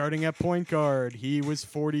 Starting at point guard, he was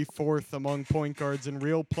 44th among point guards in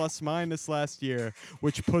real plus-minus last year,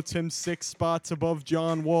 which puts him 6 spots above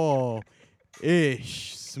John Wall.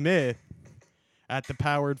 Ish Smith at the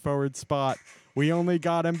powered forward spot. We only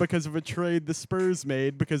got him because of a trade the Spurs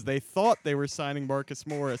made because they thought they were signing Marcus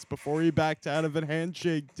Morris before he backed out of a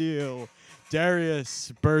handshake deal.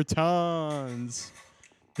 Darius Bertans,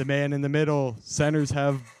 the man in the middle. Centers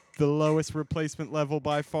have the lowest replacement level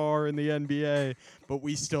by far in the NBA, but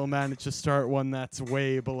we still managed to start one that's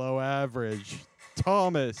way below average.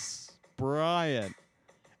 Thomas Bryant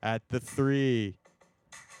at the 3.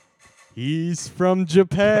 He's from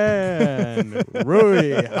Japan.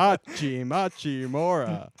 Rui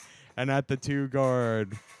Hachimura. And at the 2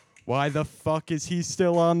 guard, why the fuck is he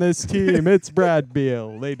still on this team? It's Brad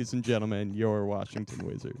Beal. Ladies and gentlemen, your Washington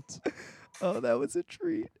Wizards. Oh, that was a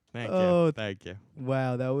treat. Thank Oh, you. Thank you.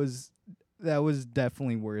 Wow, that was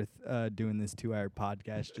definitely worth doing this 2-hour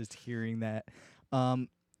podcast. Just hearing that,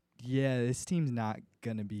 yeah, this team's not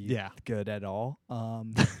gonna be good at all.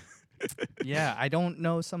 Yeah, I don't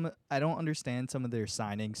understand some of their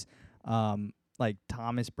signings, like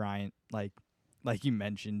Thomas Bryant, like you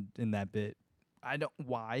mentioned in that bit. I don't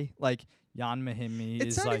why like Jan Mahimi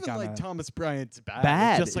It's is not like even on like a Thomas Bryant's bad.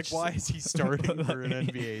 bad. It's just like, why is he starting for an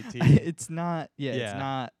NBA team? It's not. Yeah, it's Yeah.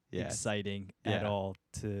 not Yeah. exciting at Yeah. all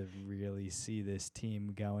to really see this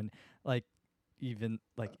team going. Like even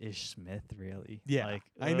like Ish Smith, really. Yeah, like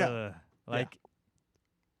I know. Like,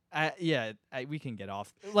 we can get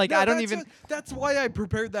off. Like No, I don't that's even. that's why I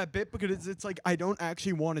prepared that bit because it's like I don't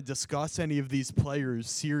actually want to discuss any of these players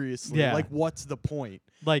seriously. Yeah. Like, what's the point?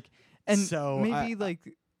 Like, and So, maybe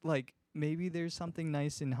like maybe there's something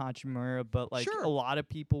nice in Hachimura, but like Sure. a lot of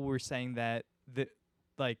people were saying that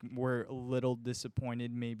like were a little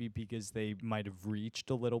disappointed maybe because they might have reached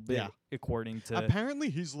a little bit Yeah. according to Apparently,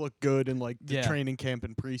 he's looked good in like the Yeah. training camp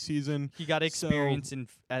and preseason. he got so- experience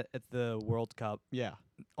at the World Cup, Yeah.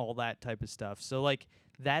 all that type of stuff. So like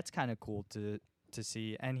that's kind of cool to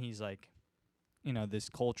see, and he's like, you know, this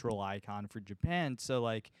cultural icon for Japan. So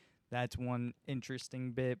like that's one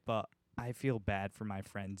interesting bit, but I feel bad for my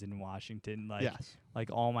friends in Washington. Like, Yes.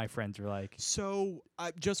 like all my friends were like, So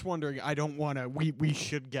I'm just wondering. I don't want to. We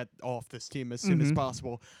should get off this team as soon as Mhm.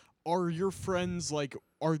 possible. Are your friends like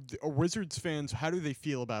are Wizards fans? How do they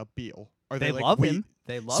feel about Beal? Are they like, love we- him.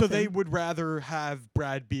 They love So him. they would rather have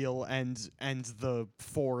Brad Beal and the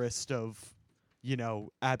forest of, you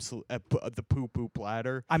know, absolute the poo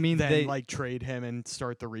platter. I mean, than they like trade him and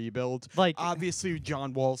start the rebuild. like Obviously,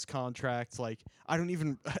 John Wall's contract. Like, I don't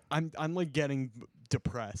even. I'm like getting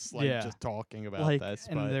depressed. Like Yeah. just talking about like, this.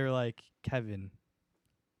 and But they're like, Kevin,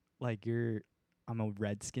 like I'm a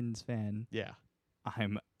Redskins fan. yeah,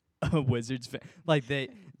 I'm a Wizards fan. Like they,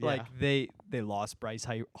 Yeah. like they lost Bryce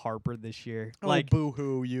Harper this year. oh, Like, boo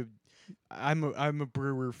hoo. I'm a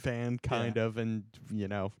Brewer fan, kind of, and you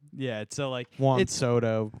know, yeah. So like, Juan it's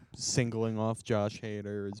Soto singling off Josh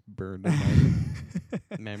Hader is burned in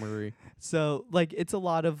my memory. so like it's a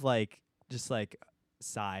lot of like just like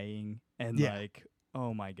sighing and Yeah. like,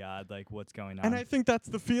 oh my god, like what's going on? And I think that's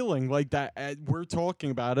the feeling, like that. We're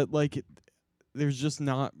talking about it, like there's just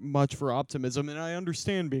not much for optimism. And I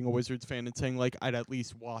understand being a Wizards fan and saying like I'd at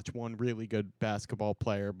least watch one really good basketball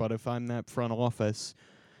player. But if I'm that front office,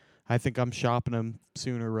 I think I'm shopping him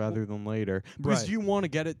sooner rather than later. Because Right. do you want to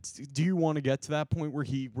get it? Do you want to get to that point where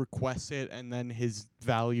he requests it and then his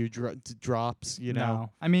value drops? You know.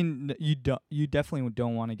 No, I mean you don't. You definitely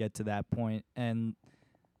don't want to get to that point, and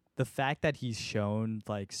the fact that he's shown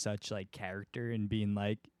like such like character and being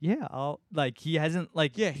like, yeah, I'll like he hasn't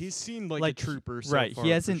like Yeah, he's seen like a like, trooper. So right. far,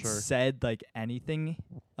 He for hasn't sure. said like anything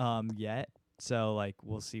yet. So like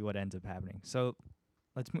we'll see what ends up happening. So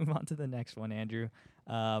let's move on to the next one, Andrew.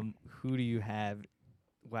 Who do you have?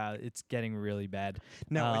 Wow, it's getting really bad.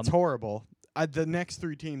 No, it's horrible. The next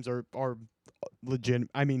three teams are legit.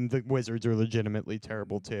 I mean, the Wizards are legitimately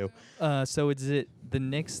terrible too. So is it the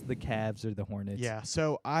Knicks, the Cavs, or the Hornets? Yeah.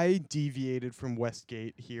 So I deviated from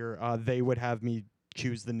Westgate here. They would have me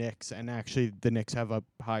choose the Knicks, and actually, the Knicks have a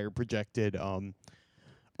higher projected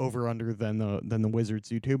over under than the Wizards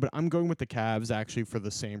do too. But I'm going with the Cavs actually for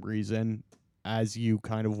the same reason as you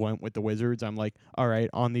kind of went with the Wizards. I'm like, all right,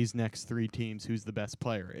 on these next three teams, who's the best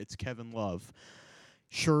player? It's Kevin Love.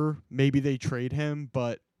 Sure, maybe they trade him,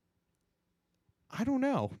 but I don't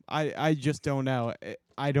know. I just don't know.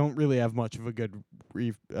 I don't really have much of a good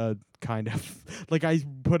kind of like I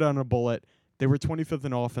put on a bullet. They were 25th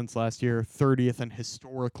in offense last year, 30th and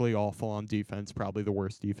historically awful on defense, probably the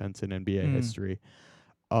worst defense in NBA history.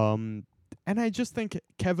 And I just think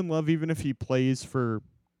Kevin Love, even if he plays for,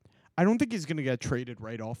 I don't think he's going to get traded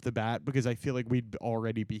right off the bat because I feel like we'd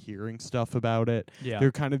already be hearing stuff about it. Yeah. There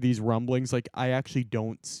are kind of these rumblings. Like, I actually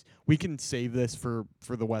don't. We can save this for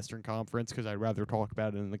the Western Conference because I'd rather talk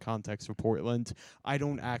about it in the context of Portland. I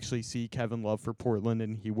don't actually see Kevin Love for Portland,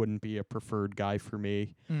 and he wouldn't be a preferred guy for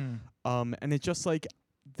me. And it's just like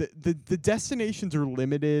the destinations are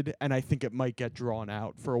limited, and I think it might get drawn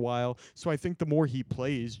out for a while. So I think the more he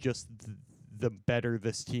plays, just the better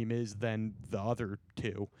this team is than the other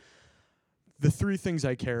two. The three things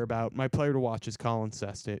I care about, my player to watch is Colin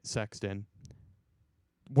Sexton.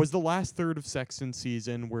 Was the last third of Sexton's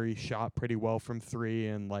season where he shot pretty well from three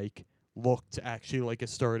and like looked actually like a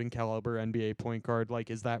starting caliber NBA point guard.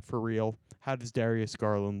 Like, is that for real? How does Darius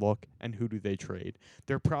Garland look, and who do they trade?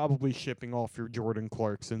 They're probably shipping off your Jordan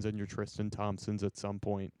Clarksons and your Tristan Thompsons at some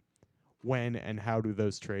point. When and how do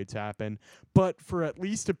those trades happen? But for at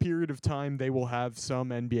least a period of time, they will have some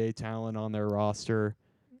NBA talent on their roster.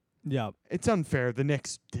 Yeah. It's unfair. The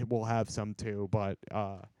Knicks will have some too, but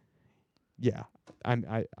yeah,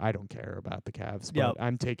 I don't care about the Cavs, but Yep.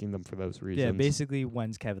 I'm taking them for those reasons. Yeah, basically,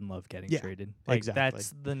 when's Kevin Love getting Yeah, traded? Like, exactly.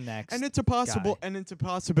 that's the next. And it's a possible, guy. and it's a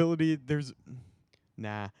possibility. There's,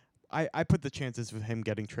 I put the chances of him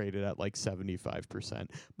getting traded at like 75%.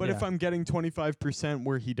 But if Yeah. I'm getting 25%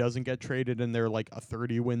 where he doesn't get traded and they're like a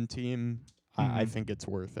 30-win team, I Mhm. think it's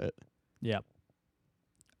worth it. Yep.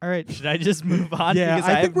 All right, should I just move on? Yeah, because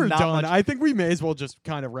I have think we're not done. much- I think we may as well just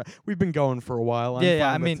kind of. We've been going for a while. I'm Yeah, fine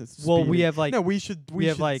I with mean, this well, we speeding. have like, No, we should. We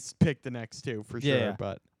have, should like- pick the next two for Yeah, sure. yeah.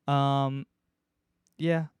 But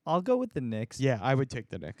yeah, I'll go with the Knicks. yeah, I would take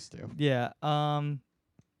the next two. Yeah.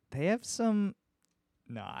 They have some.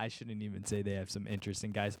 No, I shouldn't even say they have some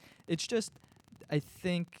interesting guys. It's just, I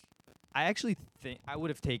actually think I would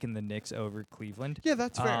have taken the Knicks over Cleveland. Yeah,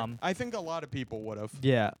 that's fair. Um, I think a lot of people would have.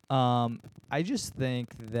 Yeah. I just think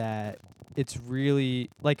that it's really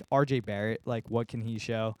like RJ Barrett. Like, what can he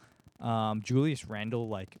show? Julius Randle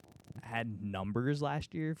like had numbers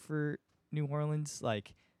last year for New Orleans.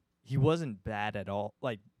 Like, he wasn't bad at all.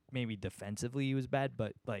 Like, maybe defensively he was bad,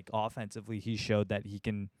 but like offensively he showed that he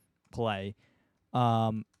can play.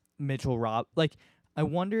 Mitchell Rob. Like, I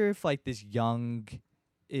wonder if like this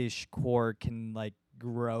young-ish core can like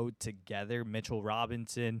grow together. Mitchell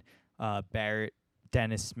Robinson, Barrett,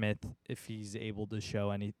 Dennis Smith, if he's able to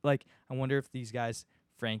show any. Like, I wonder if these guys,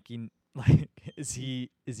 Frankie, like, is he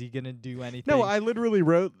gonna do anything? No, I literally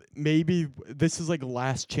wrote maybe this is like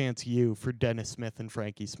last chance you for Dennis Smith and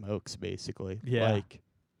Frankie Smokes, basically. Yeah. Like,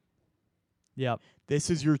 Yep. this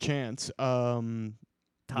is your chance.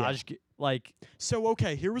 Taj, like, So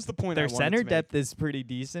okay, here was the point. their I wanted center to make. depth is pretty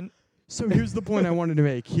decent. So here's the point I wanted to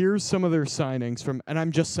make. Here's some of their signings from, and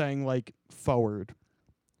I'm just saying like forward.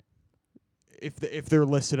 If they're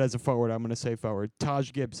listed as a forward, I'm going to say forward.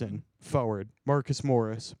 Taj Gibson, forward. Marcus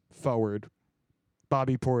Morris, forward.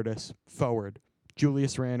 Bobby Portis, forward.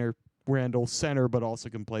 Julius Randle, center, but also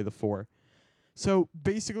can play the four. So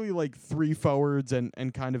basically like three forwards and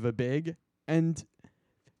kind of a big. And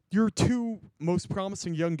your two most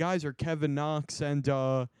promising young guys are Kevin Knox and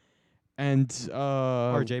RJ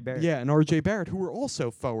Barrett. Yeah, and RJ Barrett, who are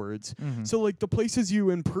also forwards. Mhm. So like the places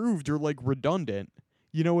you improved are like redundant.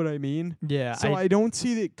 You know what I mean? Yeah. So I don't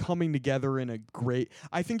see it coming together in a great.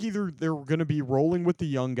 I think either they're going to be rolling with the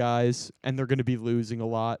young guys and they're going to be losing a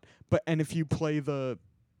lot. And if you play the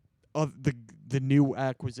of the new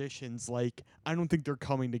acquisitions, like I don't think they're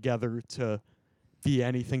coming together to be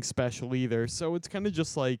anything special either. So it's kind of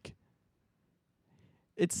just like,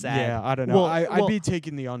 It's sad. yeah, I don't know. Well, I'd be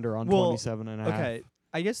taking the under on well, 27.5. Okay,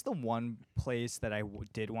 I guess the one place that I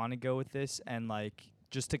did want to go with this, and like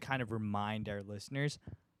just to kind of remind our listeners,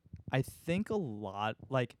 I think a lot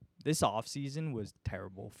like this offseason was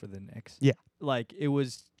terrible for the Knicks. Yeah. Like it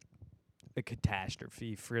was a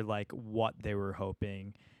catastrophe for like what they were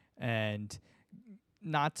hoping, and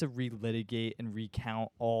not to relitigate and recount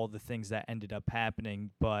all the things that ended up happening,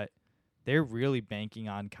 but they're really banking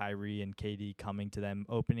on Kyrie and KD coming to them,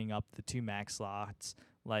 opening up the 2 max slots,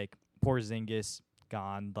 like Porzingis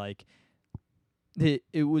gone. Like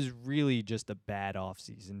it was really just a bad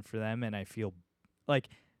offseason for them, and I feel like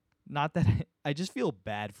not that I just feel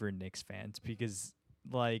bad for Knicks fans because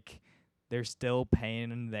like they're still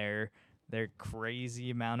paying their crazy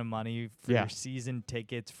amount of money for Yeah. season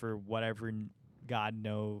tickets for whatever God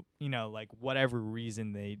know, like whatever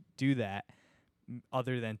reason they do that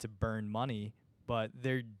other than to burn money, but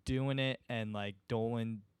they're doing it, and like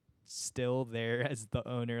Dolan still there as the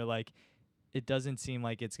owner. Like it doesn't seem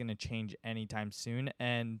like it's going to change anytime soon,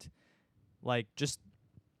 and like just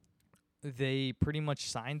they pretty much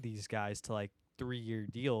signed these guys to like 3-year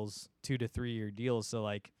deals, 2 to 3 year deals, so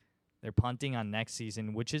like they're punting on next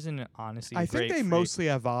season, which isn't honestly I great think they for mostly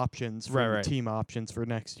have options for Right. team options for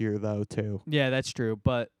next year though too. Yeah, that's true.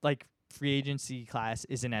 But like free agency class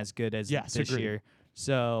isn't as good as Yes, this agreed. year.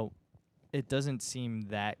 So it doesn't seem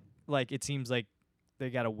that like it seems like they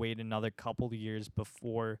got to wait another couple of years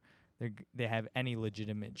before they have any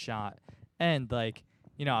legitimate shot. And like,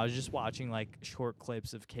 I was just watching like short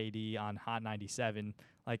clips of KD on Hot 97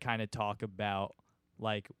 like kind of talk about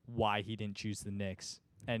like why he didn't choose the Knicks.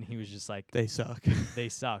 And he was just like, They suck. they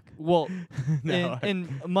suck. Well, No,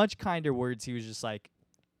 in much kinder words, he was just like,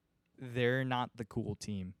 they're not the cool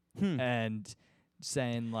team. And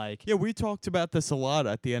saying like, Yeah, we talked about this a lot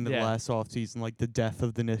at the end of the Yeah. last offseason, like the death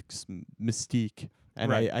of the Knicks mystique.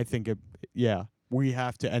 And Right. I think, we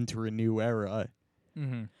have to enter a new era.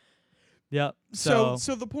 mm-hmm. Yep. So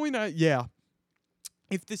the point,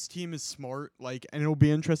 if this team is smart, like, and it'll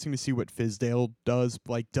be interesting to see what Fizdale does.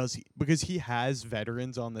 Like, does he, because he has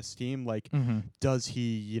veterans on this team, like, does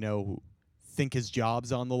he, think his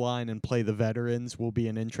job's on the line and play the veterans will be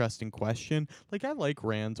an interesting question. Like, I like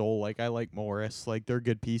Randall, like, I like Morris, like, they're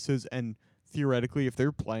good pieces. And theoretically, if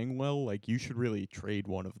they're playing well, like, you should really trade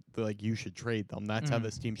you should trade them. That's how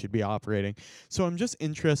this team should be operating. So I'm just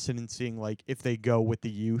interested in seeing, like, if they go with the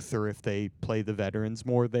youth or if they play the veterans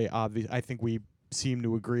more. I think we seem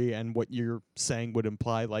to agree, and what you're saying would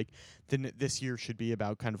imply, like, this year should be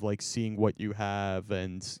about kind of, like, seeing what you have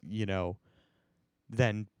and,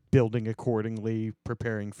 then building accordingly,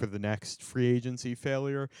 preparing for the next free agency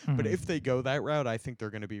failure. But if they go that route, I think they're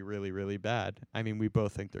going to be really, really bad. I mean, we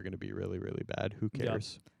both think they're going to be really, really bad. Who Yep.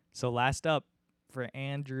 cares? So last up for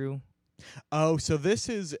Andrew. Oh, so this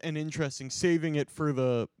is an interesting, saving it for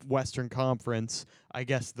the Western Conference. I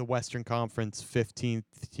guess the Western Conference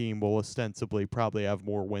 15th team will ostensibly probably have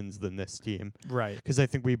more wins than this team. Right. Because I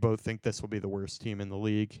think we both think this will be the worst team in the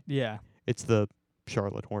league. Yeah. It's the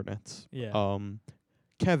Charlotte Hornets. Yeah.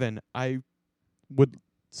 Kevin,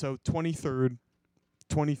 23rd,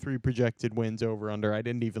 23 projected wins over under. I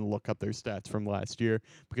didn't even look up their stats from last year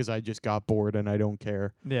because I just got bored and I don't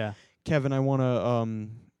care. Yeah. Kevin, I want to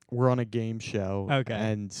we're on a game show. Okay.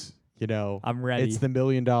 And I'm ready. it's the $1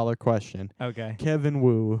 million question. Okay. Kevin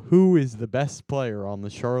Wu, who is the best player on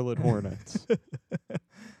the Charlotte Hornets?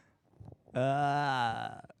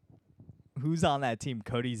 Who's on that team?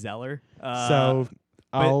 Cody Zeller.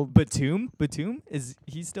 Batum, is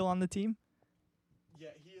he still on the team? Yeah,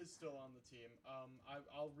 he is still on the team.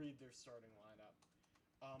 I'll read their starting lineup.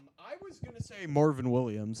 I was gonna say Marvin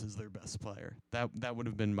Williams is their best player. That would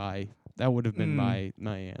have been my my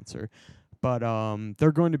answer. But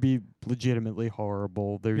they're going to be legitimately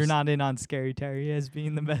horrible. You're not in on Scary Terry as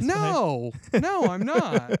being the best player? No, I'm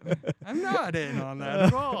not. I'm not in on that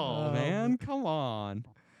at all, man. Come on.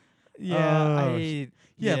 Yeah,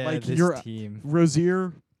 like this your team.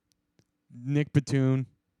 Rozier, Nick Batum,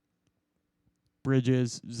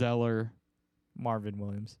 Bridges, Zeller, Marvin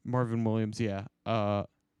Williams.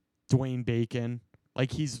 Dwayne Bacon.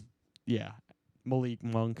 Like Malik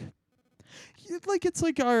Monk. It's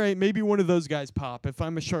like, all right, maybe one of those guys pop. If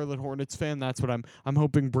I'm a Charlotte Hornets fan, that's what I'm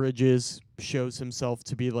hoping Bridges shows himself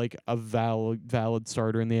to be like a valid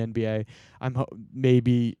starter in the NBA.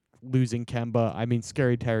 Maybe losing Kemba. I mean,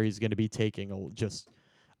 Scary Terry is going to be taking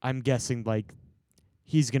I'm guessing like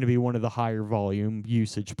he's going to be one of the higher volume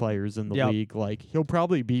usage players in the Yep. league. Like, he'll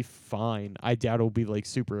probably be fine. I doubt he'll be like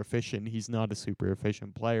super efficient. He's not a super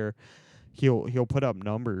efficient player. He'll put up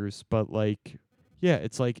numbers, but like, yeah,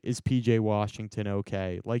 it's like, is PJ Washington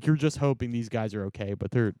okay? Like, you're just hoping these guys are okay,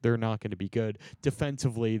 but they're not going to be good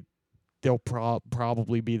defensively. They'll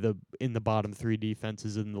probably be in the bottom 3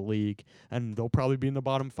 defenses in the league, and they'll probably be in the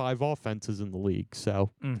bottom 5 offenses in the league.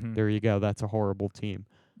 So there you go. That's a horrible team.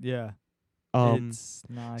 Yeah. It's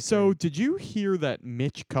not so good. did you hear that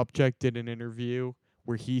Mitch Kupchak did an interview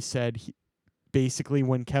where he said basically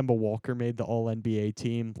when Kemba Walker made the All-NBA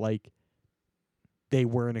team, like, they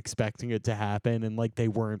weren't expecting it to happen and like they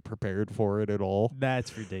weren't prepared for it at all?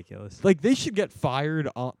 That's ridiculous. Like, they should get fired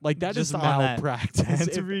on, like, that is Just on that. malpractice.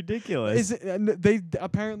 That's If- ridiculous. Is it, and they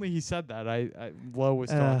apparently he said that. Lo was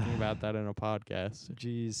talking about that in a podcast.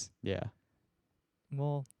 Jeez. Yeah.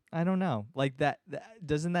 Well, I don't know. Like that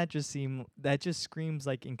doesn't that just seem that just screams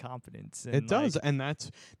like incompetence? And It does, like, and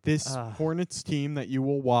that's this Hornets team that you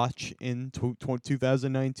will watch in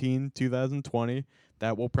 2019, 2020.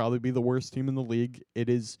 That will probably be the worst team in the league. It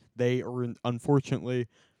is. They are, unfortunately,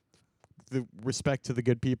 the respect to the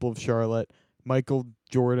good people of Charlotte, Michael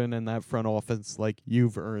Jordan and that front office, like,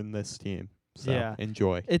 you've earned this team. So Yeah.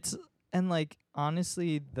 enjoy. It's and like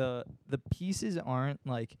honestly the pieces aren't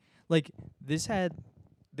like this had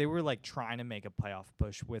they were like trying to make a playoff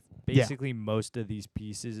push with basically most of these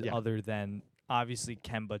pieces Yeah. other than obviously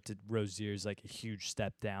Kemba to Rozier's like a huge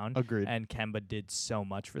step down. Agreed. And Kemba did so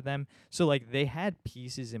much for them. So like they had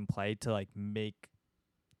pieces in play to like make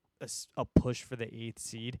a push for the 8th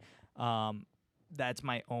seed. That's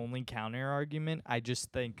my only counter argument. I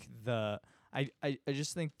just think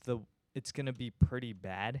it's gonna be pretty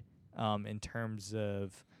bad in terms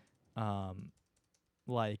of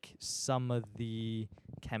like some of the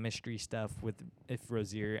chemistry stuff with if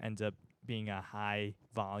Rozier ends up being a high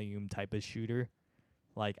volume type of shooter.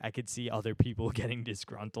 Like I could see other people getting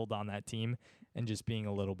disgruntled on that team and just being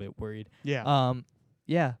a little bit worried. Yeah.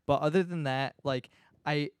 Yeah, but other than that,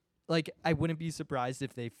 I wouldn't be surprised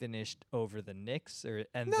if they finished over the Knicks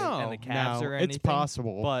and the Cavs or anything. It's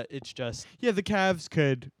possible. But it's just Yeah, the Cavs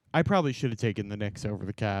could. I probably should have taken the Knicks over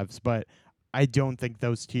the Cavs, but I don't think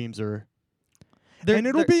those teams are. And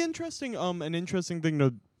it'll be interesting. An interesting thing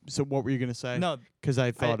to. So what were you gonna say? no. Because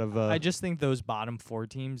I thought of. I just think those bottom 4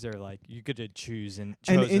 teams are like you could have chosen.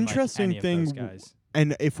 An chosen, interesting like, any thing. Of those guys.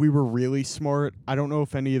 And if we were really smart, I don't know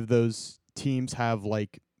if any of those teams have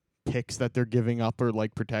like picks that they're giving up or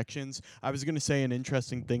like protections. I was gonna say an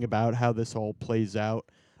interesting thing about how this all plays out.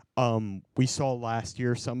 We saw last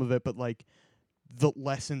year some of it, but like the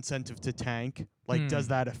less incentive to tank. Like, does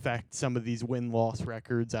that affect some of these win-loss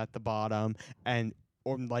records at the bottom? And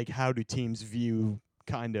or like, how do teams view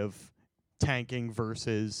kind of tanking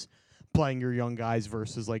versus playing your young guys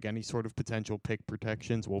versus like any sort of potential pick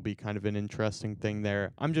protections will be kind of an interesting thing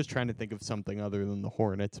there. I'm just trying to think of something other than the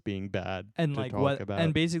Hornets being bad And to like talk about.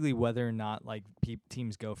 and basically whether or not like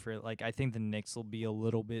teams go for it. Like I think the Knicks will be a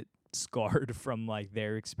little bit scarred from like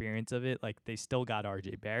their experience of it. Like they still got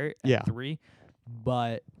RJ Barrett at 3,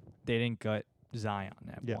 but they didn't get Zion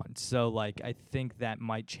at 1. So like I think that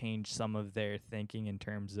might change some of their thinking in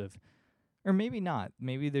terms of, or maybe not.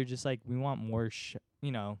 Maybe they're just like we want more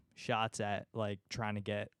shots at like trying to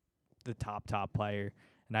get the top player.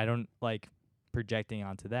 And I don't like projecting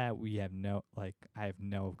onto that. I have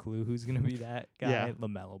no clue who's gonna be that guy. Yeah.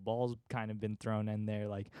 LaMelo Ball's kind of been thrown in there,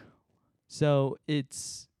 like, so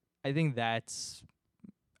it's. I think that's.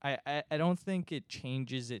 I don't think it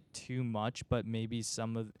changes it too much, but maybe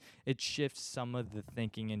it shifts some of the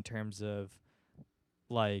thinking in terms of,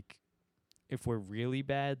 like, if we're really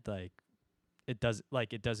bad, like, it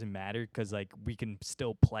doesn't matter because like we can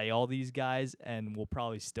still play all these guys and we'll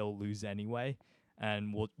probably still lose anyway,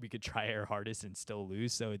 and we could try our hardest and still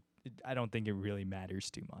lose. So I don't think it really matters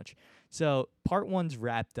too much. So part 1's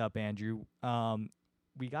wrapped up, Andrew.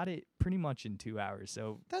 We got it pretty much in 2 hours.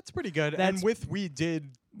 So that's pretty good. That's- And we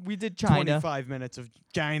did China. 25 minutes of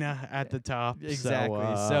China at the top. Exactly.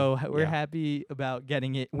 So, So we're yeah. happy about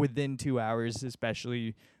getting it within 2 hours,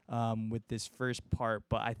 especially with this first part.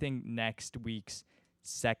 But I think next week's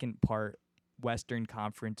second part, Western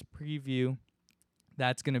Conference preview,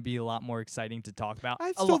 that's going to be a lot more exciting to talk about.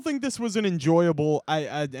 I still think this was an enjoyable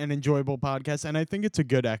podcast, and I think it's a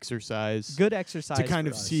good exercise. Good exercise to kind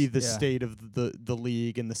for of us. see the Yeah. state of the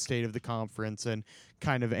league and the state of the conference and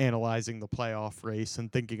kind of analyzing the playoff race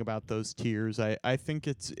and thinking about those tiers. I think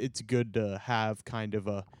it's good to have kind of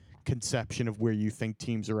a conception of where you think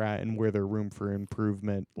teams are at and where their room for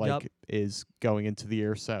improvement is going into the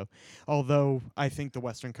year. So although I think the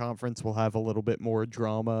Western Conference will have a little bit more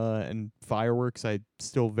drama and fireworks, I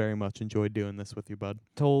still very much enjoyed doing this with you, bud.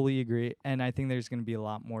 Totally agree. And I think there's going to be a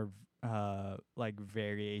lot more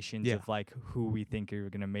variations Yeah. of like who we think are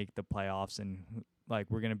going to make the playoffs, and like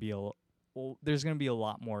we're going to be there's going to be a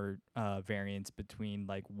lot more variance between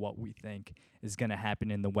like what we think is going to happen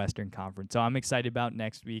in the Western Conference. So I'm excited about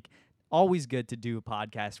next week. Always good to do a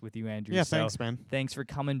podcast with you, Andrew. Yeah, so thanks, man. Thanks for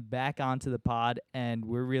coming back onto the pod, and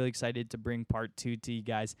we're really excited to bring part 2 to you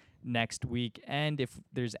guys next week. And if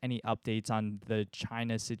there's any updates on the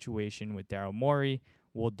China situation with Daryl Morey,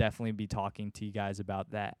 we'll definitely be talking to you guys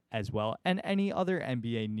about that as well, and any other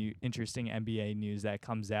interesting NBA news that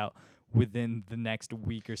comes out within the next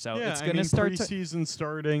week or so. Yeah, It's going to start preseason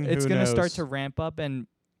starting. It's going to start to ramp up, and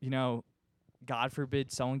God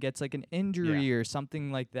forbid someone gets like an injury or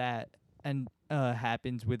something like that, and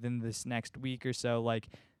happens within this next week or so. Like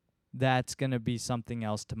that's going to be something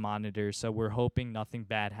else to monitor. So we're hoping nothing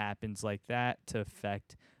bad happens like that to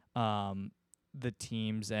affect the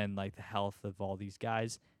teams and like the health of all these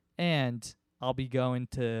guys. And I'll be going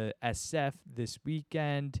to SF this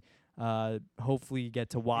weekend. Hopefully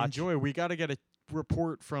get to watch. Enjoy. We got to get a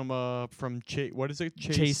report from Chase. What is it?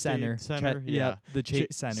 Chase Center. Yeah, the Chase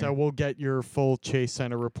Center. So we'll get your full Chase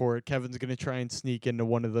Center report. Kevin's gonna try and sneak into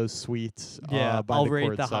one of those suites. Yeah, by I'll the rate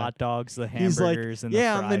the court side. hot dogs, the He's like, hamburgers, and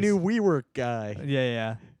yeah, the fries. I'm the new WeWork guy.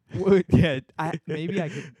 Yeah. Yeah, maybe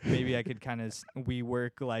I could kind of we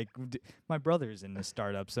work like my brother's in the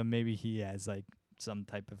startup, so maybe he has like some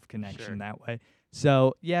type of connection that way.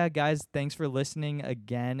 So yeah, guys, thanks for listening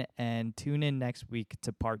again, and tune in next week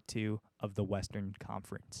to part 2 of the Western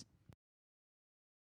Conference.